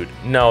substitute?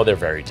 No, they're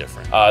very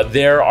different.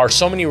 There are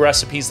so many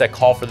recipes that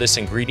call for this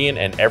ingredient,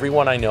 and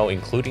everyone I know,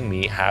 including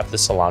me, have the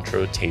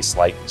cilantro taste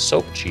like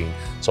soap gene,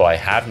 so I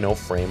have no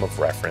frame of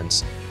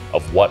reference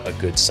of what a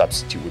good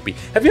substitute would be.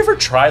 Have you ever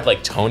tried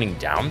like toning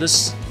down the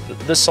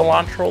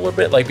cilantro a little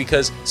bit? Like,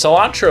 because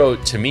cilantro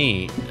to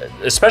me,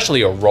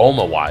 especially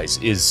aroma wise,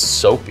 is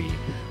soapy,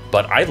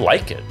 but I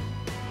like it.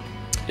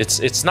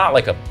 It's not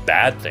like a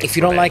bad thing. If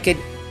you don't like it,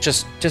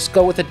 just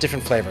go with a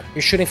different flavor.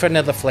 You're shooting for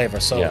another flavor,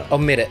 so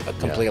omit it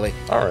completely.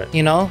 Yeah. All right.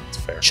 You know? It's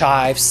fair.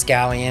 Chives,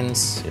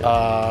 scallions,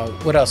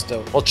 what else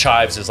though? Well,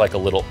 chives is like a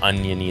little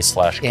oniony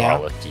 /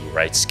 garlicky,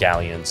 right?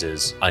 Scallions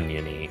is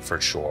oniony for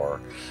sure.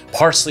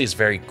 Parsley is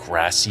very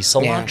grassy.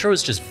 Cilantro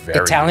is just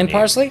very Italian unique.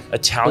 parsley?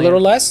 Italian. A little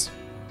less?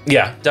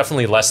 Yeah,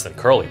 definitely less than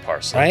curly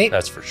parsley. Right?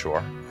 That's for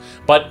sure.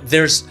 But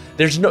there's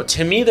no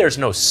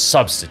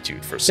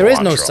substitute for cilantro. There is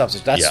no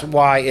substitute. That's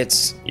why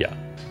it's... Yeah.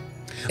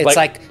 It's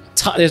like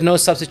there's no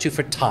substitute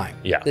for thyme.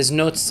 Yeah. There's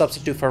no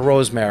substitute for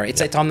rosemary.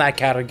 It's on that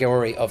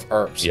category of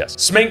herbs. Yes.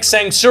 Smink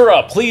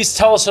Sangsura, please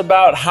tell us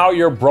about how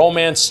your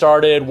bromance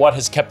started, what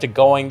has kept it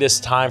going this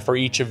time for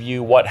each of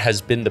you, what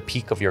has been the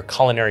peak of your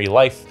culinary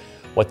life,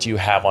 what do you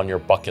have on your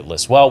bucket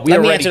list? Well,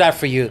 Let me answer that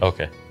for you.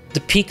 Okay.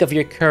 The peak of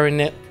your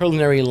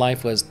culinary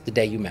life was the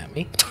day you met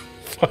me.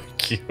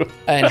 Fuck you.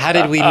 And how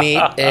did we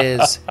meet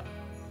is,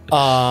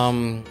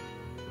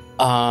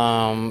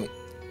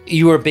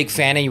 you were a big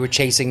fan and you were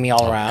chasing me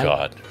all around.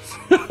 God.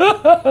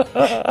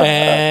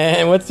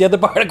 And what's the other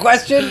part of the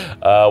question?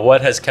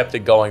 What has kept it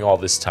going all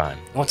this time?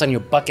 What's on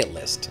your bucket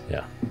list?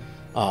 Yeah.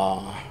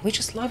 We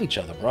just love each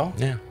other, bro.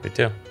 Yeah, we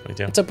do. We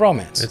do. It's a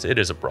bromance. It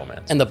is a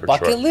bromance. And the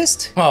bucket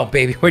list? Oh,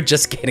 baby, we're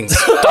just getting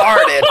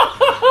started.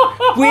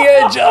 We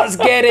are just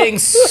getting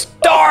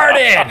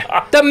started.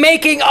 The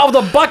making of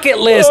the bucket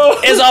list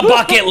is a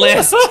bucket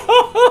list.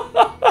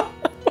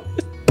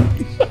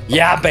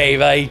 Yeah,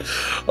 baby.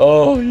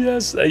 Oh,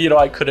 yes. You know,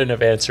 I couldn't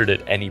have answered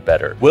it any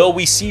better. Will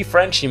we see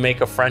Frenchy make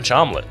a French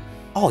omelet?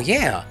 Oh,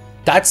 yeah.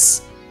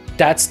 That's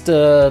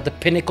the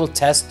pinnacle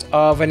test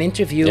of an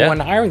interview when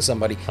hiring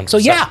somebody. 100%. So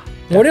yeah,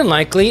 more than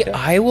likely,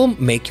 I will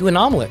make you an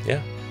omelet.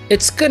 Yeah.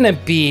 It's gonna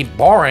be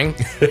boring,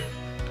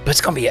 but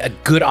it's gonna be a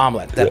good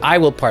omelet that I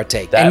will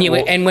partake.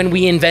 And when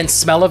we invent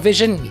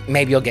smell-o-vision,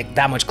 maybe you'll get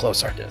that much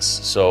closer. Yes.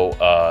 So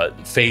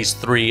phase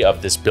 3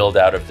 of this build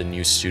out of the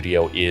new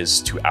studio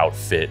is to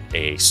outfit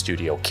a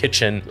studio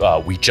kitchen.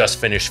 We just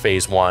finished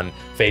phase 1.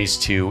 Phase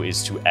 2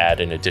 is to add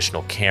an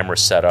additional camera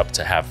setup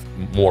to have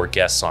more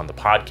guests on the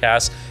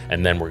podcast.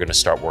 And then we're going to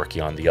start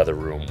working on the other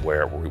room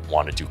where we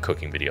want to do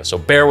cooking videos. So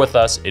bear with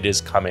us. It is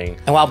coming.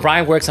 And while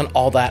Brian works on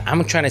all that,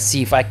 I'm trying to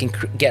see if I can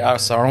get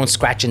us our own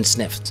scratch and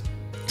sniffs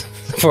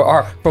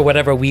for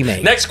whatever we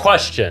make. Next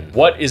question.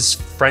 What is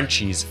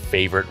Frenchy's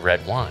favorite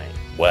red wine?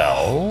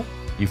 Well,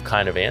 you've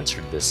kind of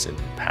answered this in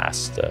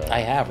past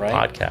I have, right?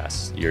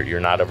 podcasts. You're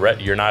not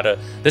a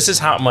this is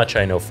how much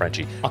I know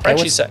Frenchy. Okay,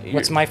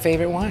 what's my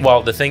favorite wine?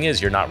 Well, the thing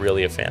is, you're not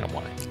really a fan of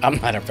wine. I'm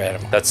not a fan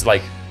of wine. That's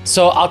like...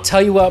 So I'll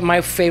tell you what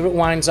my favorite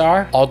wines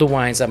are. All the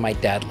wines that my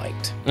dad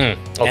liked. Okay.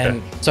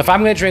 And so if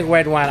I'm going to drink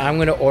red wine, I'm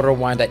going to order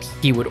wine that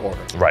he would order.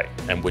 Right.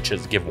 And which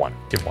is, give one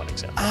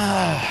example.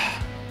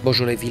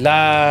 Beaujolais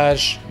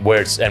Village.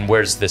 Where's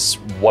this,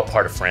 what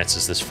part of France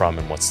is this from,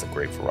 and what's the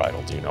grape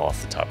varietal? Do you know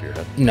off the top of your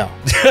head? No.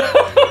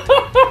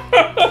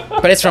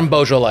 But it's from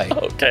Beaujolais.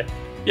 Okay.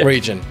 Yeah.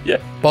 Region.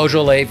 Yeah.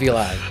 Beaujolais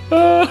Village.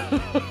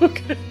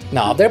 Okay.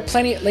 No, there are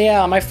plenty.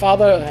 Yeah, my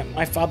father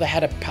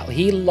had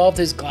he loved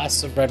his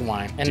glass of red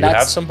wine. And do you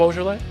have some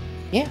Beaujolais?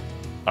 Yeah.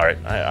 All right,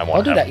 I want to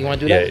I'll do that. You want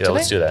to do that? Yeah,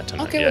 let's do that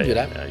tonight. Okay, we'll do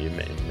that. Yeah, you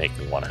make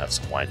me want to have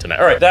some wine tonight.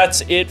 All right,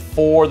 that's it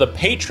for the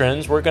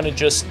patrons. We're gonna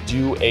just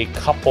do a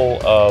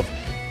couple of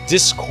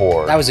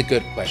Discord. That was a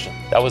good question.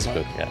 That was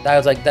good. Yeah. That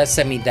was like that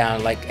set me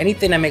down. Like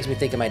anything that makes me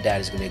think of my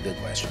dad is gonna be a good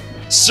question.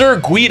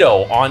 Sir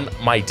Guido on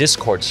my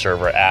Discord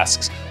server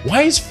asks,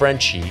 "Why is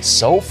Frenchy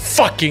so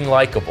fucking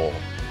likable?"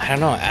 I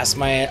don't know. Ask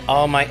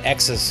all my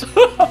exes.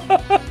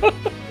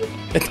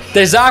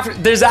 There's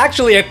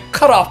actually a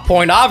cutoff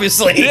point,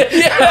 obviously.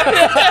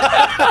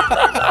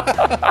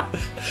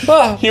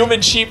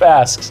 Human Sheep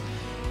asks,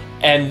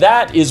 and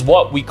that is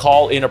what we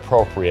call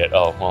inappropriate.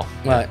 Oh, well,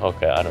 what?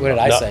 Okay, I don't know.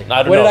 What did I say?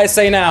 What did I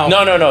say now?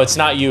 No, it's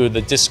not you.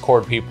 The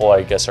Discord people,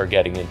 I guess, are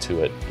getting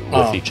into it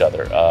with each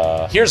other.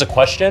 Here's a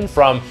question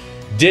from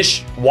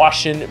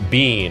Dishwashin'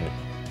 Bean.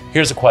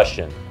 Here's a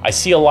question. I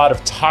see a lot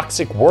of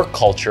toxic work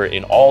culture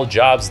in all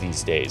jobs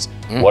these days.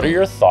 Mm-hmm. What are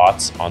your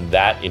thoughts on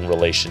that in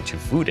relation to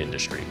food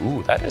industry?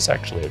 Ooh, that is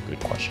actually a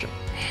good question.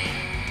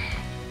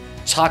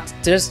 There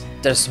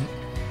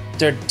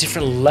are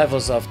different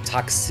levels of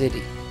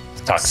toxicity.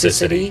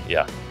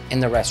 Yeah.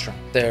 In the restaurant,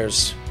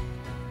 there's,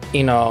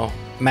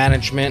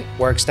 management,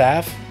 work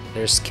staff.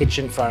 There's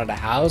kitchen front of the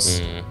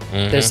house.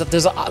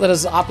 Mm-hmm.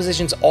 There's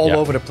oppositions all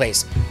over the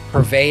place.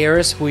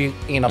 Purveyors,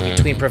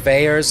 between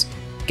purveyors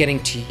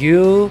getting to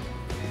you.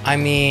 I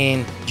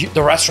mean,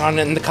 the restaurant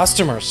and the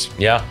customers.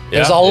 Yeah.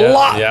 There's a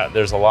lot. Yeah,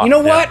 there's a lot. You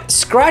know what?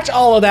 Scratch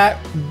all of that.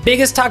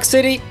 Biggest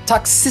toxicity.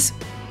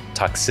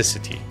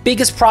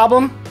 Biggest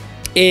problem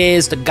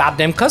is the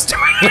goddamn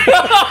customer.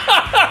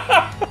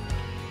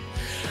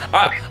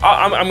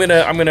 I'm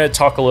gonna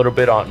talk a little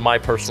bit on my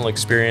personal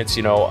experience.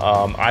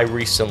 I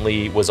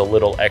recently was a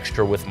little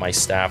extra with my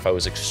staff. I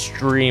was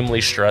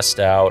extremely stressed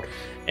out,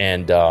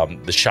 and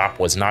the shop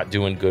was not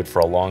doing good for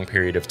a long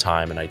period of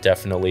time. And I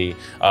definitely,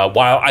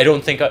 while I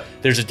don't think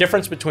there's a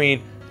difference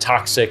between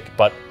toxic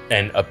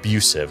and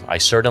abusive, I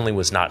certainly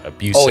was not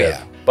abusive. Oh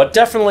yeah. But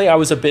definitely I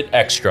was a bit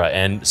extra,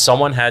 and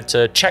someone had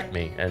to check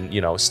me, and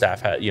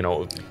staff had,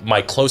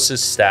 my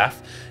closest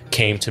staff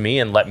came to me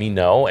and let me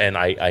know, and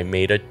I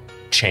made a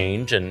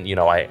change, and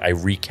I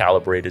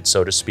recalibrated,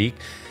 so to speak,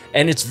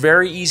 and it's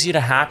very easy to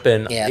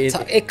happen. Yeah,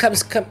 it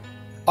comes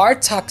our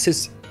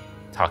toxicity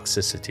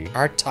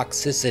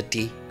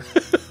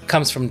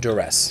comes from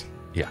duress.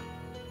 Yeah,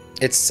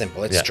 it's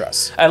simple. It's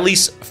stress. At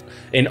least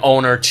an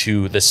owner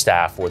to the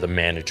staff or the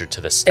manager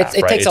to the staff.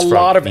 It takes a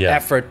lot of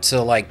effort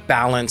to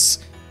balance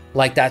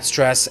like that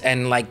stress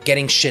and like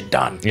getting shit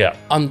done. Yeah.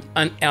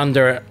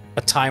 Under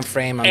a time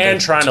frame.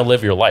 And trying to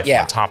live your life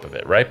on top of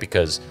it, right?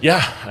 Because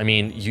I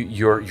mean,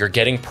 you're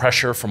getting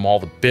pressure from all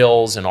the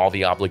bills and all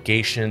the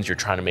obligations. You're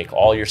trying to make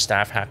all your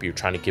staff happy. You're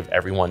trying to give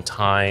everyone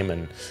time,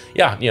 and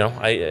you know,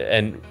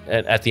 and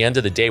at the end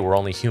of the day, we're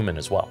only human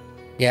as well.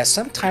 Yeah,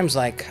 sometimes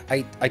like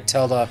I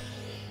tell the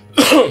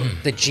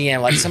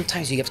GM, like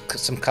sometimes you get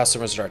some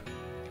customers that are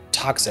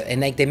toxic and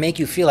like they make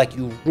you feel like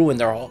you ruined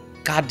their whole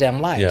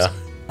goddamn lives. Yeah.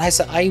 I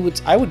said I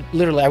would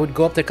literally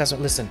go up to the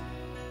customer, listen,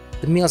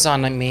 the meal's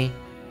on me.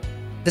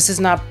 This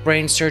is not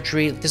brain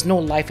surgery. There's no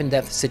life and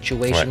death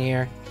situation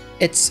here.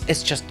 It's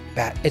just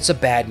bad. It's a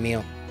bad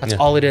meal. That's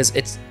all it is.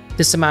 It's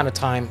this amount of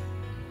time.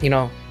 You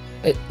know,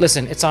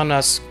 listen, it's on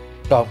us.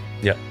 Go.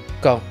 Yeah.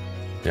 Go.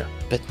 Yeah.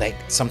 But like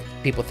some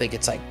people think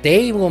it's like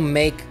they will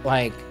make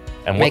like.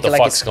 And what the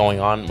fuck's going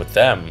on with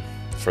them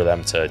for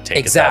them to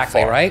take it that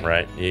far, right?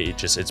 Right.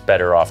 It's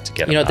better off to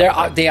get. You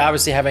know, they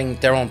obviously having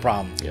their own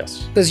problem.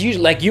 Yes. Because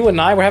you and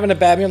I were having a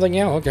bad meal. Like,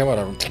 okay,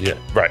 whatever. Yeah.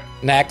 Right.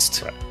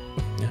 Next. Right.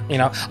 You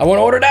know, I want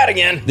to order that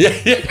again.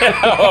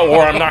 Yeah.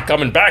 Or I'm not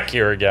coming back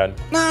here again.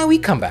 No, we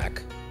come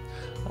back.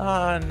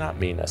 Not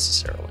me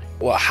necessarily.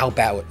 Well, how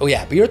bad? Oh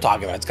yeah, but you're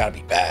talking about it's got to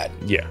be bad.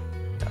 Yeah.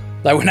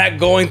 Like we're not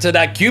going to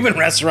that Cuban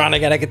restaurant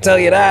again. I can tell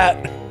you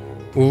that.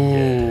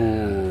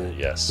 Ooh.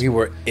 Yes. We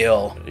were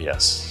ill.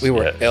 Yes. We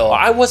were ill.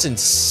 I wasn't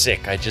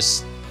sick. I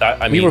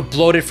mean, we were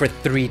bloated for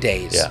 3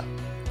 days. Yeah.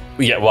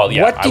 Yeah. Well,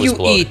 yeah. What do you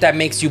eat that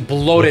makes you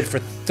bloated for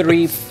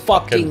 3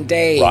 fucking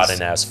days?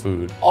 Rotten ass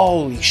food.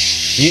 Holy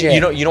shit.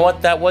 You know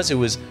what that was? It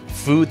was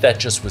food that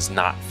just was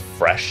not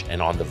fresh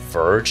and on the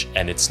verge,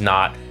 and it's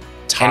not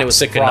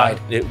toxic enough.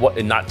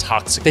 Not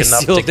toxic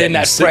enough to get in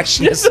that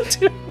freshness.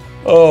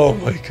 Oh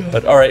my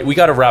god! All right, we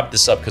got to wrap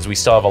this up because we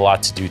still have a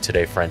lot to do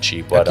today,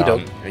 Frenchy. But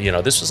you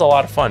know, this was a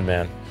lot of fun,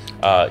 man.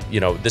 You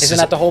know, Isn't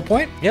that the whole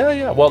point?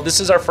 Yeah. Well, this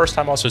is our first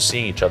time also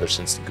seeing each other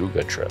since the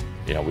Guga trip.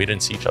 You know, we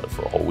didn't see each other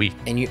for a whole week.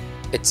 And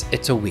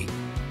it's a week.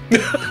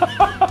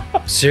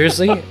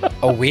 Seriously,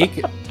 a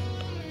week?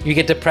 You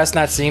get depressed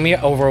not seeing me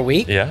over a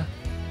week? Yeah.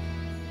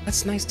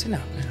 That's nice to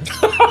know.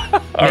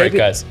 All right,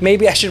 guys.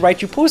 Maybe I should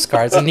write you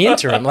postcards in the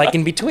interim, like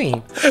in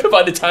between.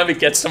 By the time it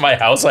gets to my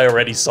house, I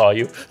already saw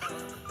you.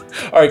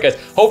 All right, guys.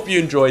 Hope you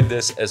enjoyed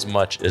this as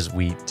much as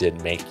we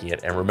did making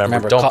it. And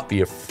remember don't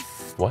be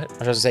what? I was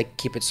going to say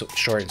keep it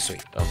short and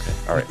sweet. Okay.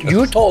 All right.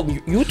 You told me.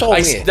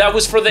 That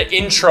was for the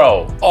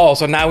intro. Oh,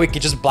 so now we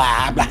could just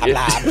blah, blah,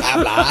 blah,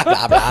 blah, blah,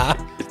 blah, blah.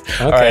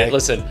 Okay. All right,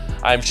 listen.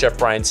 I'm Chef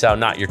Briantsao,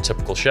 not your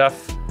typical chef.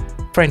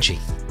 Frenchy.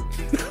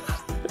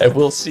 And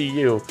we'll see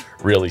you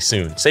really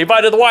soon. Say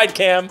bye to the wide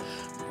cam.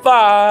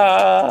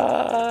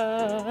 Bye.